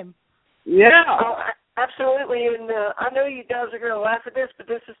time. Yeah. Oh, absolutely. And I know you guys are going to laugh at this, but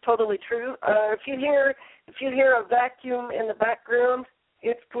this is totally true. If you hear a vacuum in the background,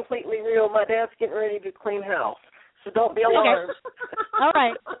 it's completely real. My dad's getting ready to clean house, so don't be alarmed. Okay. All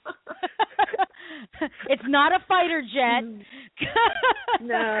right. It's not a fighter jet.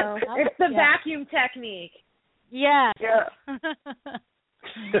 No, it's the vacuum technique. Yes. Yeah.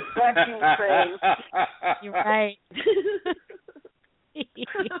 Vacuum train. You're right.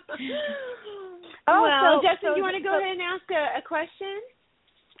 Well, Justin, do you want to go ahead and ask a question?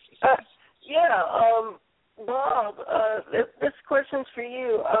 Bob, this question's for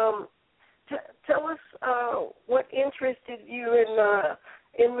you. Tell us what interested you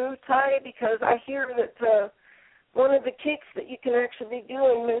in Muay Thai, because I hear that one of the kicks that you can actually do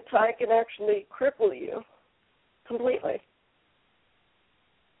in Muay Thai can actually cripple you completely.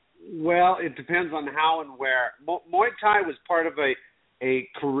 Well, it depends on how and where. Muay Thai was part of a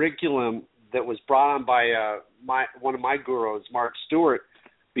curriculum that was brought on by one of my gurus, Mark Stewart,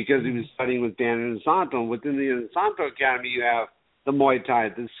 because he was studying with Dan Inosanto. And within the Inosanto Academy, you have the Muay Thai,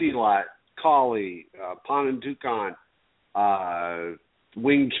 the Silat, Kali, Panantukan,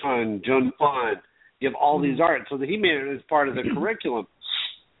 Wing Chun, Jun Fan. You have all these arts. So he made it as part of the curriculum.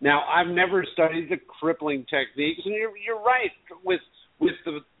 Now, I've never studied the crippling techniques, and you're right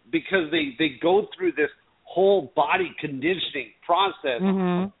because they go through this whole body conditioning process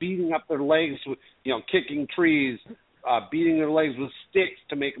of beating up their legs with, kicking trees, beating their legs with sticks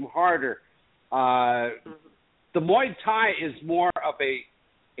to make them harder. The Muay Thai is more of a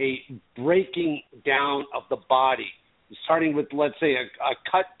breaking down of the body, starting with, let's say, a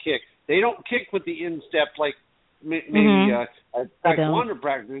cut kick. They don't kick with the instep like maybe a taekwondo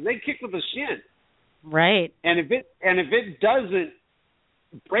practice. They kick with the shin. Right. And if it doesn't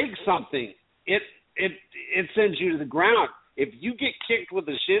break something, it sends you to the ground. If you get kicked with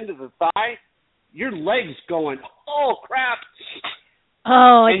the shin to the thigh, your leg's going, oh crap.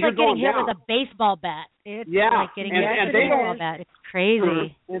 Oh, it's like getting hit with a baseball bat. It's like getting hit with a baseball bat. It's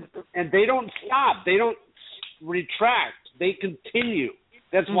crazy. And they don't stop. They don't retract. They continue.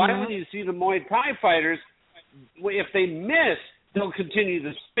 That's why when you see the Muay Thai fighters, if they miss, they'll continue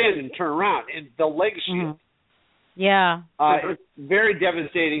to spin and turn around, and they'll leg shield. Yeah. It's very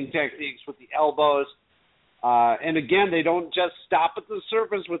devastating techniques with the elbows. And again, they don't just stop at the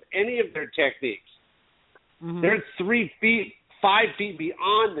surface with any of their techniques. They're 3 feet, 5 feet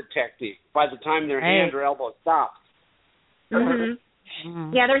beyond the technique by the time their hand or elbow stops.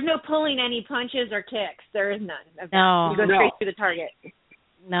 Yeah, there's no pulling any punches or kicks. There is none of that. No. You go straight to the target.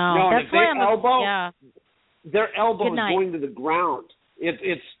 No, that's why their elbow is going to the ground.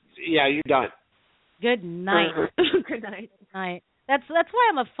 You're done. Good night. Good night. That's why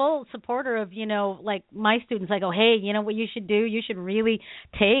I'm a full supporter of, like my students. I go, hey, you know what you should do? You should really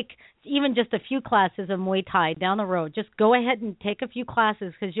take even just a few classes of Muay Thai down the road. Just go ahead and take a few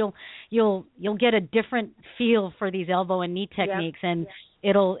classes, because you'll get a different feel for these elbow and knee techniques, and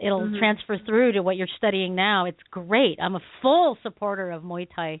it'll transfer through to what you're studying now. It's great. I'm a full supporter of Muay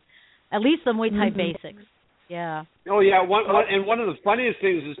Thai, at least the Muay Thai basics. Yeah. Oh yeah. One of the funniest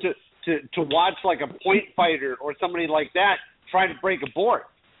things is to watch like a point fighter or somebody like that try to break a board,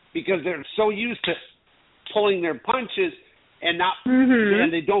 because they're so used to pulling their punches and not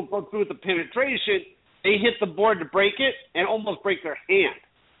and they don't go through the penetration. They hit the board to break it and almost break their hand.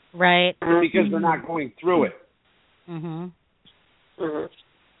 Right. Because they're not going through it. Different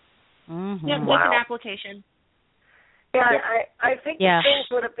application. Yeah, I think things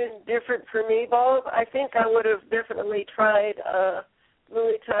would have been different for me, Bob. I think I would have definitely tried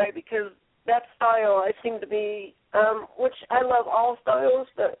Muay Thai, because that style I seem to be, which I love all styles,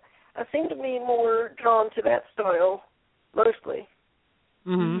 but I seem to be more drawn to that style mostly.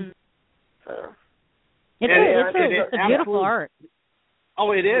 So. It's a beautiful art.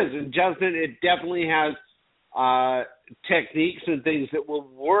 Oh, it is. And Justin, it definitely has techniques and things that will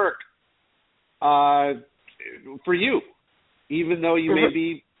work for you, even though you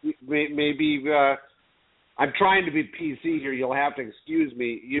may be I'm trying to be PC here. You'll have to excuse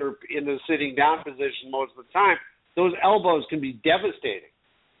me. You're in the sitting down position most of the time. Those elbows can be devastating.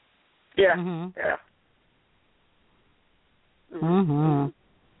 Yeah.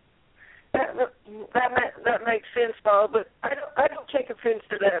 That makes sense, Bob. But I don't take offense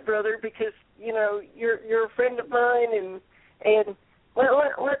to that, brother, because you're a friend of mine, And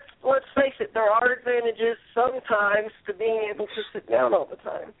let's face it, there are advantages sometimes to being able to sit down all the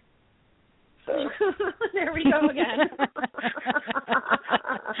time. So there we go again.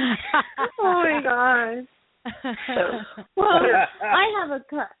 Oh my gosh. Well, I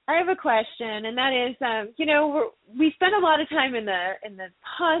have a question, and that is, we spend a lot of time in the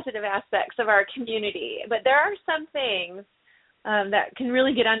positive aspects of our community, but there are some things that can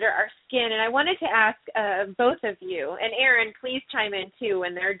really get under our skin, and I wanted to ask both of you, and Aaron, please chime in too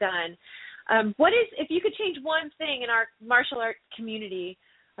when they're done. If you could change one thing in our martial arts community,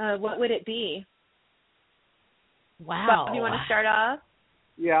 what would it be? Wow. Bob, you want to start off?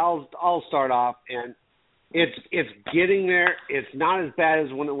 Yeah, I'll start off, and it's getting there. It's not as bad as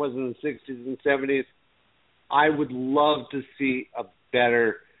when it was in the 60s and 70s. I would love to see a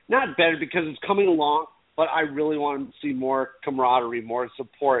better, not better because it's coming along, but I really want to see more camaraderie, more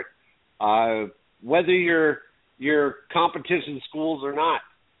support. Whether you're competition schools or not,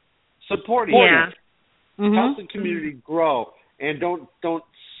 support each other. Help the community grow, and don't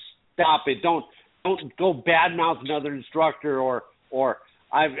stop it. Don't go badmouth another instructor, or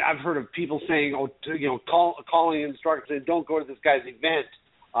I've heard of people saying, calling instructors saying, don't go to this guy's event.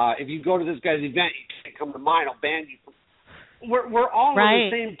 If you go to this guy's event, you can't come to mine. I'll ban you. We're all on the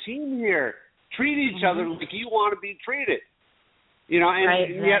same team here. Treat each other like you want to be treated.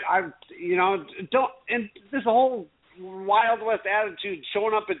 And yet don't. And this whole Wild West attitude,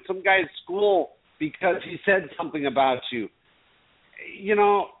 showing up at some guy's school because he said something about you.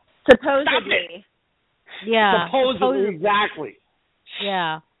 Supposedly. Yeah. Supposedly, exactly.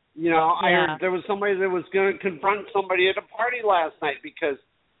 Yeah. I heard there was somebody that was going to confront somebody at a party last night because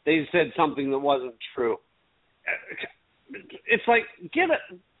they said something that wasn't true. It's like,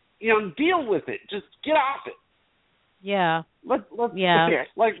 deal with it. Just get off it. Yeah. Let's like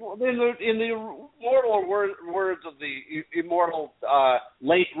in the immortal words of the immortal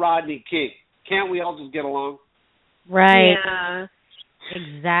late Rodney King. Can't we all just get along? Right. Yeah.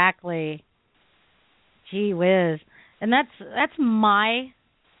 Exactly. Gee whiz. And that's my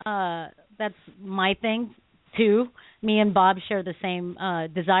thing too. Me and Bob share the same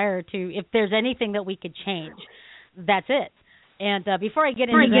desire to, if there's anything that we could change, that's it. And before I get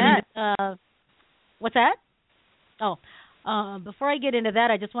into that, what's that? Before I get into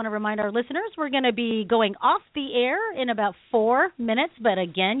that, I just want to remind our listeners we're going to be going off the air in about 4 minutes. But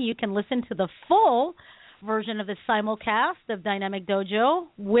again, you can listen to the full version of the simulcast of Dynamic Dojo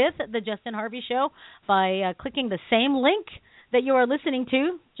with the Justin Harvey Show by clicking the same link that you are listening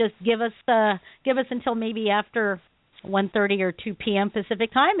to. Just give us until maybe after 1:30 or 2 p.m.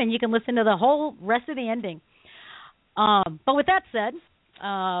 Pacific time, and you can listen to the whole rest of the ending. But with that said,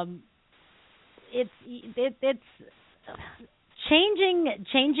 it's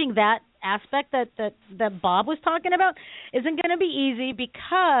changing that aspect that Bob was talking about isn't going to be easy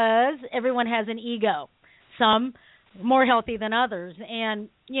because everyone has an ego. Some more healthy than others, and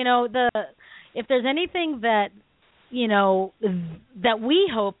if there's anything that that we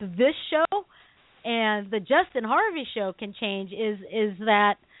hope this show and the Justin Harvey Show can change is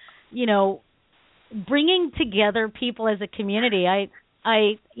that bringing together people as a community.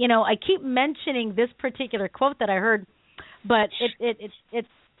 I keep mentioning this particular quote that I heard, but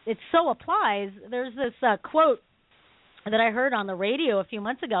it so applies. There's this quote that I heard on the radio a few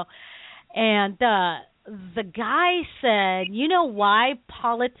months ago, and the guy said, "You know why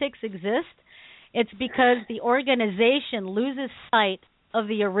politics exist? It's because the organization loses sight of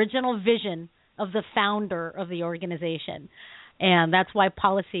the original vision of the founder of the organization, and that's why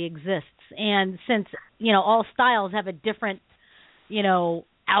policy exists. And since all styles have a different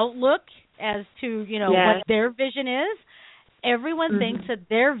outlook as to what their vision is, everyone thinks that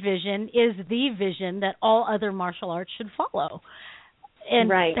their vision is the vision that all other martial arts should follow,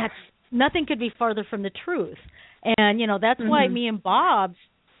 and that's nothing could be farther from the truth. And that's why me and Bob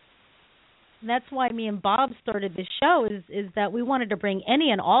started this show is that we wanted to bring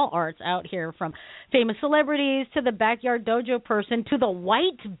any and all arts out here, from famous celebrities to the backyard dojo person to the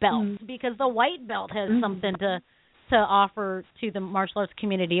white belt, because the white belt has something to offer to the martial arts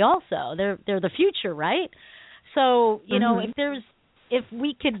community also. They're the future, right? So, if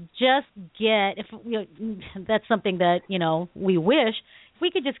we could just get, that's something that, we wish, if we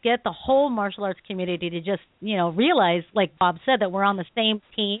could just get the whole martial arts community to just, realize, like Bob said, that we're on the same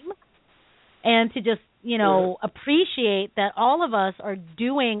team, and to just, appreciate that all of us are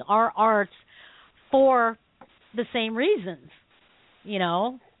doing our arts for the same reasons.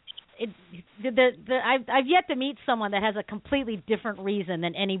 I've yet to meet someone that has a completely different reason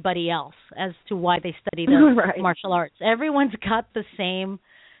than anybody else as to why they study the martial arts. Everyone's got the same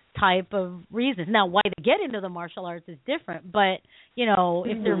type of reasons. Now, why they get into the martial arts is different, but, you know,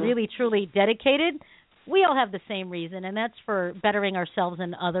 if they're really, truly dedicated, we all have the same reason, and that's for bettering ourselves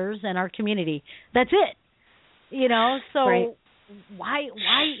and others and our community. That's it. You know, so why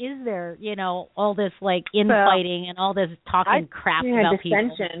is there, you know, all this, like, infighting and all this talking crap about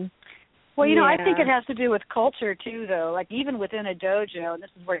dissension. People? Well, you know, I think it has to do with culture, too, though. Like, even within a dojo, and this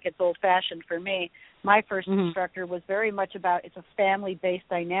is where it gets old-fashioned for me, my first instructor was very much about it's a family-based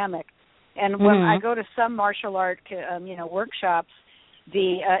dynamic. And when I go to some martial art, you know, workshops,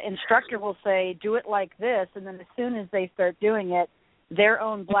 the instructor will say, do it like this, and then as soon as they start doing it, their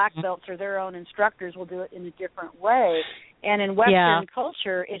own black belts or their own instructors will do it in a different way. And in Western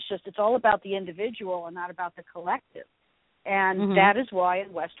culture, it's all about the individual and not about the collective. And that is why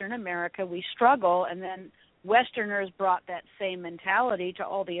in Western America we struggle, and then Westerners brought that same mentality to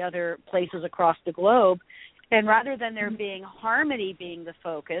all the other places across the globe. And rather than there being harmony being the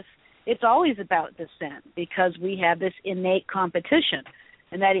focus, it's always about dissent because we have this innate competition.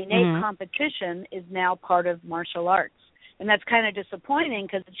 And that innate competition is now part of martial arts. And that's kind of disappointing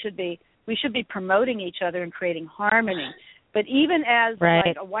because we should be promoting each other and creating harmony. But even as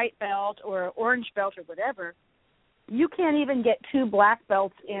like a white belt or an orange belt or whatever, you can't even get two black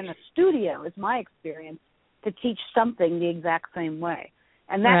belts in a studio, is my experience, to teach something the exact same way.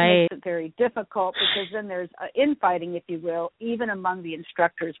 And that makes it very difficult because then there's infighting, if you will, even among the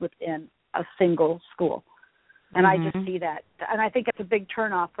instructors within a single school. And I just see that. And I think it's a big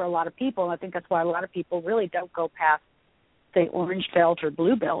turnoff for a lot of people. And I think that's why a lot of people really don't go past, say, orange belt or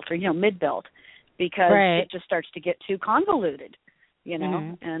blue belt or, you know, mid belt because it just starts to get too convoluted, you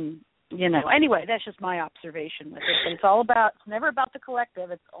know. And, you know, anyway, that's just my observation with it. But it's never about the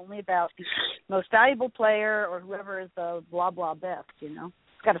collective. It's only about the most valuable player or whoever is the blah, blah best, you know.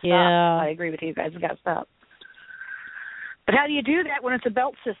 It's got to stop. Yeah. I agree with you guys. It's got to stop. But how do you do that when it's a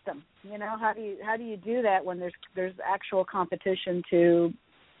belt system? You know, how do you do that when there's actual competition to,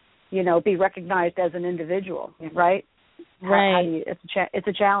 you know, be recognized as an individual, right? Right. It's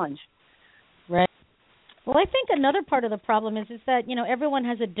a challenge. Right. Well, I think another part of the problem is that, you know, everyone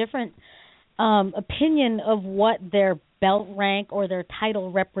has a different opinion of what their belt rank or their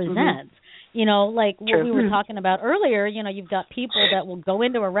title represents. You know, like what we were talking about earlier, you know, you've got people that will go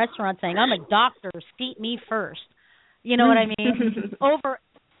into a restaurant saying, I'm a doctor, seat me first. You know what I mean? Over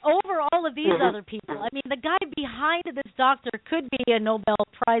all of these other people. I mean, the guy behind this doctor could be a Nobel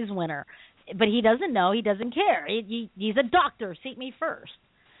Prize winner, but he doesn't know. He doesn't care. He's a doctor. Seat me first.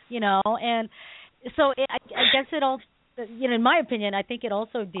 You know, and so I guess it all, you know, in my opinion, I think it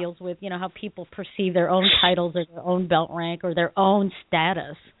also deals with, you know, how people perceive their own titles or their own belt rank or their own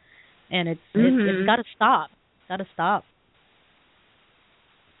status. And it's got to stop. Got to stop.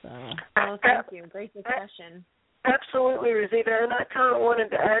 So. Well, thank you. Great discussion. Absolutely, Rosita, and I kind of wanted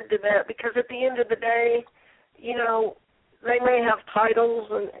to add to that because at the end of the day, you know, they may have titles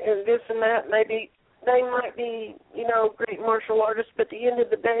and this and that. Maybe they might be, you know, great martial artists, but at the end of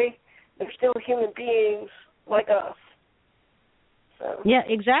the day, they're still human beings like us. So. Yeah,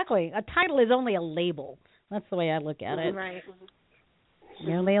 exactly. A title is only a label. That's the way I look at it. Right.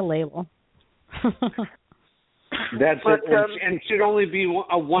 Merely a label. That's it, and it should only be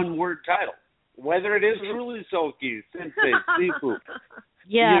a one-word title. Whether it is truly Soki, Sensei, Sifu,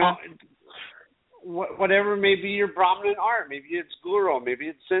 you know, whatever may be your prominent art, maybe it's Guru, maybe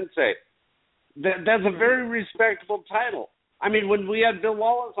it's Sensei. That's a very respectable title. I mean, when we had Bill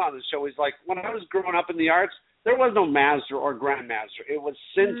Wallace on the show, he's like, when I was growing up in the arts, there was no master or grandmaster. It was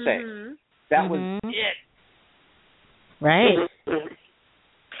Sensei. That was it. Right.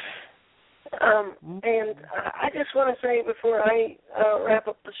 And I just want to say before I wrap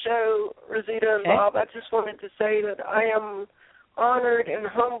up the show, Rosita and Bob, I just wanted to say that I am honored and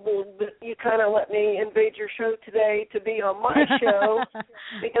humbled that you kind of let me invade your show today to be on my show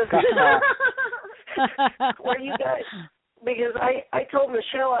because where you guys, because I told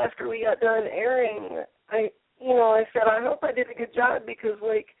Michelle after we got done airing, I said I hope I did a good job because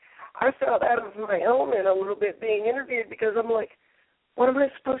like I felt out of my element a little bit being interviewed because I'm like, what am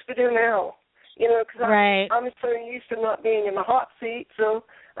I supposed to do now? You know, because I'm so used to not being in the hot seat, so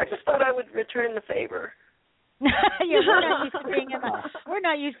I just thought I would return the favor. We're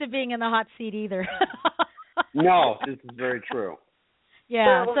not used to being in the hot seat either. No, this is very true.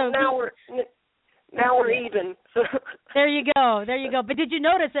 Yeah. So now we're even. So. There you go. But did you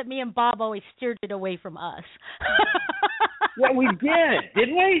notice that me and Bob always steered it away from us? Yeah, we did,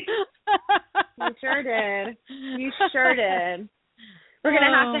 didn't we? You sure did. We're going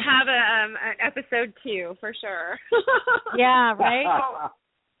to have an episode 2 for sure. Yeah, right?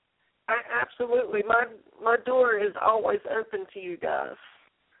 Absolutely. My door is always open to you guys.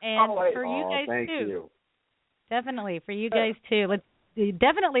 And for you guys thank too. You. Definitely for you guys too. Let's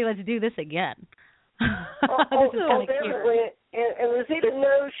do this again. Definitely. And Rosita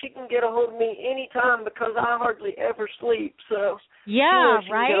knows she can get a hold of me anytime because I hardly ever sleep. So yeah,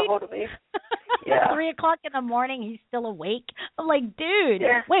 she right. Can get a hold of me. Yeah. 3:00 in the morning, he's still awake. I'm like, dude,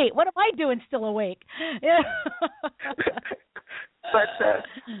 wait, what am I doing still awake? Yeah. But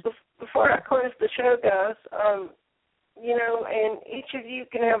before I close the show, guys, and each of you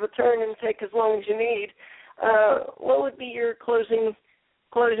can have a turn and take as long as you need. What would be your closing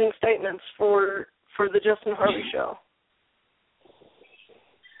statements for the Justin Harvey Show?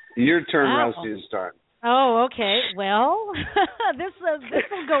 Your turn, Rusty, to start. Oh, okay. Well, this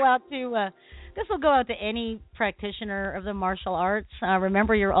will go out to any practitioner of the martial arts.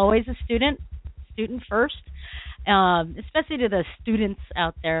 Remember, you're always a student first. Especially to the students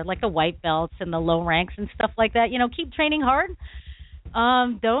out there, like the white belts and the low ranks and stuff like that. Keep training hard.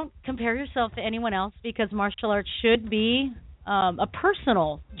 Don't compare yourself to anyone else because martial arts should be a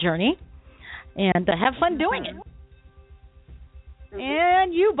personal journey, and have fun doing it.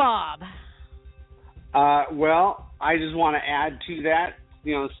 And you, Bob? Well, I just want to add to that.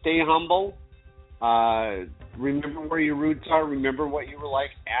 Stay humble. Remember where your roots are. Remember what you were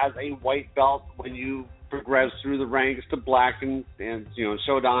like as a white belt when you progress through the ranks to black and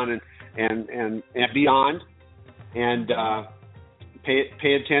Shodan and beyond, and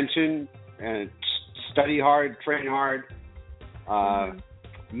pay attention and study hard, train hard. I'm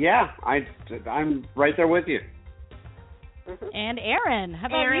right there with you. And Aaron, how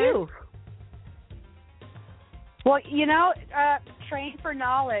about you? Well, train for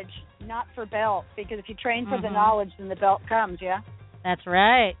knowledge, not for belt, because if you train for the knowledge, then the belt comes. Yeah. That's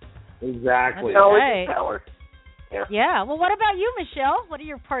right. Exactly. Right. Power. Yeah. Well, what about you, Michelle? What are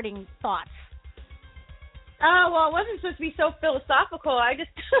your parting thoughts? Well, it wasn't supposed to be so philosophical. I just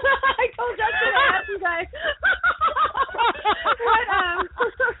I told Justin to ask you guys.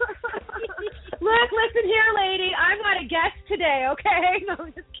 Look, listen here, lady. I'm not a guest today, okay? No,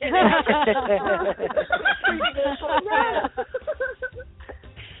 I'm just kidding.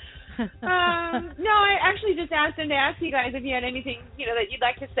 No, I actually just asked him to ask you guys if you had anything, that you'd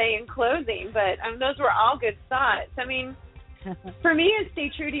like to say in closing, but those were all good thoughts. I mean, for me, it's stay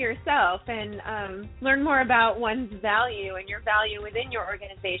true to yourself and learn more about one's value and your value within your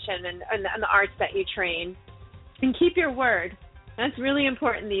organization and the arts that you train. And keep your word. That's really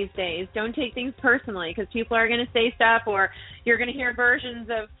important these days. Don't take things personally because people are going to say stuff or you're going to hear versions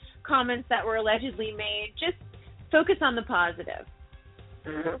of comments that were allegedly made. Just focus on the positive.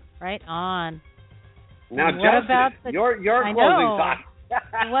 Right on. Now, what Justin, about your closing thoughts?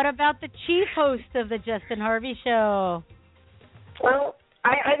 What about the chief host of the Justin Harvey Show? Well,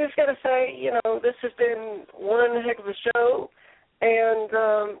 I just got to say, this has been one heck of a show, and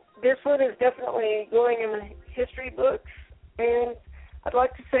this one is definitely going in the history books. And I'd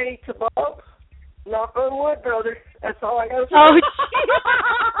like to say to Bob, knock on wood, brother. That's all I got to say. Oh,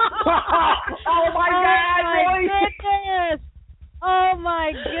 oh my God! My goodness! Oh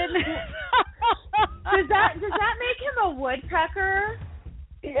my goodness! Does that make him a woodpecker?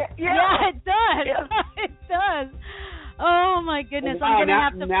 Yeah, it does. Yeah. It does. Oh my goodness! Wow, I'm gonna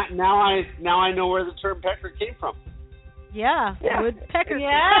have to. Now I know where the term pecker came from. Yeah, woodpecker.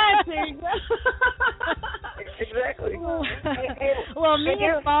 Yeah, exactly. Well, me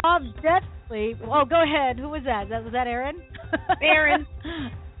and Bob definitely. Oh, go ahead. Who was that? Was that Aaron? Aaron.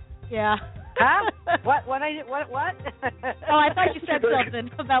 Yeah. Huh? What? What? Oh, I thought you said something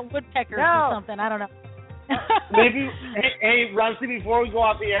about woodpeckers or something. I don't know. Maybe. Hey, Rusty, before we go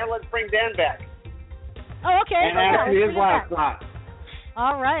off the air, let's bring Dan back. Oh, okay. And ask his last thought.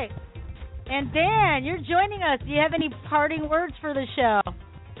 All right. And Dan, you're joining us. Do you have any parting words for the show?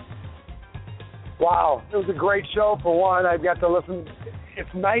 Wow, it was a great show. For one, I've got to listen.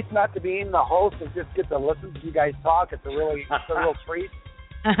 It's nice not to be in the host and just get to listen to you guys talk. It's a real treat.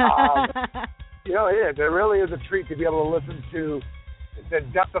 It really is a treat to be able to listen to the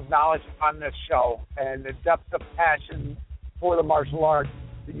depth of knowledge on this show and the depth of passion for the martial arts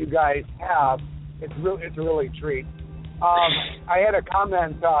that you guys have. It's really a treat. I had a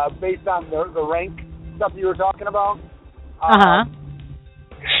comment based on the rank stuff you were talking about.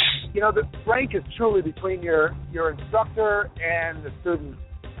 The rank is truly between your instructor and the student.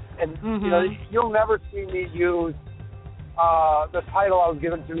 And, you'll never see me use the title I was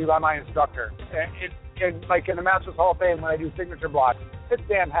given to me by my instructor. And like in the Masters Hall of Fame, when I do signature blocks, it's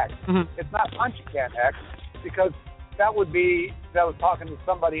Dan Heck. It's not Punchy Dan Heck, because that was talking to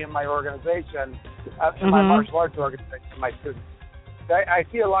somebody in my organization, in my martial arts organization, my students. I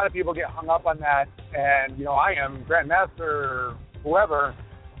see a lot of people get hung up on that, and I am Grandmaster or whoever,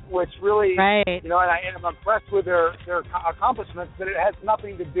 which really, right. and I'm impressed with their accomplishments, but it has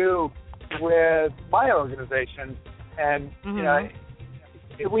nothing to do with my organization. And,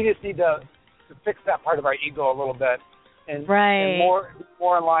 we just need to fix that part of our ego a little bit and more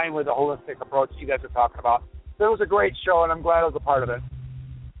in line with the holistic approach you guys are talking about. So it was a great show, and I'm glad I was a part of it.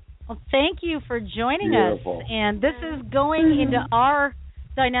 Well, thank you for joining us. And this is going into our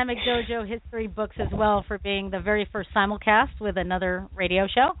Dynamic Dojo history books as well for being the very first simulcast with another radio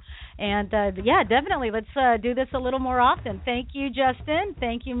show. And, definitely, let's do this a little more often. Thank you, Justin.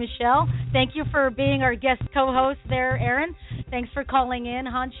 Thank you, Michelle. Thank you for being our guest co-host there, Aaron. Thanks for calling in,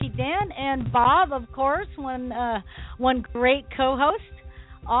 Hanshi Dan. And Bob, of course, one great co-host.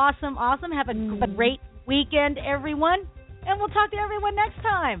 Awesome. Have a great weekend, everyone. And we'll talk to everyone next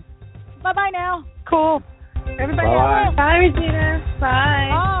time. Bye-bye now. Cool. Everybody else. Bye, Regina. Bye.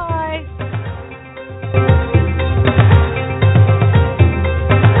 Bye.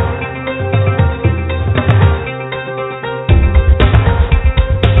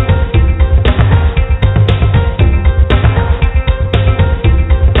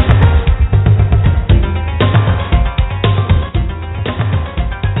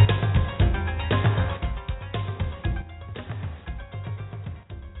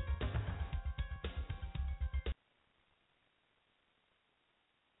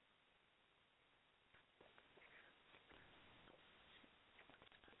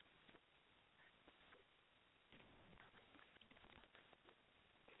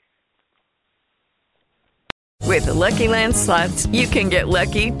 With the Lucky Land Slots, you can get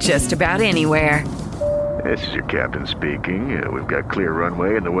lucky just about anywhere. This is your captain speaking. We've got clear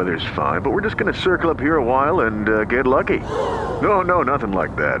runway and the weather's fine, but we're just going to circle up here a while and get lucky. No, nothing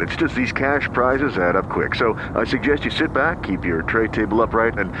like that. It's just these cash prizes add up quick. So I suggest you sit back, keep your tray table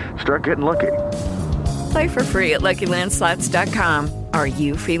upright, and start getting lucky. Play for free at LuckyLandSlots.com. Are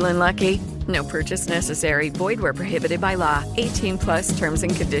you feeling lucky? No purchase necessary. Void where prohibited by law. 18+ terms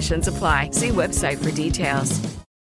and conditions apply. See website for details.